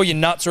probably before your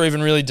nuts are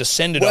even really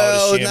descended, I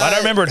would assume. no. I don't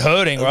remember it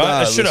hurting,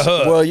 right? It should have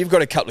hurt. Well, you've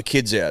got a couple of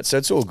kids out, so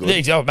it's all good. Yeah,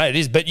 exactly, mate, it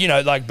is. But,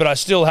 but I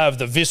still have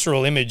the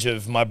visceral image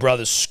of my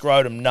brother's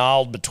scrotum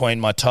gnarled between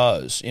my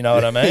toes. You know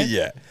what I mean?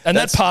 Yeah. And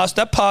that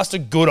passed a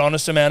good,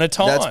 honest amount of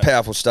time. That's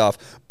powerful stuff.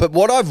 But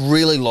what I've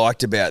really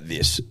liked about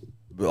this,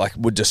 like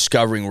we're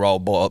discovering roll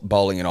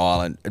bowling in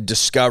Ireland,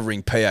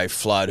 discovering PA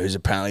Flood, who's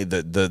apparently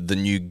the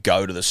new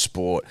goat of the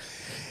sport,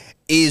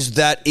 is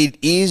that it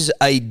is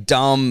a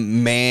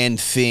dumb man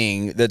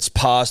thing that's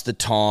past the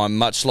time,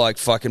 much like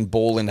fucking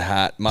ball in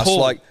hat, much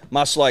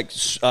like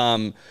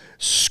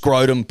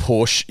scrotum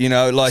push,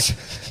 like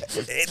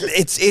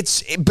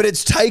but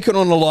it's taken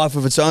on a life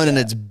of its own and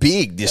it's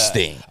big, this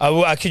thing.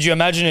 Could you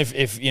imagine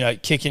if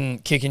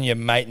kicking your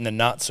mate in the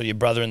nuts or your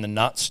brother in the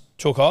nuts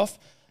took off?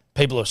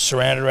 People are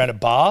surrounded around a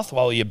bath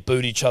while you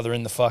boot each other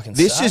in the fucking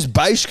This sack. is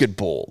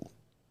basketball.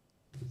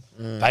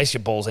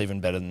 Basketball's even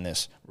better than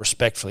this,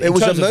 respectfully. It In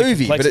was a terms of the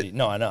movie, but complexity.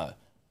 No, I know.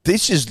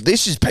 This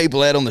is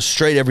people out on the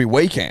street every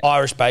weekend.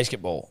 Irish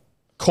basketball.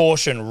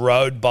 caution,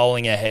 road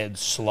bowling ahead,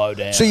 slow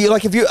down. So you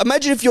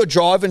imagine if you're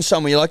driving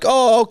somewhere, you're like,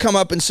 oh, I'll come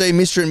up and see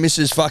Mr. and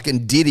Mrs.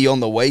 fucking Diddy on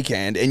the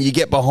weekend, and you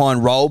get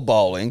behind roll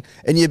bowling,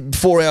 and you're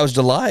 4 hours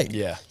delayed.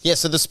 Yeah. Yeah,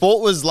 so the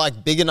sport was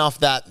like big enough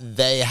that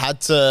they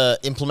had to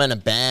implement a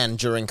ban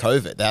during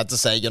COVID. They had to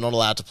say you're not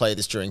allowed to play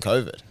this during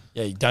COVID.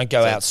 Yeah, you don't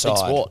go outside. Big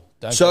sport.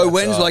 Don't So go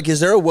when's outside. is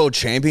there a world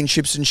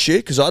championships and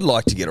shit? Because I'd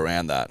like to get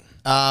around that.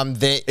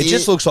 It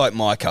just looks like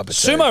my cup of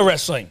tea. Sumo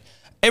wrestling.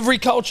 Every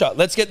culture.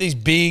 Let's get these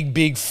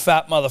big,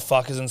 fat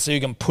motherfuckers and see who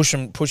can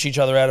push each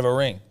other out of a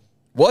ring.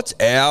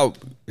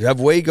 Have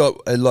we got,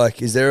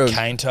 is there a...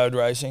 Cane toad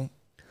racing.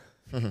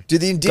 Do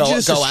the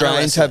Indigenous Go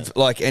Australians have,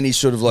 any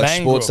sort of,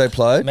 sports they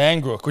play?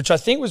 Mangrook, which I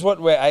think was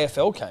where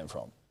AFL came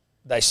from,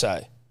 they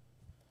say.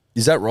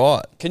 Is that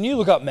right? Can you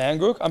look up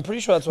Mangrook? I'm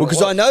pretty sure that's what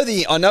Because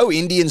I know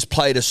Indians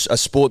played a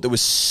sport that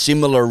was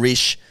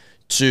similar-ish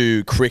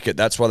to cricket.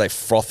 That's why they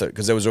froth it,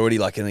 because there was already,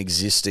 an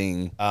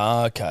existing...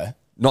 okay.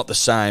 Not the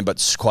same,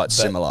 but quite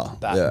similar.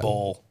 Bat,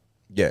 ball,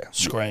 Yeah.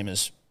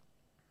 screamers.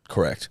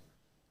 Correct.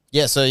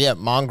 Yeah, so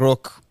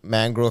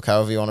Mangrook,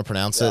 however you want to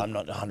pronounce it. I'm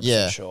not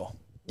 100% sure.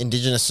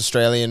 Indigenous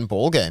Australian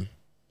ball game.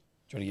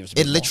 Do you want to give us a It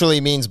bit more?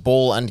 literally means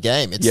ball and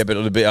game. It's, Yeah, but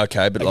it'll be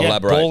okay, but Again,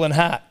 elaborate. ball and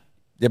hat.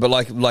 Yeah, but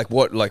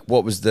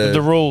what was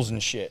The rules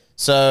and shit.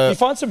 So You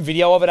find some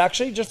video of it,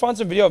 actually. Just find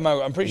some video of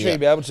Mangrook. I'm pretty sure you'll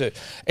be able to.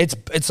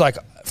 It's like,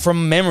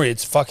 from memory,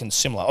 it's fucking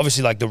similar.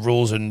 Obviously, the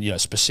rules and,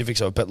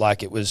 specifics of it,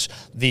 but, it was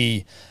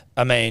the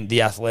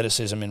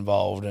athleticism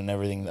involved and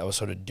everything that was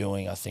sort of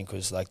doing, I think,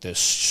 was, the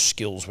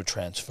skills were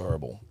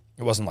transferable.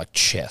 It wasn't like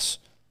chess.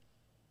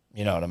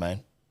 You know what I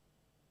mean?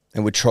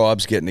 And with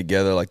tribes getting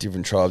together,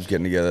 different tribes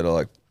getting together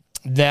to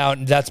Now,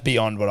 that's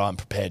beyond what I'm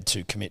prepared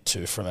to commit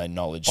to from a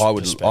knowledge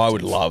perspective. I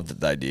would love that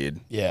they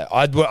did. Yeah,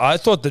 I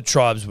thought the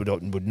tribes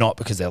would not,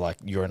 because they're like,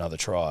 you're another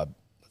tribe.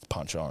 Let's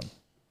punch on.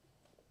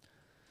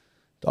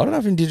 I don't know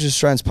if Indigenous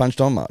Australians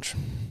punched on much.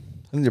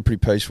 I think they're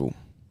pretty peaceful.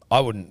 I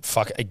would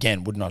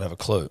not have a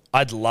clue.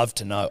 I'd love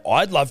to know.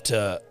 I'd love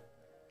to.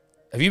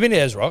 Have you been to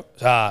Ezrock?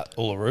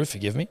 Uluru,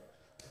 forgive me.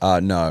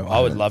 No. I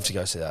would love to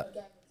go see that.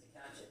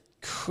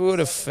 Could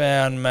have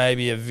found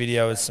maybe a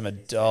video with some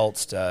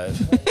adults, Dave.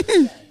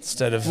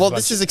 Instead of. well,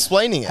 this is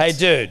explaining it. Hey,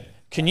 dude,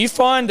 can you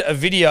find a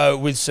video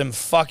with some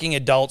fucking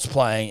adults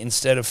playing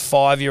instead of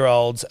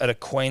 5-year-olds at a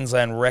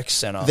Queensland rec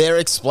centre? They're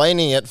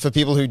explaining it for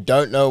people who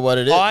don't know what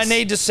it is. I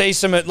need to see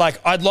some.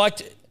 I'd like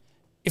to.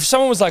 If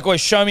someone was like, "Oh,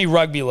 show me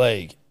rugby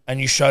league,"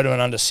 and you showed them an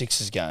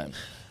under-6s game,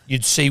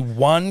 you'd see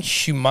one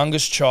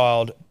humongous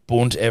child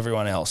bunt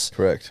everyone else.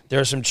 Correct. There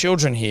are some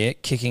children here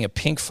kicking a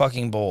pink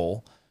fucking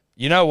ball.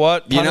 You know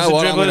what? You know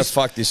what? I'm going to dribblers,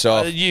 fuck this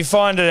off. You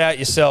find it out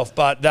yourself,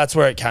 but that's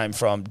where it came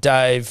from.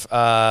 Dave,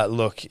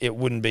 look, it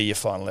wouldn't be your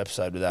final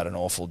episode without an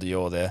awful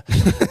Dyor there.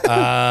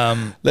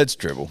 Let's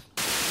dribble.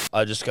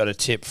 I just got a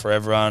tip for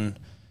everyone.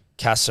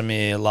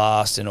 Casimir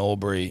last in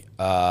Albury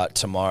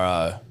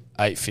tomorrow,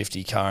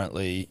 8:50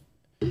 currently.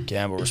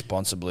 Gamble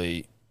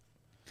responsibly.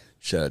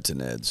 Shout out to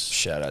Neds.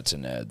 Shout out to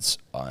Neds.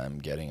 I am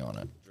getting on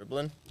it.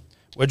 Dribbling.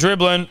 We're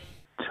dribbling.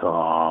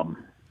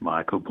 Tom,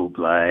 Michael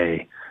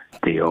Bublé,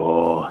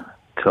 Dyor,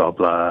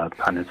 Tobler,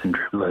 punters and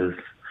dribblers.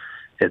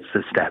 It's the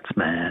stats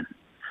man.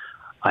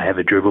 I have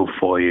a dribble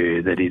for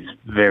you that is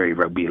very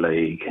rugby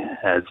league,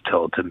 as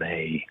told to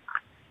me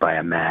by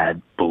a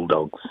mad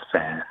Bulldogs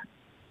fan.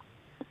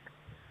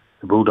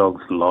 The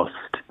Bulldogs lost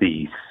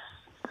the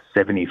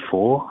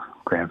 74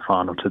 grand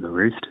final to the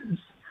Roosters.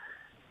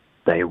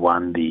 They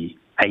won the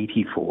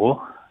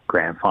 84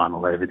 grand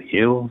final over the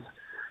Eels.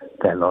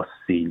 They lost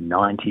the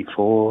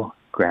 94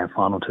 grand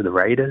final to the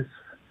Raiders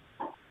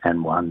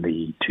and won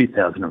the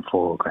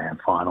 2004 grand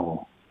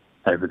final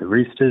over the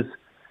Roosters.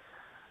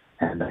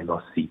 And they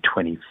lost the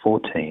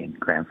 2014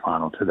 grand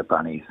final to the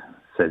Bunnies.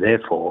 So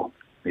therefore,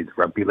 with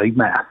rugby league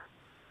math,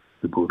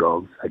 the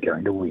Bulldogs are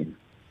going to win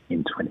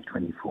in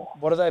 2024.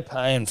 What are they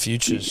paying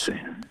futures?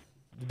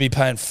 They'd be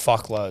paying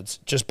fuckloads.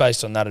 Just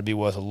based on that, it'd be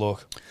worth a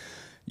look.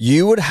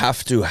 You would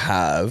have to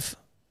have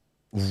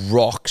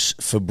rocks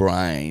for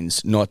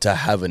brains not to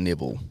have a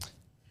nibble.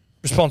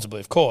 Responsibly,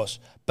 of course.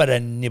 But a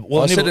nibble.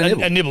 Well, I said a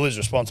nibble. A nibble is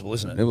responsible,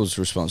 isn't it? Nibble's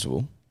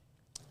responsible.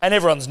 And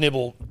everyone's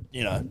nibble,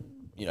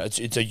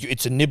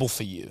 it's a nibble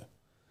for you.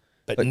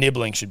 But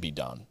nibbling should be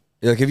done.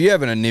 If you're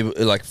having a nibble,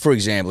 for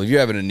example, if you're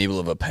having a nibble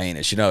of a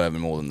penis, you're not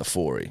having more than the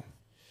 40.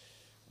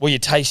 Well, you're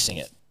tasting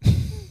it.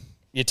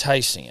 You're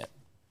tasting it.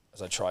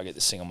 As I try to get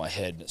this thing on my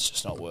head, and it's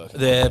just not working.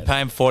 They're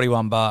paying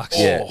 $41.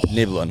 Yeah,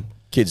 nibbling.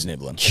 Kids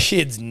nibbling.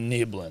 Kids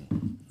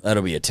nibbling.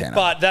 That'll be a tenner.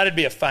 But that'd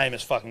be a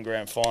famous fucking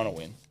grand final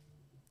win.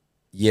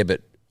 Yeah,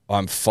 but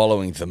I'm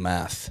following the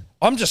math.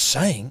 I'm just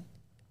saying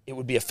it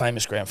would be a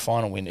famous grand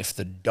final win if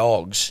the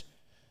Dogs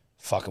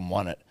fucking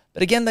won it.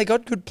 But again, they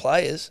got good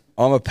players.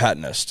 I'm a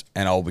patternist,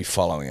 and I'll be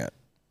following it.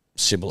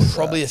 Simple as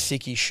Probably that. a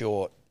thickie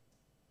short.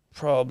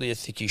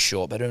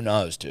 But who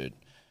knows, dude?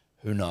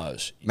 Who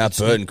knows? Matt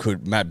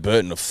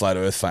Burton of Flat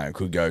Earth fame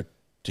could go.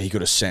 He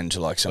could ascend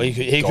to some.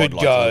 He could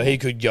godlike go. level. He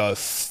could go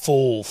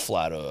full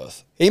flat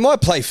Earth. He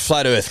might play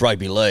Flat Earth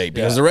rugby league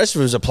because Yeah. the rest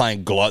of us are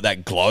playing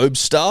that globe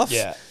stuff.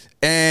 Yeah.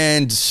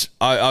 And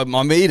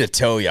I'm here to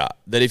tell you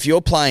that if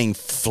you're playing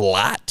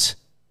flat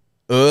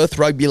earth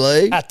rugby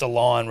league, At the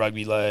line,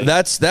 rugby league.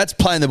 that's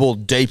playing the ball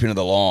deep into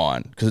the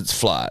line because it's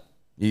flat.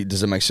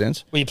 Does that make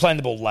sense? Well, you're playing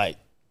the ball late.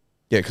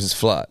 Yeah, because it's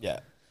flat. Yeah.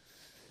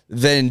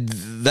 Then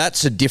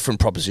that's a different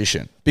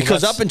proposition.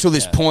 Because that's- up until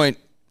this point,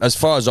 as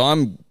far as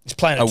I'm He's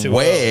playing it too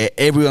aware, early.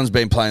 everyone's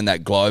been playing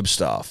that globe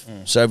stuff.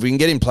 So if we can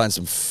get him playing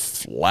some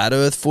flat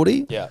earth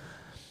footy, Yeah.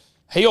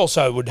 He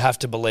also would have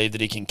to believe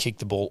that he can kick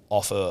the ball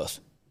off earth.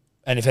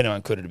 And if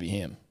anyone could, it'd be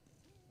him,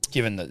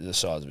 given the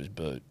size of his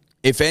boot.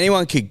 if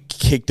anyone could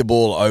kick the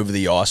ball over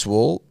the ice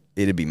wall,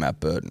 it'd be Matt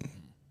Burton.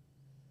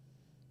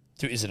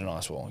 Is it an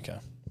ice wall? Okay.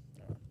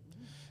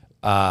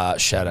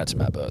 Shout out to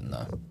Matt Burton,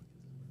 though.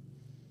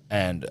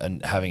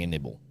 And having a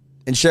nibble.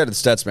 And shout out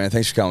to the stats, man.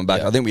 Thanks for coming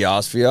back. Yeah. I think we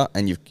asked for you,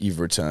 and you've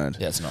returned.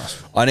 Yeah, it's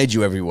nice. I need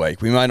you every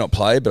week. We may not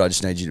play, but I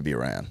just need you to be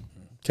around.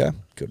 Okay,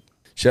 good.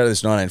 Shout out to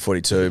this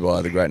 1942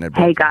 by the great Ned.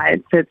 Hey guys,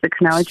 so it's the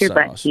Canella So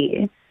Driblet nice.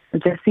 here.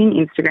 I've just seen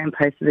Instagram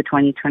post of the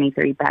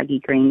 2023 Baggy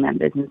Green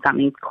members and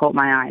something's caught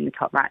my eye in the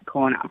top right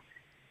corner.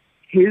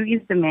 Who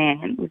is the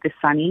man with the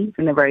sunnies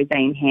and the rosé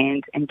in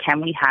hand, and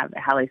can we have a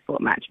Hello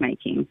Sport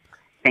matchmaking?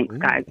 Thanks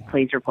guys,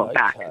 please report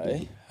back.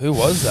 Okay. Who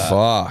was that?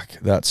 Fuck,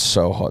 that's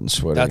so hot and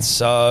sweaty. That's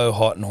so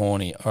hot and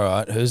horny. All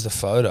right, who's the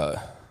photo?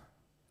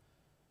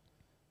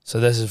 So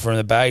this is from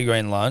the Baggy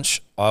Green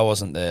lunch. I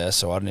wasn't there,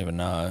 so I don't even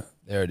know.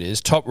 There it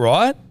is. Top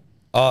right.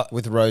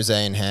 With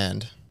rosé in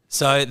hand.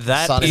 So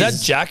that Sonny. Is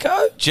that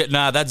Jacko?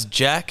 That's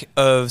Jack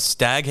of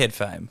Staghead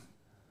fame.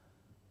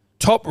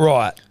 Top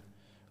right.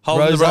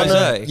 Holding the Rosé.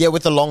 rosé. Yeah,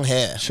 with the long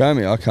hair. Show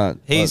me. I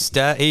can't. He's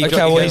he Okay,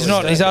 well he's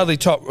not. He's hardly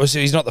top.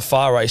 He's not the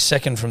far right. He's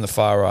second from the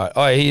far right.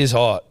 Oh, he is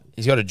hot.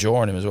 He's got a jaw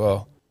on him as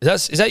well.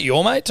 Is that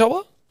your mate,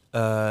 Tobler?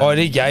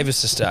 He gave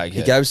us the stag.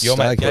 He gave us the your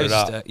mate stag. put it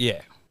up.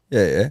 Yeah.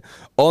 Yeah.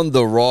 On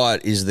the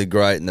right is the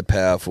great and the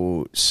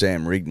powerful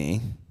Sam Rigney.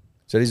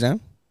 Is that his name?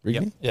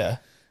 Rigney? Yeah.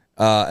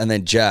 And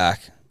then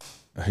Jack,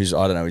 who's,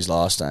 I don't know his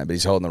last name, but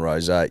he's holding the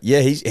rosé.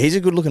 Yeah, he's a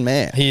good looking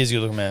man. He is a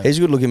good looking man. He's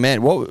a good looking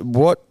man.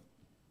 What?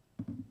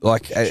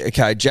 Like,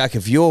 okay, Jack,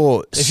 if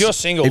you're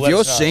single, if let you're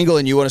us know. single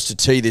and you want us to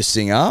tee this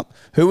thing up,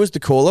 who was the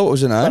caller? What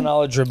was her name?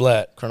 Cronulla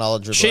Driblet.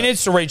 Cronulla Driblet. She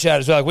needs to reach out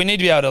as well. Like, we need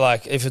to be able to,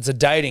 like, if it's a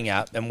dating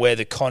app and we're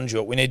the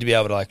conduit, we need to be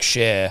able to, like,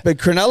 share. But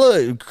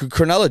Cronulla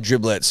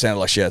Driblet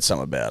sounded like she had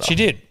something about her. She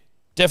did.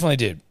 Definitely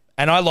did.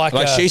 And I like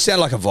Like her. she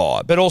sounded like a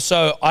vibe. But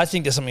also, I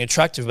think there's something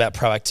attractive about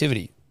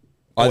proactivity.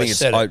 I Always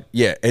think said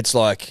it. it's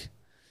like,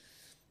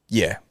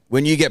 yeah,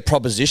 when you get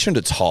propositioned,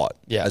 it's hot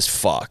Yeah. as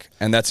fuck,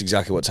 and that's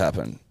exactly what's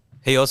happened.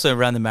 He also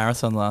ran the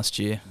marathon last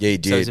year. Yeah, he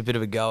So did. he's a bit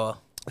of a goer.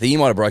 I think he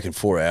might have broken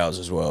 4 hours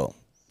as well.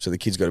 So the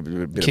kid's got a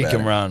bit Kick of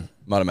and run.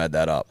 Might have made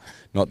that up.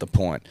 Not the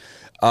point.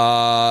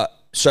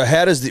 So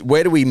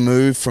where do we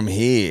move from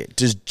here?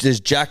 Does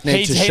Jack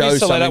need to show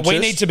some interest? We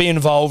need to be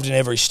involved in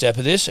every step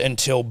of this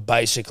until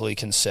basically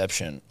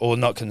conception, or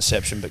not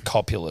conception, but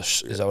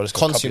copulus. Is that what it's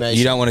called? Consummation.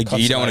 You don't want to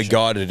Consummation.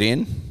 guide it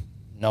in.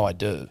 No, I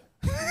do.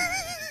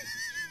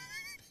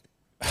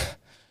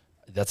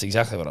 That's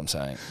exactly what I'm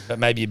saying. But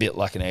maybe a bit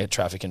like an air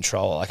traffic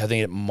controller. Like, I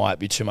think it might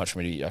be too much for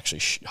me to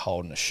actually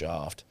hold in a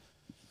shaft.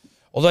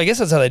 Although I guess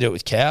that's how they do it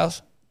with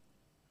cows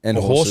And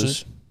or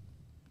horses.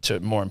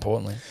 more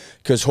importantly.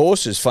 Because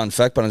horses, fun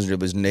fact, punters and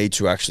dribblers need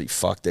to actually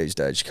fuck these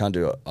days. You can't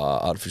do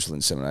artificial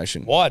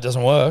insemination. Why? It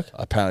doesn't work.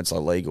 Apparently it's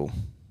illegal.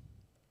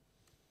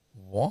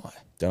 Why?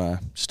 Don't know.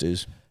 Just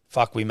is.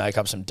 Fuck, we make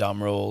up some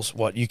dumb rules.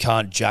 What, you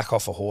can't jack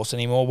off a horse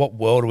anymore? What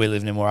world are we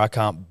living in where I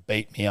can't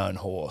beat my own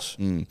horse?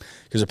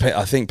 Because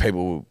I think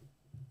people,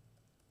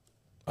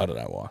 I don't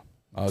know why.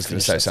 I was going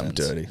to say something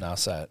dirty. No,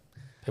 say it.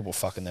 People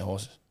fucking their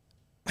horses.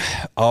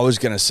 I was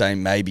going to say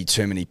maybe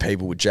too many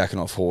people were jacking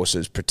off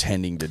horses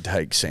pretending to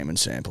take semen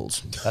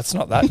samples. That's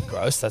not that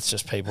gross. That's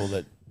just people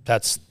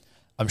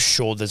I'm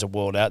sure there's a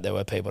world out there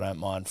where people don't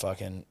mind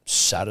fucking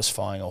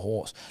satisfying a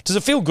horse. Does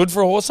it feel good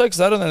for a horse though?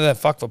 Because I don't think they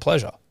fuck for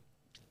pleasure.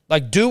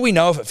 Like, do we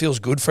know if it feels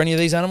good for any of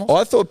these animals?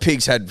 I thought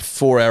pigs had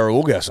 4-hour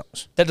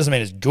orgasms. That doesn't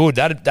mean it's good.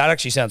 That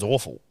actually sounds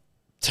awful.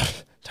 Don't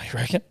you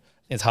reckon?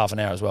 I think it's half an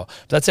hour as well.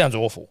 But that sounds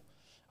awful.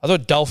 I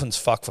thought dolphins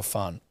fuck for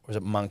fun. Or is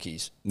it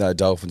monkeys? No,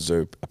 dolphins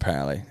do,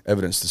 apparently.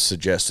 Evidence that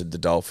suggested the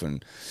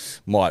dolphin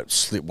might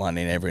slip one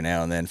in every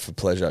now and then for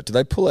pleasure. Do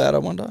they pull out, I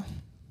wonder?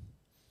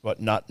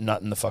 What, nut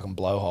in the fucking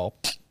blowhole?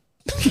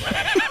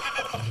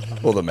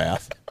 Or the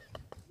mouth?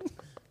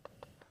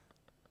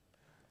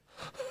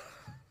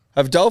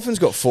 Have dolphins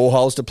got 4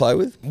 holes to play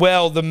with?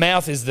 Well, the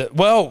mouth is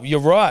well, you're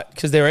right,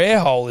 because their air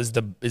hole is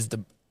the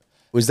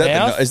Was that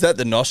Mouth? is that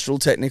the nostril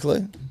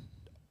technically?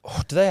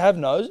 oh, do they have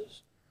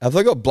noses? Have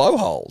they got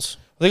blowholes?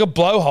 They got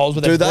blowholes,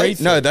 but Do they they?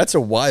 breathe No, through. that's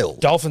a whale.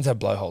 Dolphins have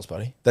blowholes,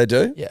 buddy. They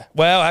do? Yeah.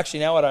 Well,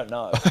 actually, now I don't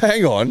know.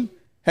 Hang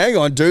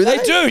on. Do they?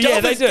 They do. Yeah, they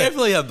Dolphins do.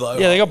 definitely have blowhole.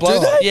 Yeah, they got Do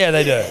blowholes. they? Yeah,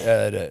 they do.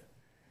 Yeah, they do.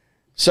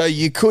 So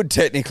you could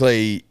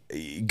technically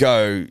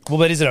go... Well,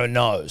 but is it a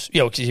nose?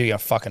 Yeah, because you got a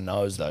fucking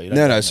nose though. You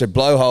don't No, so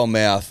blowhole,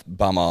 mouth,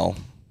 bumhole,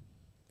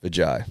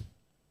 vajay.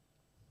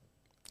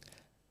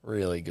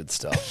 Really good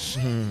stuff.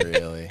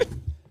 Really.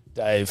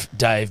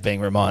 Dave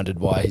being reminded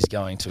why he's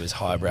going to his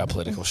highbrow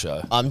political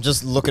show. I'm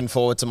just looking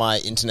forward to my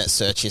internet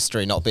search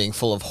history not being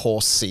full of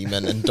horse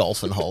semen and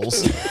dolphin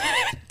holes.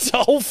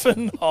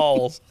 Dolphin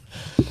holes.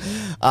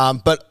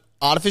 But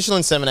artificial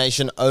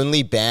insemination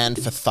only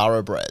banned for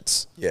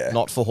thoroughbreds,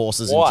 not for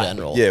horses Why? in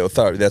general. Yeah, well,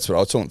 that's what I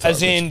was talking about.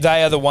 As in,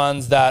 they are the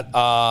ones that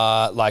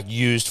are like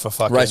used for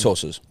fucking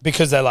Racehorses.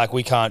 because they're like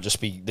they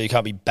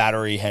can't be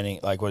battery henning.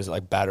 Like what is it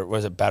like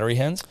battery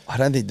hens? I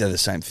don't think they're the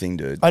same thing,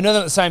 dude. I know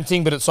they're the same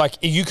thing, but it's like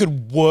you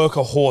could work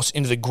a horse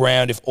into the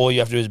ground if all you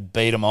have to do is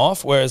beat them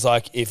off. Whereas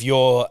like if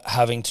you're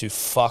having to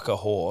fuck a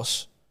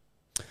horse.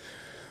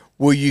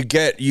 Well, you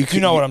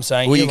know what I'm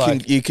saying? Well, You're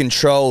you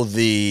control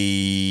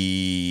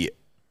the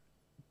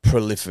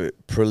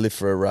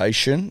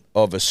proliferation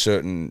of a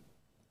certain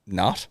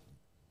nut.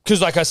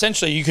 Because like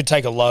essentially you could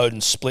take a load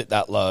and split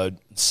that load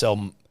and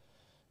sell.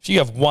 If you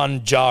have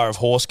one jar of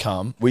horse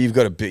cum, Well, you've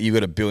got a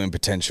billion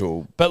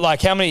potential. but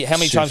like how many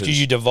times Suitors. could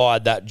you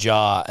divide that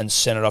jar and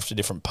send it off to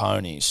different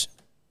ponies?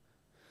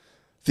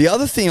 The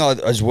other thing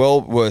as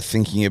well worth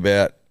thinking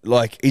about,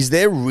 like, is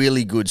there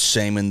really good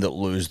semen that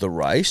lose the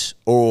race,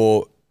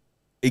 or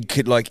it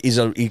could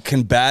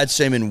can bad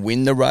semen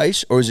win the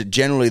race, or is it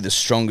generally the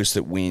strongest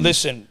that wins?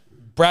 Listen,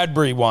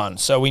 Bradbury won,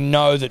 so we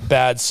know that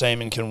bad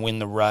semen can win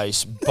the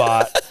race,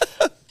 but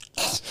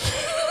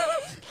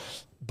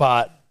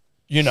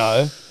you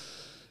know,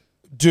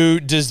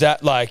 does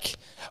that like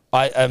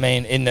I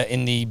mean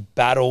in the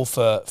battle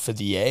for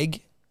the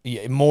egg,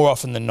 more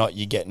often than not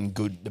you're getting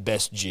the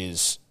best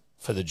jizz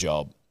for the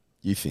job.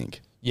 You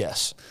think?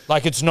 Yes.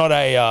 Like it's not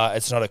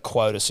a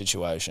quota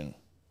situation.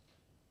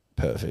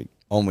 Perfect.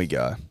 On we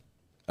go.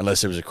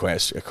 Unless there was a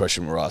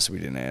question we asked we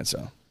didn't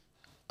answer.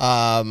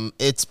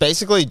 It's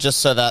basically just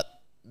so that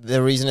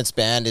the reason it's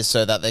banned is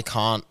so that they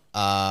can't,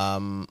 I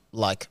don't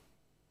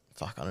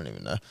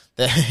even know.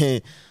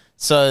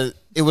 So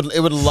it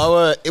would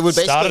lower. It would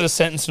Started basically a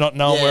sentence not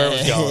knowing where it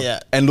was going. Yeah.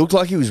 And looked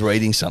like he was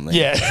reading something.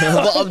 Yeah.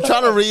 Well, I'm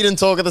trying to read and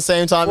talk at the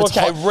same time. It's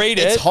Okay, hot. read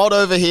it. It's hot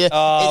over here.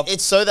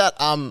 It's so that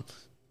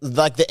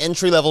like the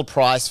entry level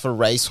price for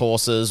race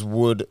horses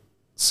would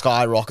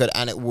skyrocket,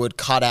 and it would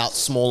cut out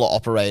smaller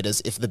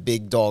operators if the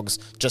big dogs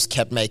just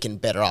kept making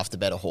better after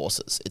better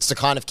horses. It's to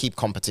kind of keep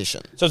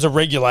competition. So it's a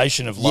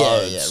regulation of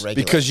loads. Yeah, regulation.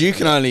 Because you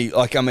can only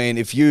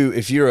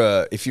if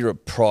you're a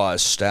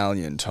prize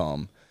stallion,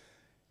 Tom,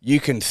 you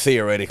can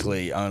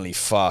theoretically only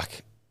fuck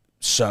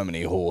so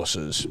many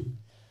horses.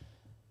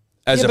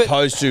 As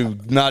opposed to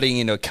nutting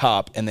in a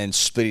cup and then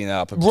splitting it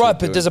up. Right,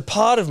 but there's a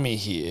part of me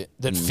here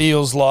that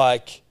feels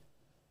like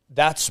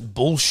that's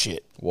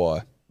bullshit.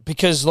 Why?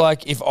 Because,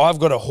 like, if I've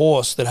got a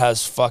horse that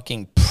has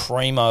fucking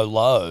primo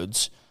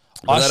loads,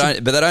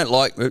 But they don't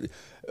like.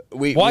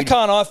 Why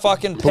can't I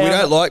fucking But we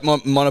don't like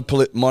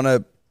monopolies?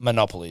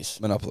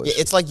 Yeah,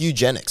 it's like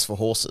eugenics for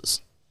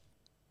horses.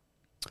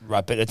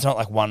 Right, but it's not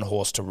like one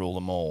horse to rule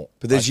them all.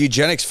 But there's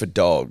eugenics for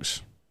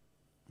dogs.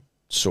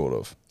 Sort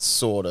of.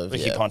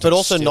 Ricky Yeah. Ponting's But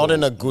also still not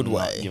in a good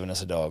not way. giving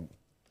us a dog.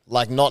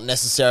 Like, not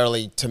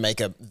necessarily to make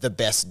the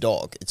best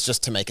dog. It's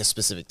just to make a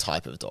specific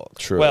type of dog.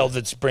 True. Well,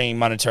 that's bringing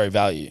monetary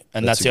value,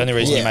 and that's a the only good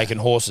reason point. you're making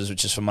horses,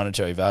 which is for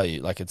monetary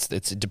value. Like it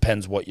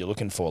depends what you're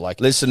looking for.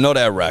 Like Listen, not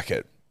our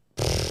racket.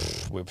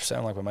 we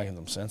sound like we're making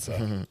them sense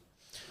though.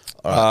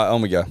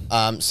 On we go.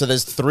 So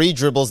there's 3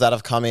 dribbles that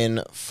have come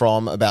in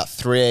from about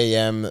 3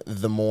 a.m.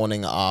 the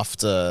morning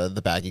after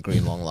the Baggy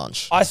Green long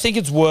lunch. I think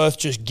it's worth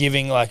just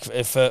giving, like,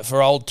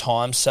 for old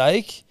time's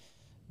sake,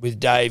 with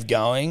Dave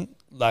going,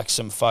 like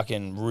some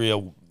fucking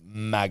real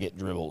maggot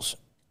dribbles,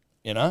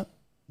 you know?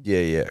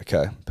 Yeah.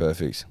 Okay.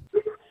 Perfect.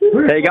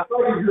 How you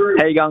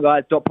going,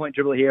 guys? Dot point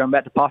dribbler here. I'm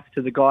about to pass it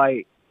to the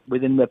guy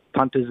within the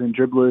punters and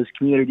dribblers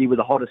community with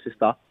the hotter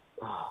sister.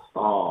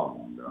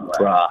 Oh, no.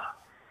 Bruh.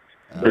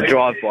 The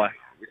drive-by.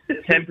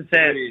 10%.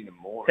 10%.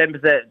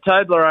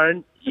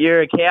 Toblerone,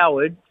 you're a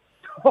coward.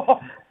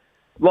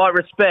 Like,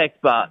 respect,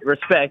 but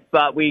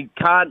we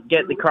can't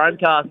get the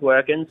Chromecast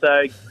working,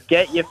 so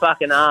get your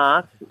fucking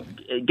ass,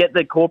 get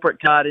the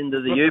corporate card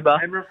into the Uber.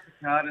 Penrith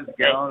Cicada's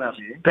going up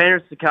here.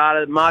 Penrith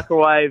Cicada,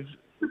 microwave,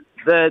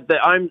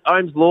 the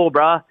Ohm's law,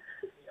 bruh.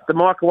 The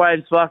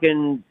microwave's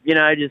fucking,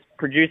 just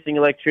producing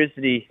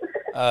electricity.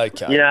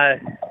 Okay. You know,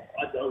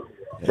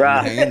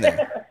 bruh. Hang in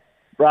there.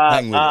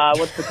 Bruh,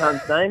 what's the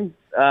cunt's name?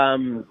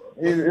 Who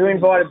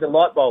invited the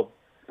light bulb?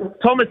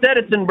 Thomas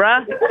Edison,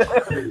 bruh.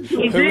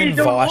 Who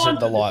invited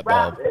the light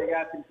bulb? They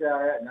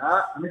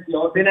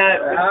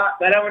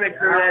don't want to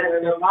create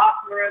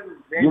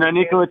You know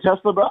Nikola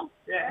Tesla, bro?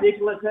 Yeah,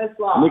 Nikola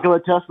Tesla.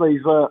 Nikola Tesla,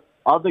 he's the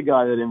other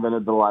guy that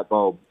invented the light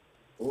bulb.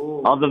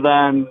 Ooh. Other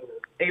than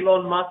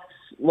Elon Musk's,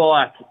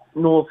 like,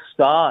 North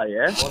Star,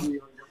 yeah?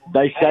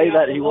 they say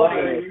that he was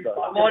a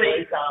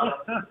North Star.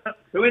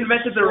 Who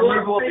invented the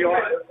removal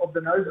of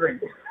the nose ring?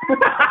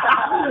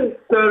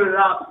 Turn it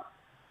up.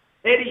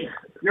 Eddie,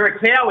 you're a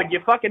coward. You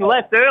fucking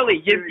left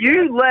early.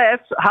 You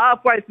left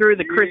halfway through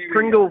the Chris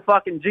Kringle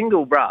fucking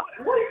jingle, bruh.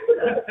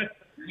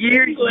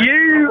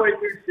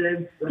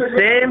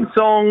 Sam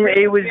song,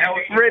 he was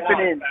ripping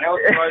in.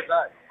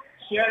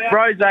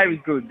 Rose was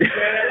good.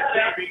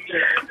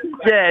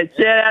 Yeah,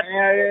 shout out.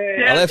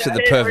 I left at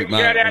the perfect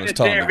moment when it was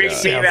time to go.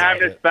 Thank you for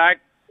having us back.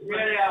 Shout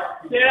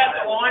out to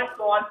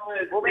Ironside.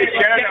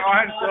 Shout out to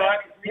Ironside.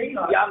 He's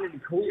young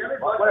and cool.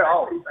 We're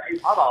old.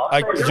 I'm old.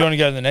 Do you want to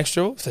go to the next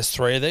dribble? If there's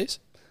 3 of these?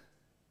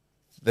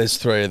 There's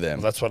 3 of them.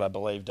 Well, that's what I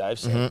believe Dave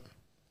said.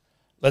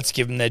 Let's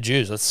give them their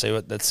dues. Let's see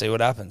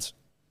what happens.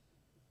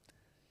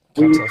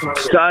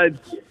 Tobes,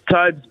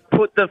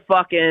 put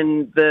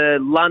the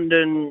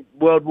London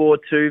World War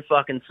II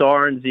fucking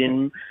sirens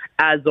in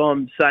as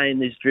I'm saying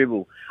this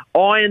dribble.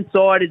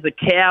 Ironside is a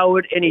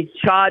coward and he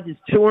charges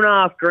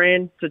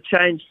 $2,500 to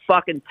change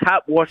fucking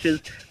tap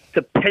washers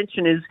to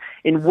pensioners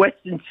in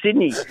Western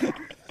Sydney.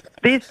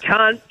 This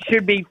cunt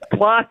should be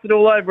plastered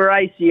all over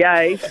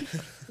ACA.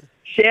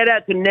 Shout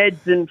out to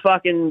Neds and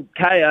fucking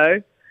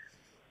KO.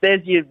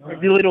 There's your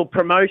little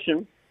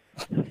promotion.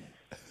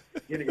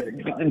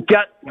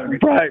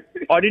 Bro,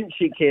 I didn't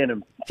shit can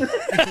him. I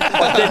said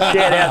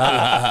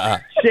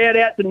shout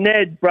out to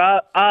Neds,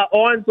 bro.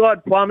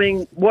 Ironside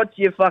Plumbing, what's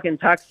your fucking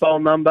tax file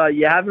number?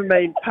 You haven't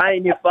been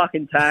paying your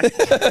fucking tax.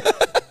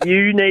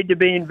 You need to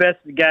be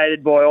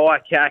investigated by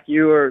ICAC.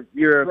 You're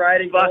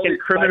a fucking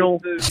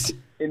criminal.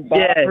 In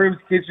bathrooms,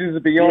 kitchens,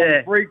 and beyond.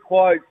 Yeah. 3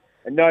 quotes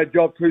and no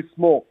job too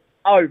small.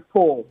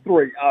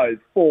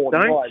 043049.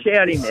 Don't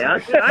shout him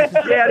out. Don't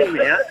shout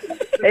him out.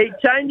 He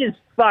changes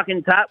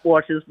fucking tap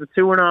washers for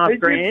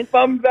 $2,500.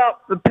 Thumbs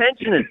up for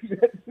pensioners.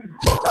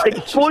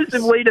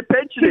 Exclusively to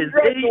pensioners.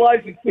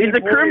 He's a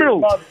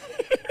criminal.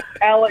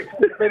 Alex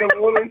has been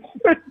awarded.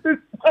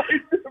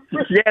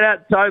 Shout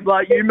out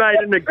Tobler. You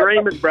made an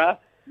agreement, bruh.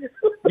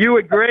 You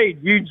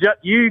agreed. You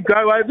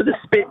go over the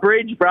Spit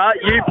Bridge, bruh.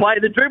 You play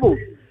the dribble.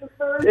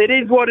 It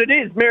is what it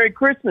is. Merry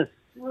Christmas.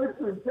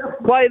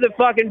 Play the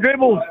fucking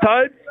dribbles,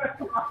 Toad.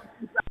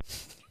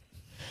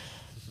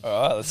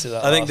 All right, let's see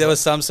that. I think there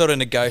was some sort of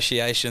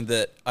negotiation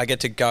that I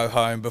get to go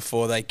home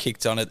before they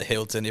kicked on at the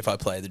Hilton if I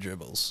play the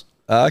dribbles.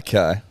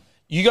 Okay.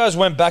 You guys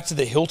went back to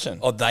the Hilton.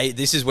 Oh,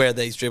 this is where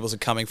these dribbles are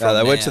coming from. No,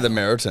 they now. went to the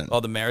Meriton. Oh,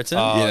 the Meriton.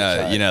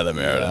 You know the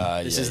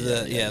Meriton. This is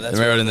the the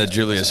Meriton, the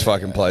Julius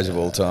fucking plays of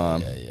all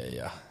time.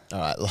 Yeah. All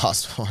right,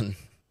 last one.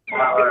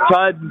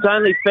 Toad, it's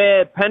only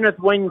fair. Penrith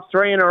wins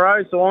 3 in a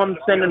row, so I'm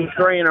sending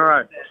 3 in a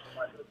row.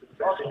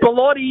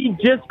 Bellotti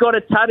just got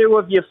a tattoo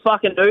of your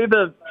fucking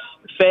Uber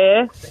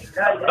fare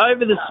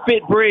over the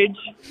Spit Bridge.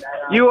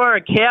 You are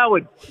a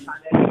coward.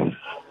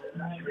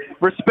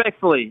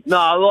 Respectfully. No,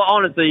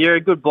 honestly, you're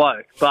a good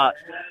bloke, but,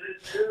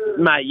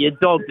 mate, you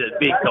dogged it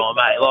big time,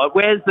 mate. Like,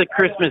 where's the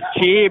Christmas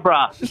cheer,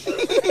 bruh?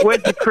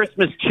 Where's the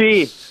Christmas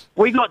cheer?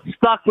 We got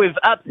stuck with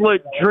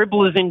absolute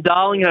dribblers in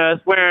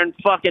Darlinghurst wearing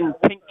fucking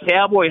pink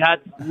cowboy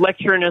hats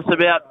lecturing us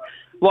about,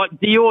 like,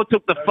 Dyor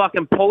took the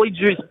fucking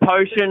polyjuice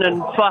potion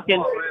and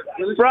fucking,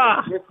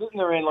 bruh. We're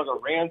sitting around like a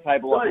round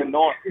table like a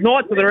night.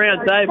 Knights of the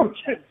round table.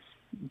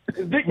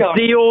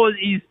 Dyor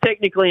is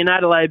technically in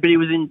Adelaide, but he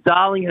was in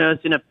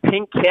Darlinghurst in a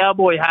pink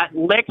cowboy hat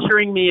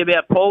lecturing me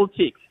about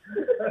politics.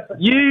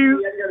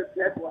 You,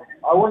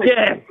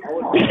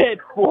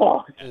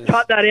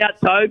 cut that out,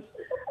 Toad.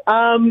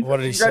 What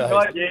did he say?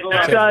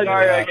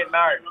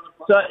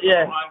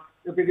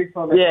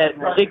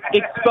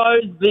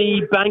 Expose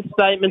the bank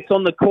statements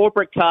on the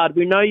corporate card.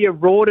 We know you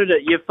rorted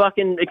it. You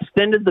fucking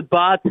extended the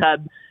bar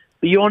tab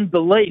beyond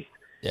belief.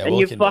 Yeah, and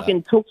you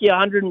fucking took your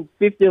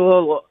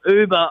 $150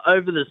 Uber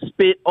over the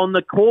Spit on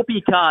the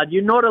Corpy card.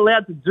 You're not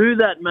allowed to do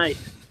that, mate.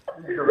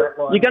 You're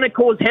going to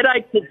cause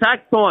headaches at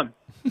tax time.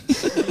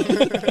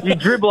 You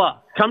dribbler.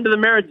 Come to the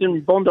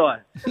Meriton, Bondi.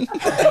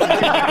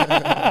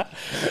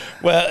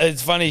 Well,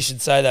 it's funny you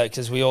should say that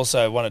because we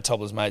also, one of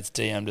Tobler's mates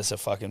DM'd us a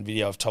fucking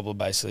video of Tobler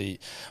basically,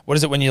 what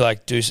is it when you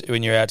like do,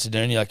 when you're out to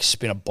dinner and you like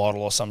spin a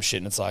bottle or some shit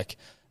and it's like,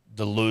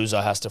 the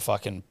loser has to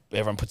fucking,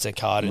 everyone puts their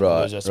card in. Right,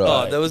 the loser has to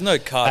right. pay. There was no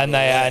card.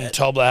 And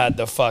Tobler had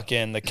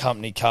the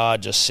company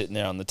card just sitting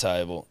there on the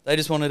table. They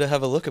just wanted to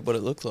have a look at what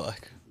it looked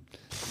like.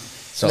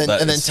 And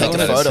then take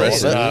a photo of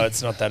it. No,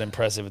 it's not that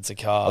impressive. It's a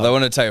card. They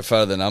want to take a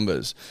photo of the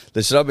numbers.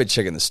 Listen, I've been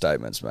checking the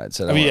statements, mate.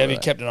 So have you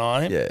kept an eye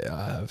on him? Yeah,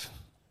 I have.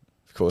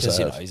 Of course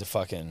I have. He's a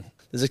fucking...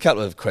 There's a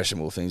couple of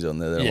questionable things on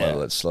there that I want to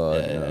let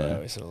slide. Yeah,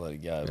 we sort of let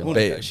it go.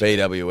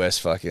 BWS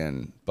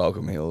fucking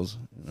Balcombe Hills.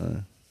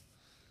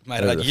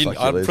 Mate,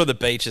 I'm from the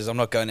beaches. I'm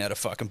not going out to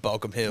fucking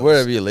Balcombe Hills.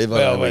 Wherever you live, I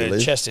know where you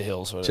live. Chester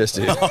Hills.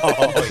 Chester Hills.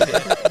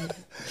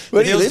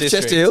 Where do you live?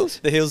 Chester Hills?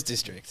 The Hills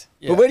District.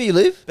 Yeah. But where do you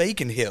live?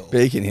 Beacon Hill.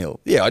 Beacon Hill.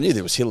 Yeah, I knew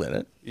there was hill in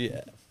it.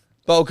 Yeah.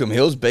 Balcombe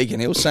Hills, Beacon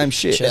Hills, same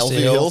shit. Bellevue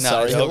Hills,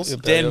 Surrey Hills.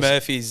 Dan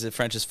Murphy's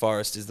French's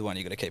Forest is the one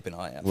you got to keep an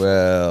eye out for.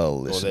 Well,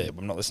 listen.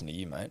 I'm not listening to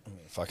you, mate. I'm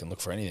going to fucking look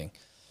for anything.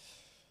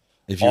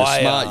 If you're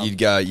smart, you'd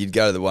go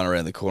to the one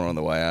around the corner on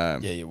the way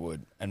home. Yeah, you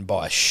would, and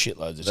buy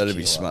shitloads of. That'd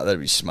be smart.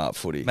 That'd be smart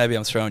footy. Maybe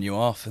I'm throwing you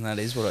off, and that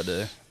is what I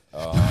do.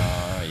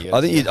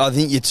 I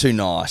think you're too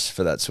nice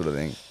for that sort of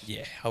thing.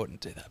 Yeah, I wouldn't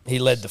do that. He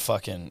led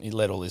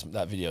all his.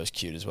 That video is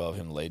cute as well of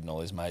him leading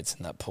all his mates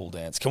in that pool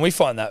dance. Can we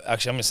find that?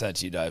 Actually, I'm going to send it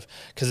to you, Dave,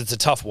 because it's a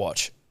tough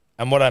watch.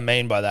 And what I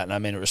mean by that, and I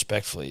mean it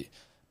respectfully,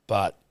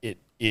 but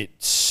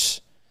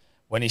it's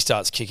when he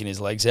starts kicking his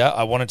legs out.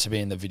 I want it to be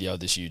in the video of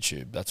this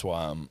YouTube. That's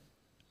why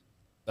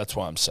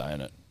I'm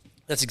saying it.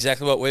 That's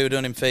exactly what we were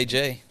doing in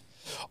Fiji.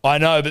 I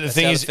know, but the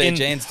thing how is, the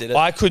Fijians did it.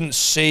 I couldn't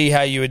see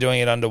how you were doing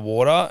it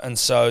underwater, and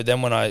so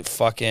then when I'm just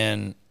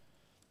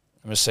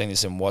seeing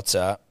this in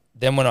WhatsApp.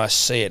 Then when I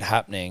see it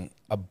happening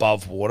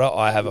above water,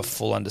 I have a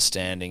full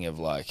understanding of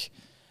like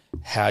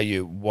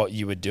what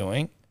you were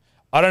doing.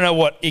 I don't know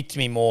what icked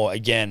me more.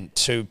 Again,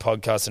 2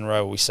 podcasts in a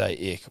row we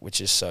say ick, which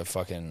is so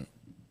fucking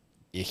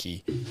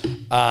icky.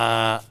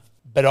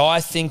 But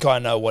I think I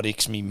know what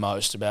icks me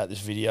most about this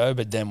video.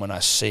 But then when I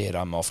see it,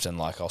 I'm often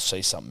like, I'll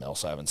see something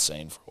else I haven't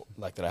seen,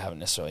 like that I haven't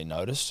necessarily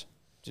noticed.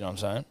 Do you know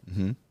what I'm saying?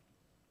 Mm-hmm.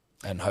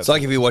 And it's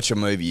like if you watch a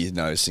movie, you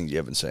notice things you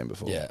haven't seen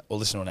before. Yeah, or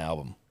listen to an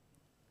album.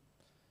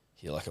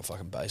 Hear like a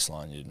fucking bass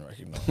line you didn't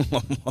recognise.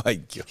 Oh my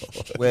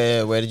god!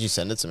 Where did you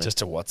send it to me? Just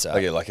to WhatsApp.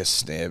 Okay, like a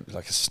snare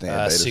beat.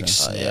 6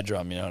 snare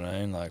drum. You know what I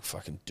mean? Like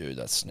fucking dude,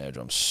 that snare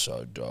drum's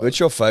so dope. What's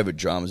your favourite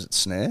drum? Is it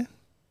snare?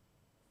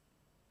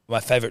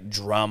 My favourite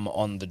drum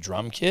on the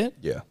drum kit?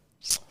 Yeah.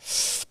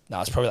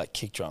 No, it's probably like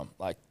kick drum,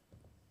 like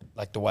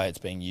the way it's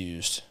being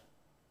used.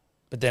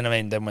 But then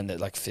when it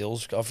like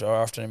feels are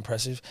often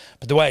impressive.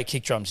 But the way a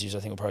kick drum's used, I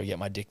think will probably get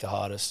my dick the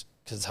hardest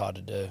because it's hard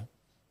to do.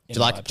 Do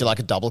you like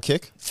a double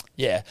kick?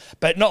 Yeah,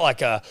 but not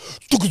like a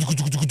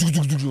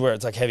where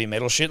it's like heavy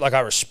metal shit. Like I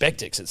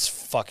respect it because it's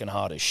fucking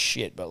hard as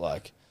shit. But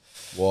like,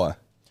 why?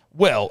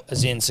 Well,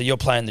 as in, so you're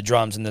playing the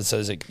drums and then so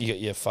you got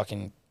your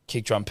fucking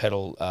kick drum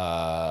pedal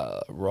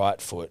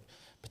right foot,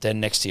 but then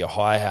next to your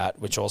hi-hat,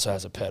 which also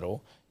has a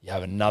pedal, you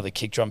have another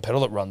kick drum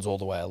pedal that runs all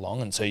the way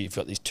along, and so you've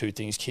got these 2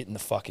 things hitting the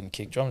fucking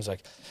kick drum. It's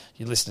like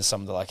you listen to some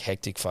of the like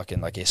hectic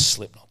fucking like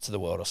Slipknot to the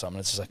world or something.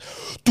 It's just like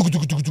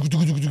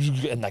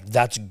and like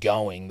that's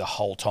going the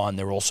whole time.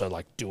 They're also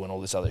like doing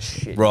all this other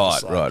shit.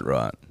 Right, like,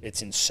 right.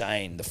 It's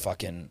insane. The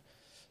fucking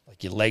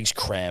like your legs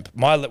cramp.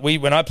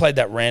 When I played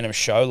that random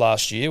show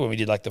last year when we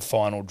did like the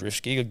final Drifts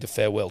gig, like the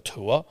farewell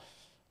tour,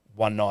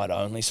 one night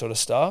only sort of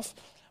stuff.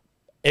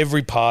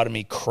 Every part of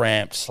me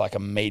cramps like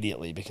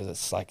immediately because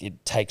it's like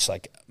it takes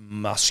like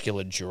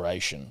muscular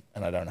duration,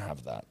 and I don't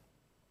have that.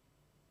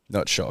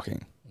 Not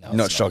shocking. No,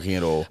 not shocking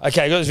at all.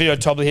 Okay, I got this video of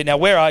Tobler here. Now,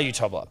 where are you,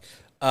 Tobler?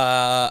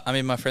 I'm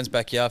in my friend's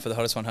backyard for the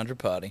Hottest 100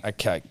 party.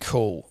 Okay,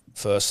 cool.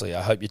 Firstly,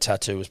 I hope your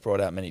tattoo was brought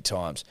out many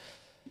times.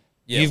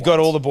 Yeah, You've got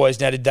all the boys.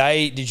 Now,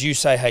 did you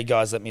say, hey,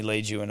 guys, let me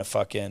lead you in a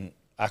fucking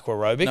aqua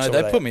aerobics? No,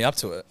 they put me up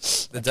to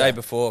it the day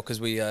before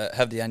because we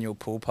have the annual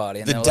pool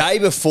party. And The day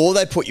before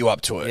they put you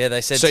up to it? Yeah,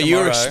 they said so you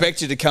were tomorrow.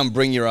 expected to come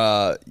bring your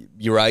A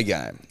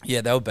game?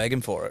 Yeah, they were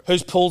begging for it.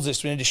 Whose pool's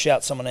this? We need to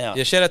shout someone out.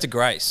 Yeah, shout out to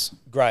Grace.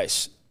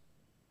 Grace.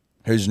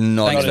 Who's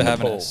not Thanks in for the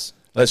having pool. us.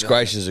 Less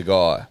Grace is a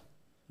guy.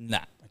 Nah.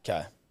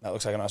 Okay. That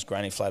looks like a nice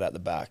granny flat out the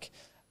back.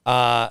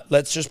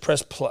 Let's just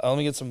press play. Let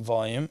me get some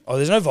volume. Oh,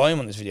 there's no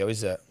volume on this video,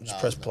 is there? Just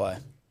press play.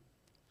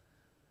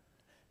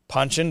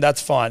 Punching,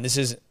 that's fine. This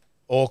is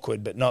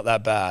awkward, but not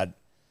that bad.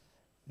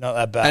 Not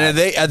that bad. And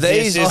are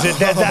these? That's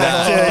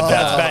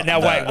bad. Now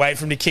wait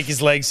for him to kick his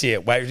legs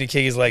here. Wait for him to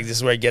kick his legs. This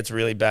is where it gets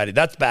really bad.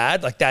 That's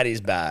bad. Like that is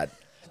bad.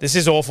 This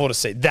is awful to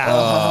see. That.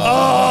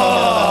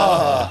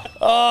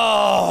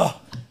 Oh.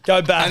 Go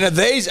back. And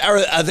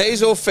are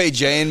these all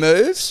Fijian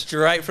moves?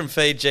 Straight from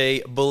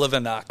Fiji,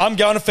 Bulavanak. I'm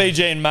going to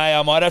Fiji in May.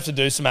 I might have to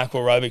do some aqua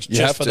aerobics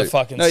just for the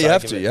fucking No, sake you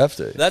have of to. it. You have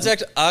to. That's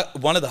actually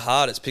one of the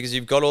hardest because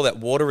you've got all that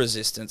water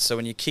resistance. So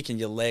when you're kicking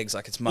your legs,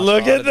 like it's much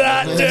Look harder at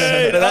that, than-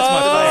 dude. But that's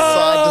my favourite.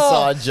 Side to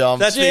side jump.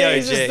 That's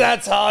Jesus, the OG.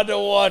 that's hard to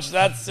watch.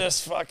 That's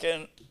just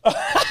fucking...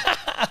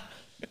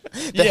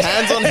 The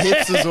hands on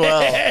hips as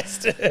well. Yes,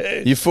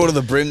 dude. You full to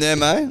the brim there,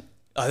 mate?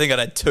 I think I'd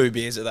had 2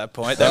 beers at that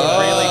point. They were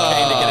really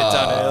keen to get it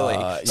done early.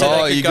 Oh,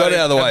 they could you go got it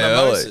out of the have way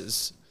early.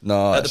 mimosas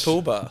Nice. At the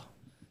pool bar.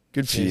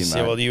 Good for you, Yeah,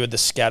 mate. well, you were the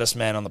scattest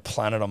man on the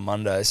planet on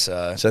Monday,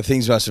 so... So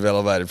things must have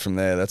elevated from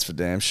there. That's for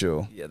damn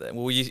sure. Yeah,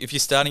 if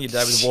you're starting your day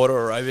with water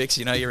aerobics,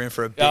 you know you're in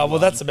for a big well,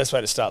 one. that's the best way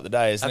to start the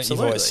day, isn't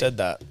Absolutely. it? You've always said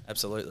that.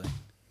 Absolutely.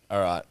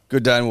 All right.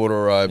 Good day in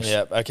water robes.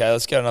 Yeah, okay,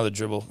 let's get another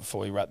dribble before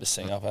we wrap this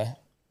thing up, eh?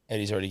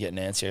 Eddie's already getting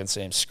antsy. I can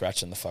see him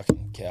scratching the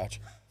fucking couch.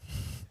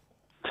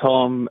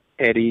 Tom,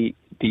 Eddie,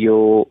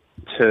 Dyor,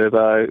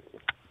 Turbo.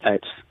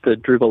 It's the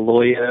dribble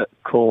lawyer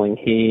calling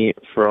here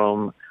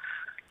from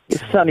the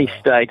sunny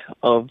state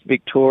of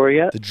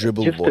Victoria. The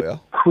dribble Just lawyer.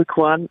 a quick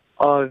one.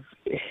 I've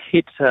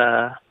hit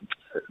the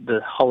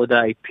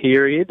holiday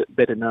period,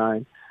 better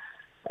known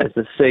as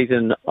the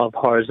season of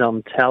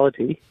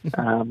horizontality.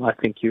 I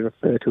think you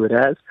refer to it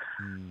as.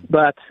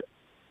 But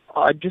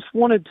I just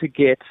wanted to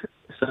get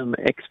some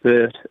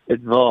expert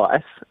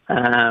advice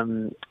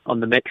on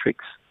the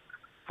metrics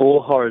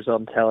for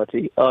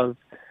horizontality. I've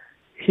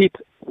hit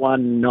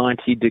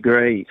 190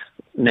 degrees.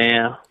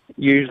 Now,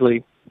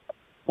 usually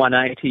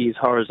 180 is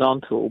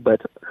horizontal,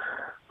 but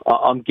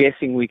I'm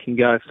guessing we can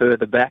go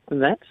further back than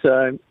that.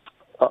 So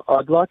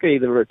I'd like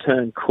either a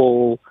return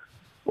call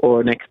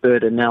or an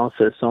expert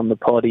analysis on the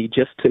potty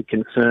just to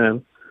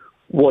confirm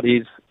what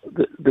is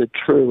the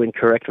true and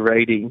correct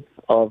reading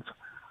of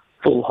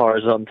full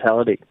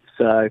horizontality.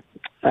 So,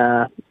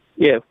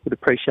 would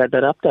appreciate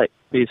that update.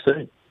 See you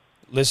soon.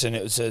 listen,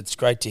 it's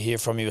great to hear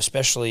from you,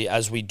 especially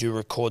as we do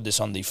record this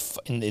on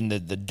in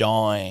the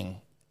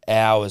dying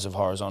hours of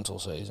horizontal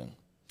season.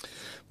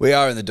 We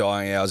are in the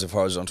dying hours of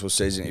horizontal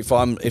season.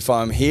 If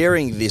I'm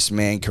hearing this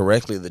man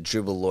correctly, the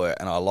dribble lawyer,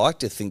 and I like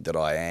to think that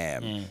I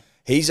am,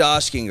 he's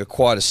asking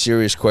quite a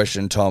serious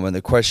question, Tom, and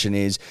the question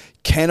is,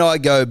 can I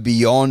go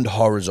beyond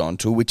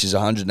horizontal, which is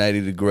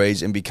 180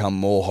 degrees, and become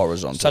more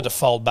horizontal? Start to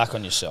fold back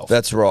on yourself.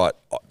 That's right.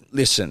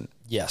 Listen.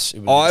 Yes,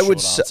 I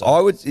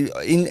would.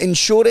 In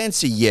short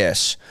answer,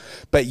 yes,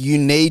 but you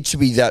need to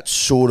be that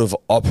sort of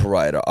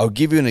operator. I'll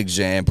give you an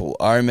example.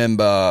 I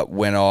remember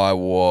when I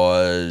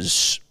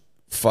was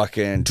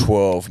fucking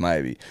 12,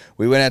 maybe.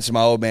 We went out to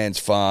my old man's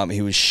farm.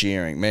 He was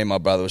shearing. Me and my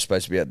brother were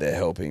supposed to be out there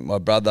helping. My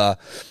brother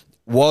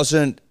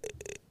wasn't.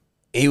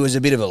 He was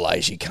a bit of a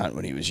lazy cunt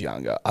when he was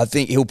younger. I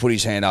think he'll put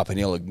his hand up and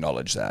he'll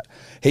acknowledge that.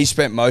 He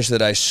spent most of the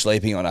day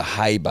sleeping on a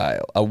hay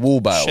bale, a wool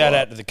bale. Shout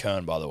out to the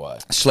Kern, by the way.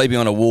 Sleeping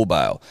on a wool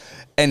bale.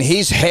 And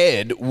his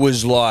head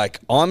was like,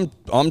 I'm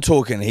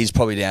talking, he's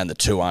probably down the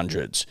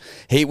 200s.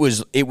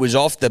 It was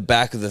off the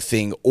back of the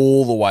thing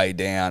all the way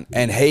down.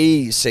 And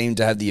he seemed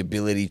to have the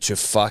ability to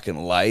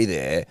fucking lay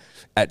there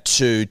at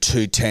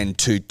 210,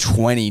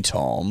 220,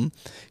 Tom,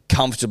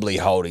 comfortably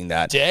holding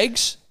that.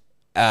 Degs,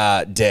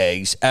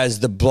 as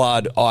the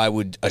blood, I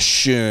would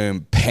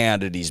assume,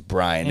 pounded his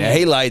brain. Now,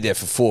 he laid there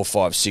for 4,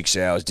 5, 6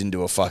 hours, didn't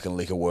do a fucking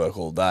lick of work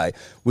all day,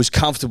 was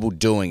comfortable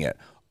doing it.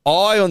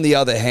 I, on the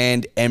other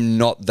hand, am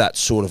not that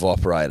sort of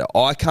operator.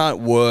 I can't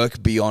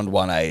work beyond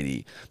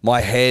 180. My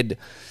head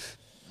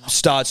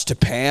starts to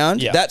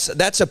pound. Yeah.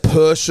 That's a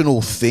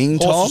personal thing,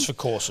 Tom. Horses for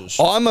courses.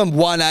 I'm a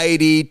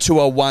 180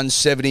 to a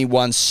 170,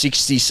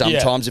 160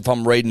 sometimes if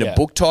I'm reading a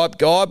book type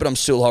guy, but I'm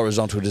still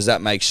horizontal. Does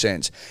that make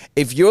sense?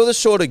 If you're the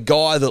sort of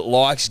guy that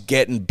likes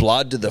getting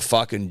blood to the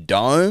fucking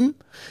dome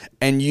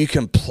and you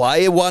can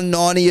play a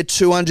 190, a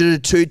 200, a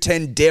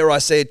 210, dare I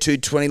say a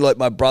 220 like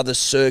my brother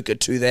circa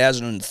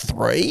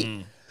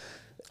 2003...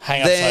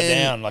 Hanging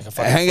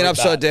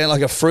upside down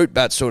like a fruit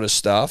bat sort of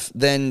stuff,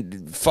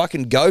 then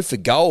fucking go for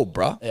gold,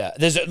 bruh. Yeah.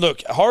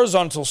 Look,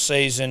 horizontal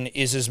season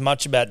is as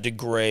much about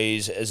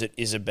degrees as it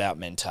is about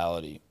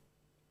mentality.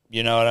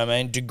 You know what I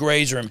mean?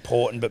 Degrees are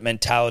important, but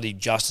mentality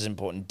just as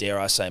important, dare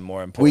I say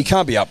more important. Well, you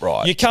can't be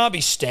upright. You can't be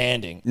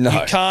standing. No.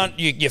 You can't.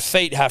 Your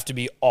feet have to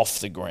be off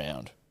the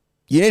ground.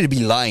 You need to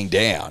be laying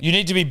down. You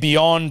need to be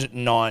beyond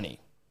 90.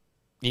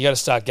 You got to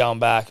start going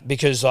back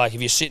because, like, if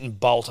you're sitting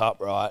bolt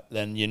upright,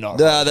 then you're not.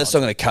 No, that's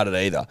not going to cut it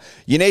either.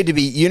 You need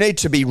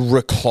to be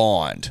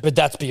reclined. But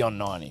that's beyond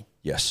 90.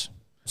 Yes.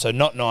 So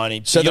not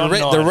 90. So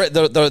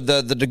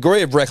the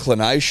degree of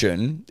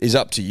reclination is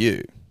up to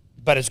you.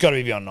 But it's got to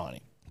be beyond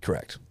 90.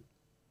 Correct.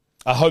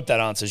 I hope that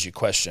answers your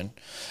question.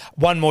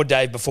 One more,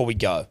 Dave, before we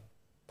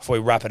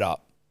wrap it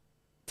up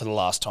for the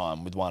last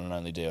time with one and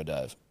only Dyor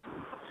Dave.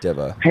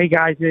 Devo. Hey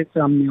guys, it's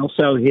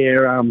Nilso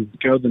here.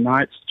 Go the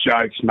Knights.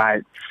 Jokes,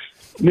 mate.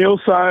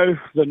 Nilso,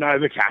 the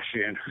Nova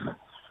cash-in.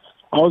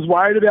 I was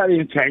worried about the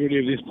integrity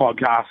of this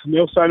podcast.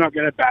 Nilso not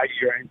going to bag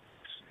green.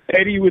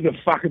 Eddie with a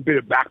fucking bit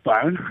of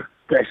backbone.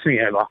 Best thing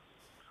ever.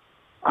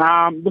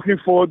 Looking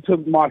forward to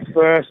my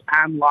first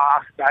and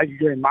last baggy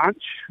green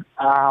munch.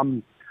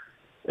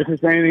 If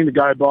there's anything to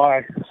go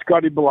by,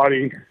 Scotty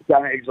Bellotti,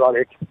 Danny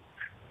Exotic,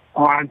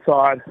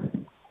 Ironside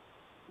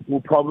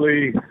will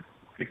probably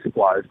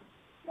explode.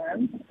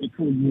 It's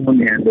on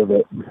the end of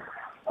it.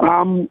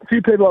 A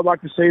few people I'd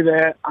like to see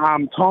there.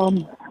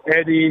 Tom,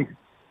 Eddie,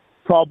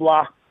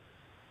 Tobler,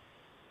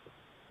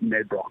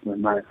 Ned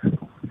Brockman, mate.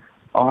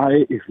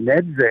 If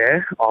Ned's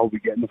there, I'll be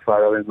getting the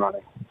photo in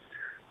running.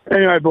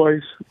 Anyway,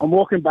 boys, I'm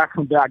walking back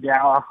from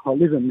Balgowlah. I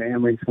live in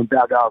Manly, from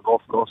Balgowlah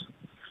Golf Course.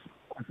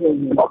 I feel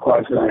a lot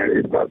closer than it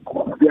is, but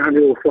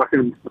downhill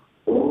fucking...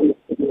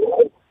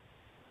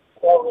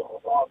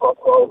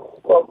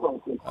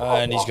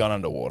 And he's gone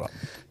underwater.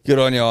 Good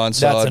on you,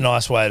 Ironside. That's a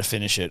nice way to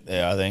finish it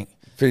there, I think.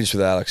 Finish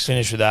with Alex.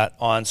 Finish with that.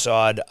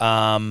 Ironside.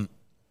 I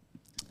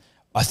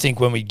think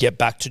when we get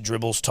back to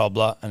dribbles,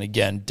 Tobler, and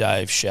again,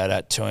 Dave, shout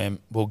out to him,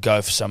 we'll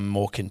go for some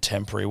more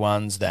contemporary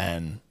ones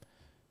than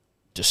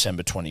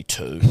December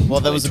 22. Well,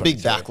 there was a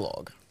big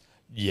backlog.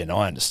 Yeah, no,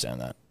 I understand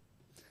that.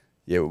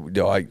 Yeah,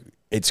 no,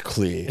 it's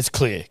clear. It's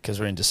clear because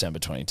we're in December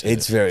 22.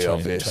 It's very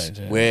obvious.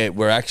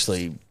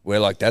 We're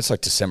like, that's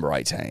like December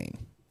 18.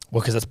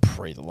 Well, because that's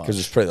pre the lunch. Because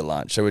it's pre the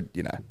lunch. So,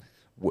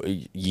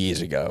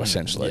 years ago,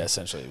 essentially. Yeah,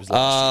 essentially. It was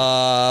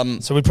last year.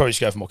 So we'd probably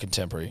just go for more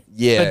contemporary.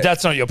 Yeah. But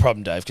that's not your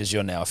problem, Dave, because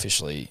you're now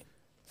officially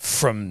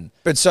from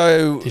this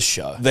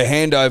show. The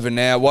handover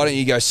now, why don't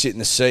you go sit in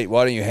the seat?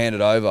 Why don't you hand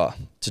it over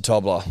to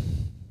Tobler?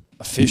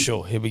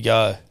 Official. Here we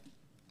go.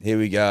 Here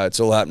we go. It's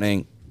all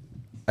happening.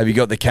 Have you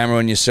got the camera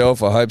on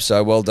yourself? I hope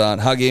so. Well done.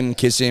 Hug him,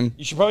 kiss him.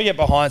 You should probably get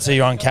behind so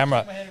you're on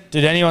camera.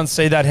 Did anyone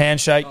see that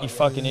handshake, you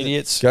fucking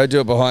idiots? Go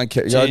do it go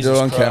do it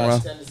on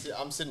camera.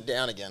 I'm sitting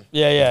down again.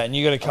 Yeah, and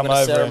you got to come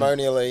over.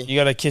 Ceremonially. You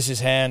got to kiss his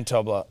hand,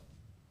 Tobler.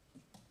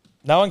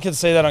 No one can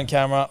see that on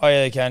camera. Oh,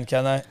 yeah, they can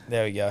they?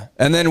 There we go.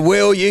 And then,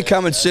 Will, you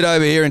come and sit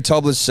over here in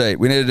Tobler's seat.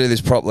 We need to do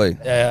this properly.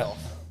 Yeah.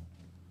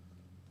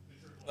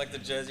 Like the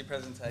jersey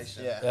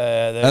presentation. Yeah.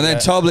 there And we then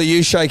go. Tobler,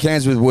 you shake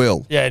hands with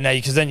Will. Yeah, no,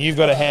 because then you've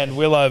got to hand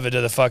Will over to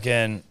the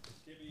fucking.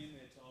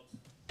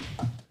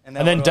 And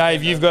then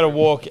Dave, you've got to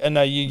walk, and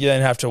no, you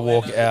then have to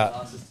walk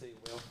out.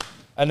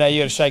 And now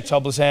you got to shake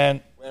Tobler's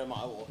hand. Where am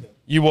I walking?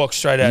 You walk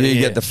straight out of here. You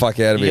get the fuck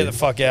out of You here. get the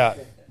fuck out.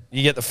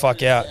 You get the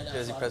fuck out.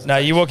 Jersey presentation. No,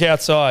 you walk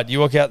outside.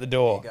 You walk out the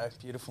door. There you go.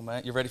 Beautiful,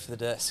 mate. You're ready for the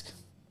desk.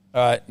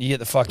 All right, you get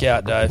the fuck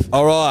out, Dave.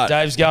 All right.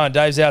 Dave's going.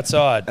 Dave's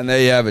outside. And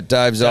there you have it.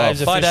 Dave's Dave's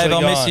off. Bye, Dave.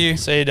 officially I'll miss gone. you.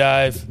 See you,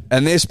 Dave.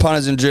 And this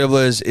Punters and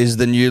Dribblers is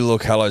the new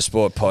look Hello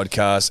Sport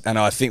podcast, and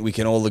I think we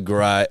can all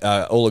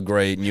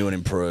agree new and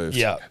improved.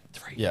 Yeah.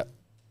 Yeah.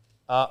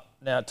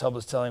 Now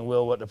Tobler's telling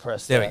Will what to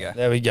press. There we go.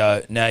 There we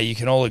go. Now you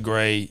can all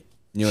agree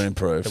New and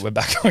improved. that we're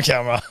back on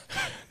camera,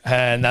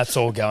 and that's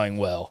all going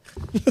well.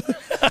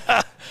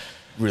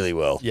 Really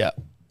well. Yeah.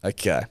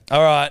 Okay.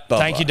 All right. Bye-bye.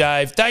 Thank you,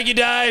 Dave. Thank you,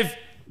 Dave.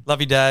 Love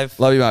you, Dave.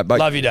 Love you, mate. Bye.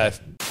 Love you, Dave.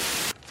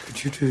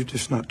 Could you two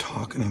just not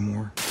talk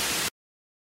anymore?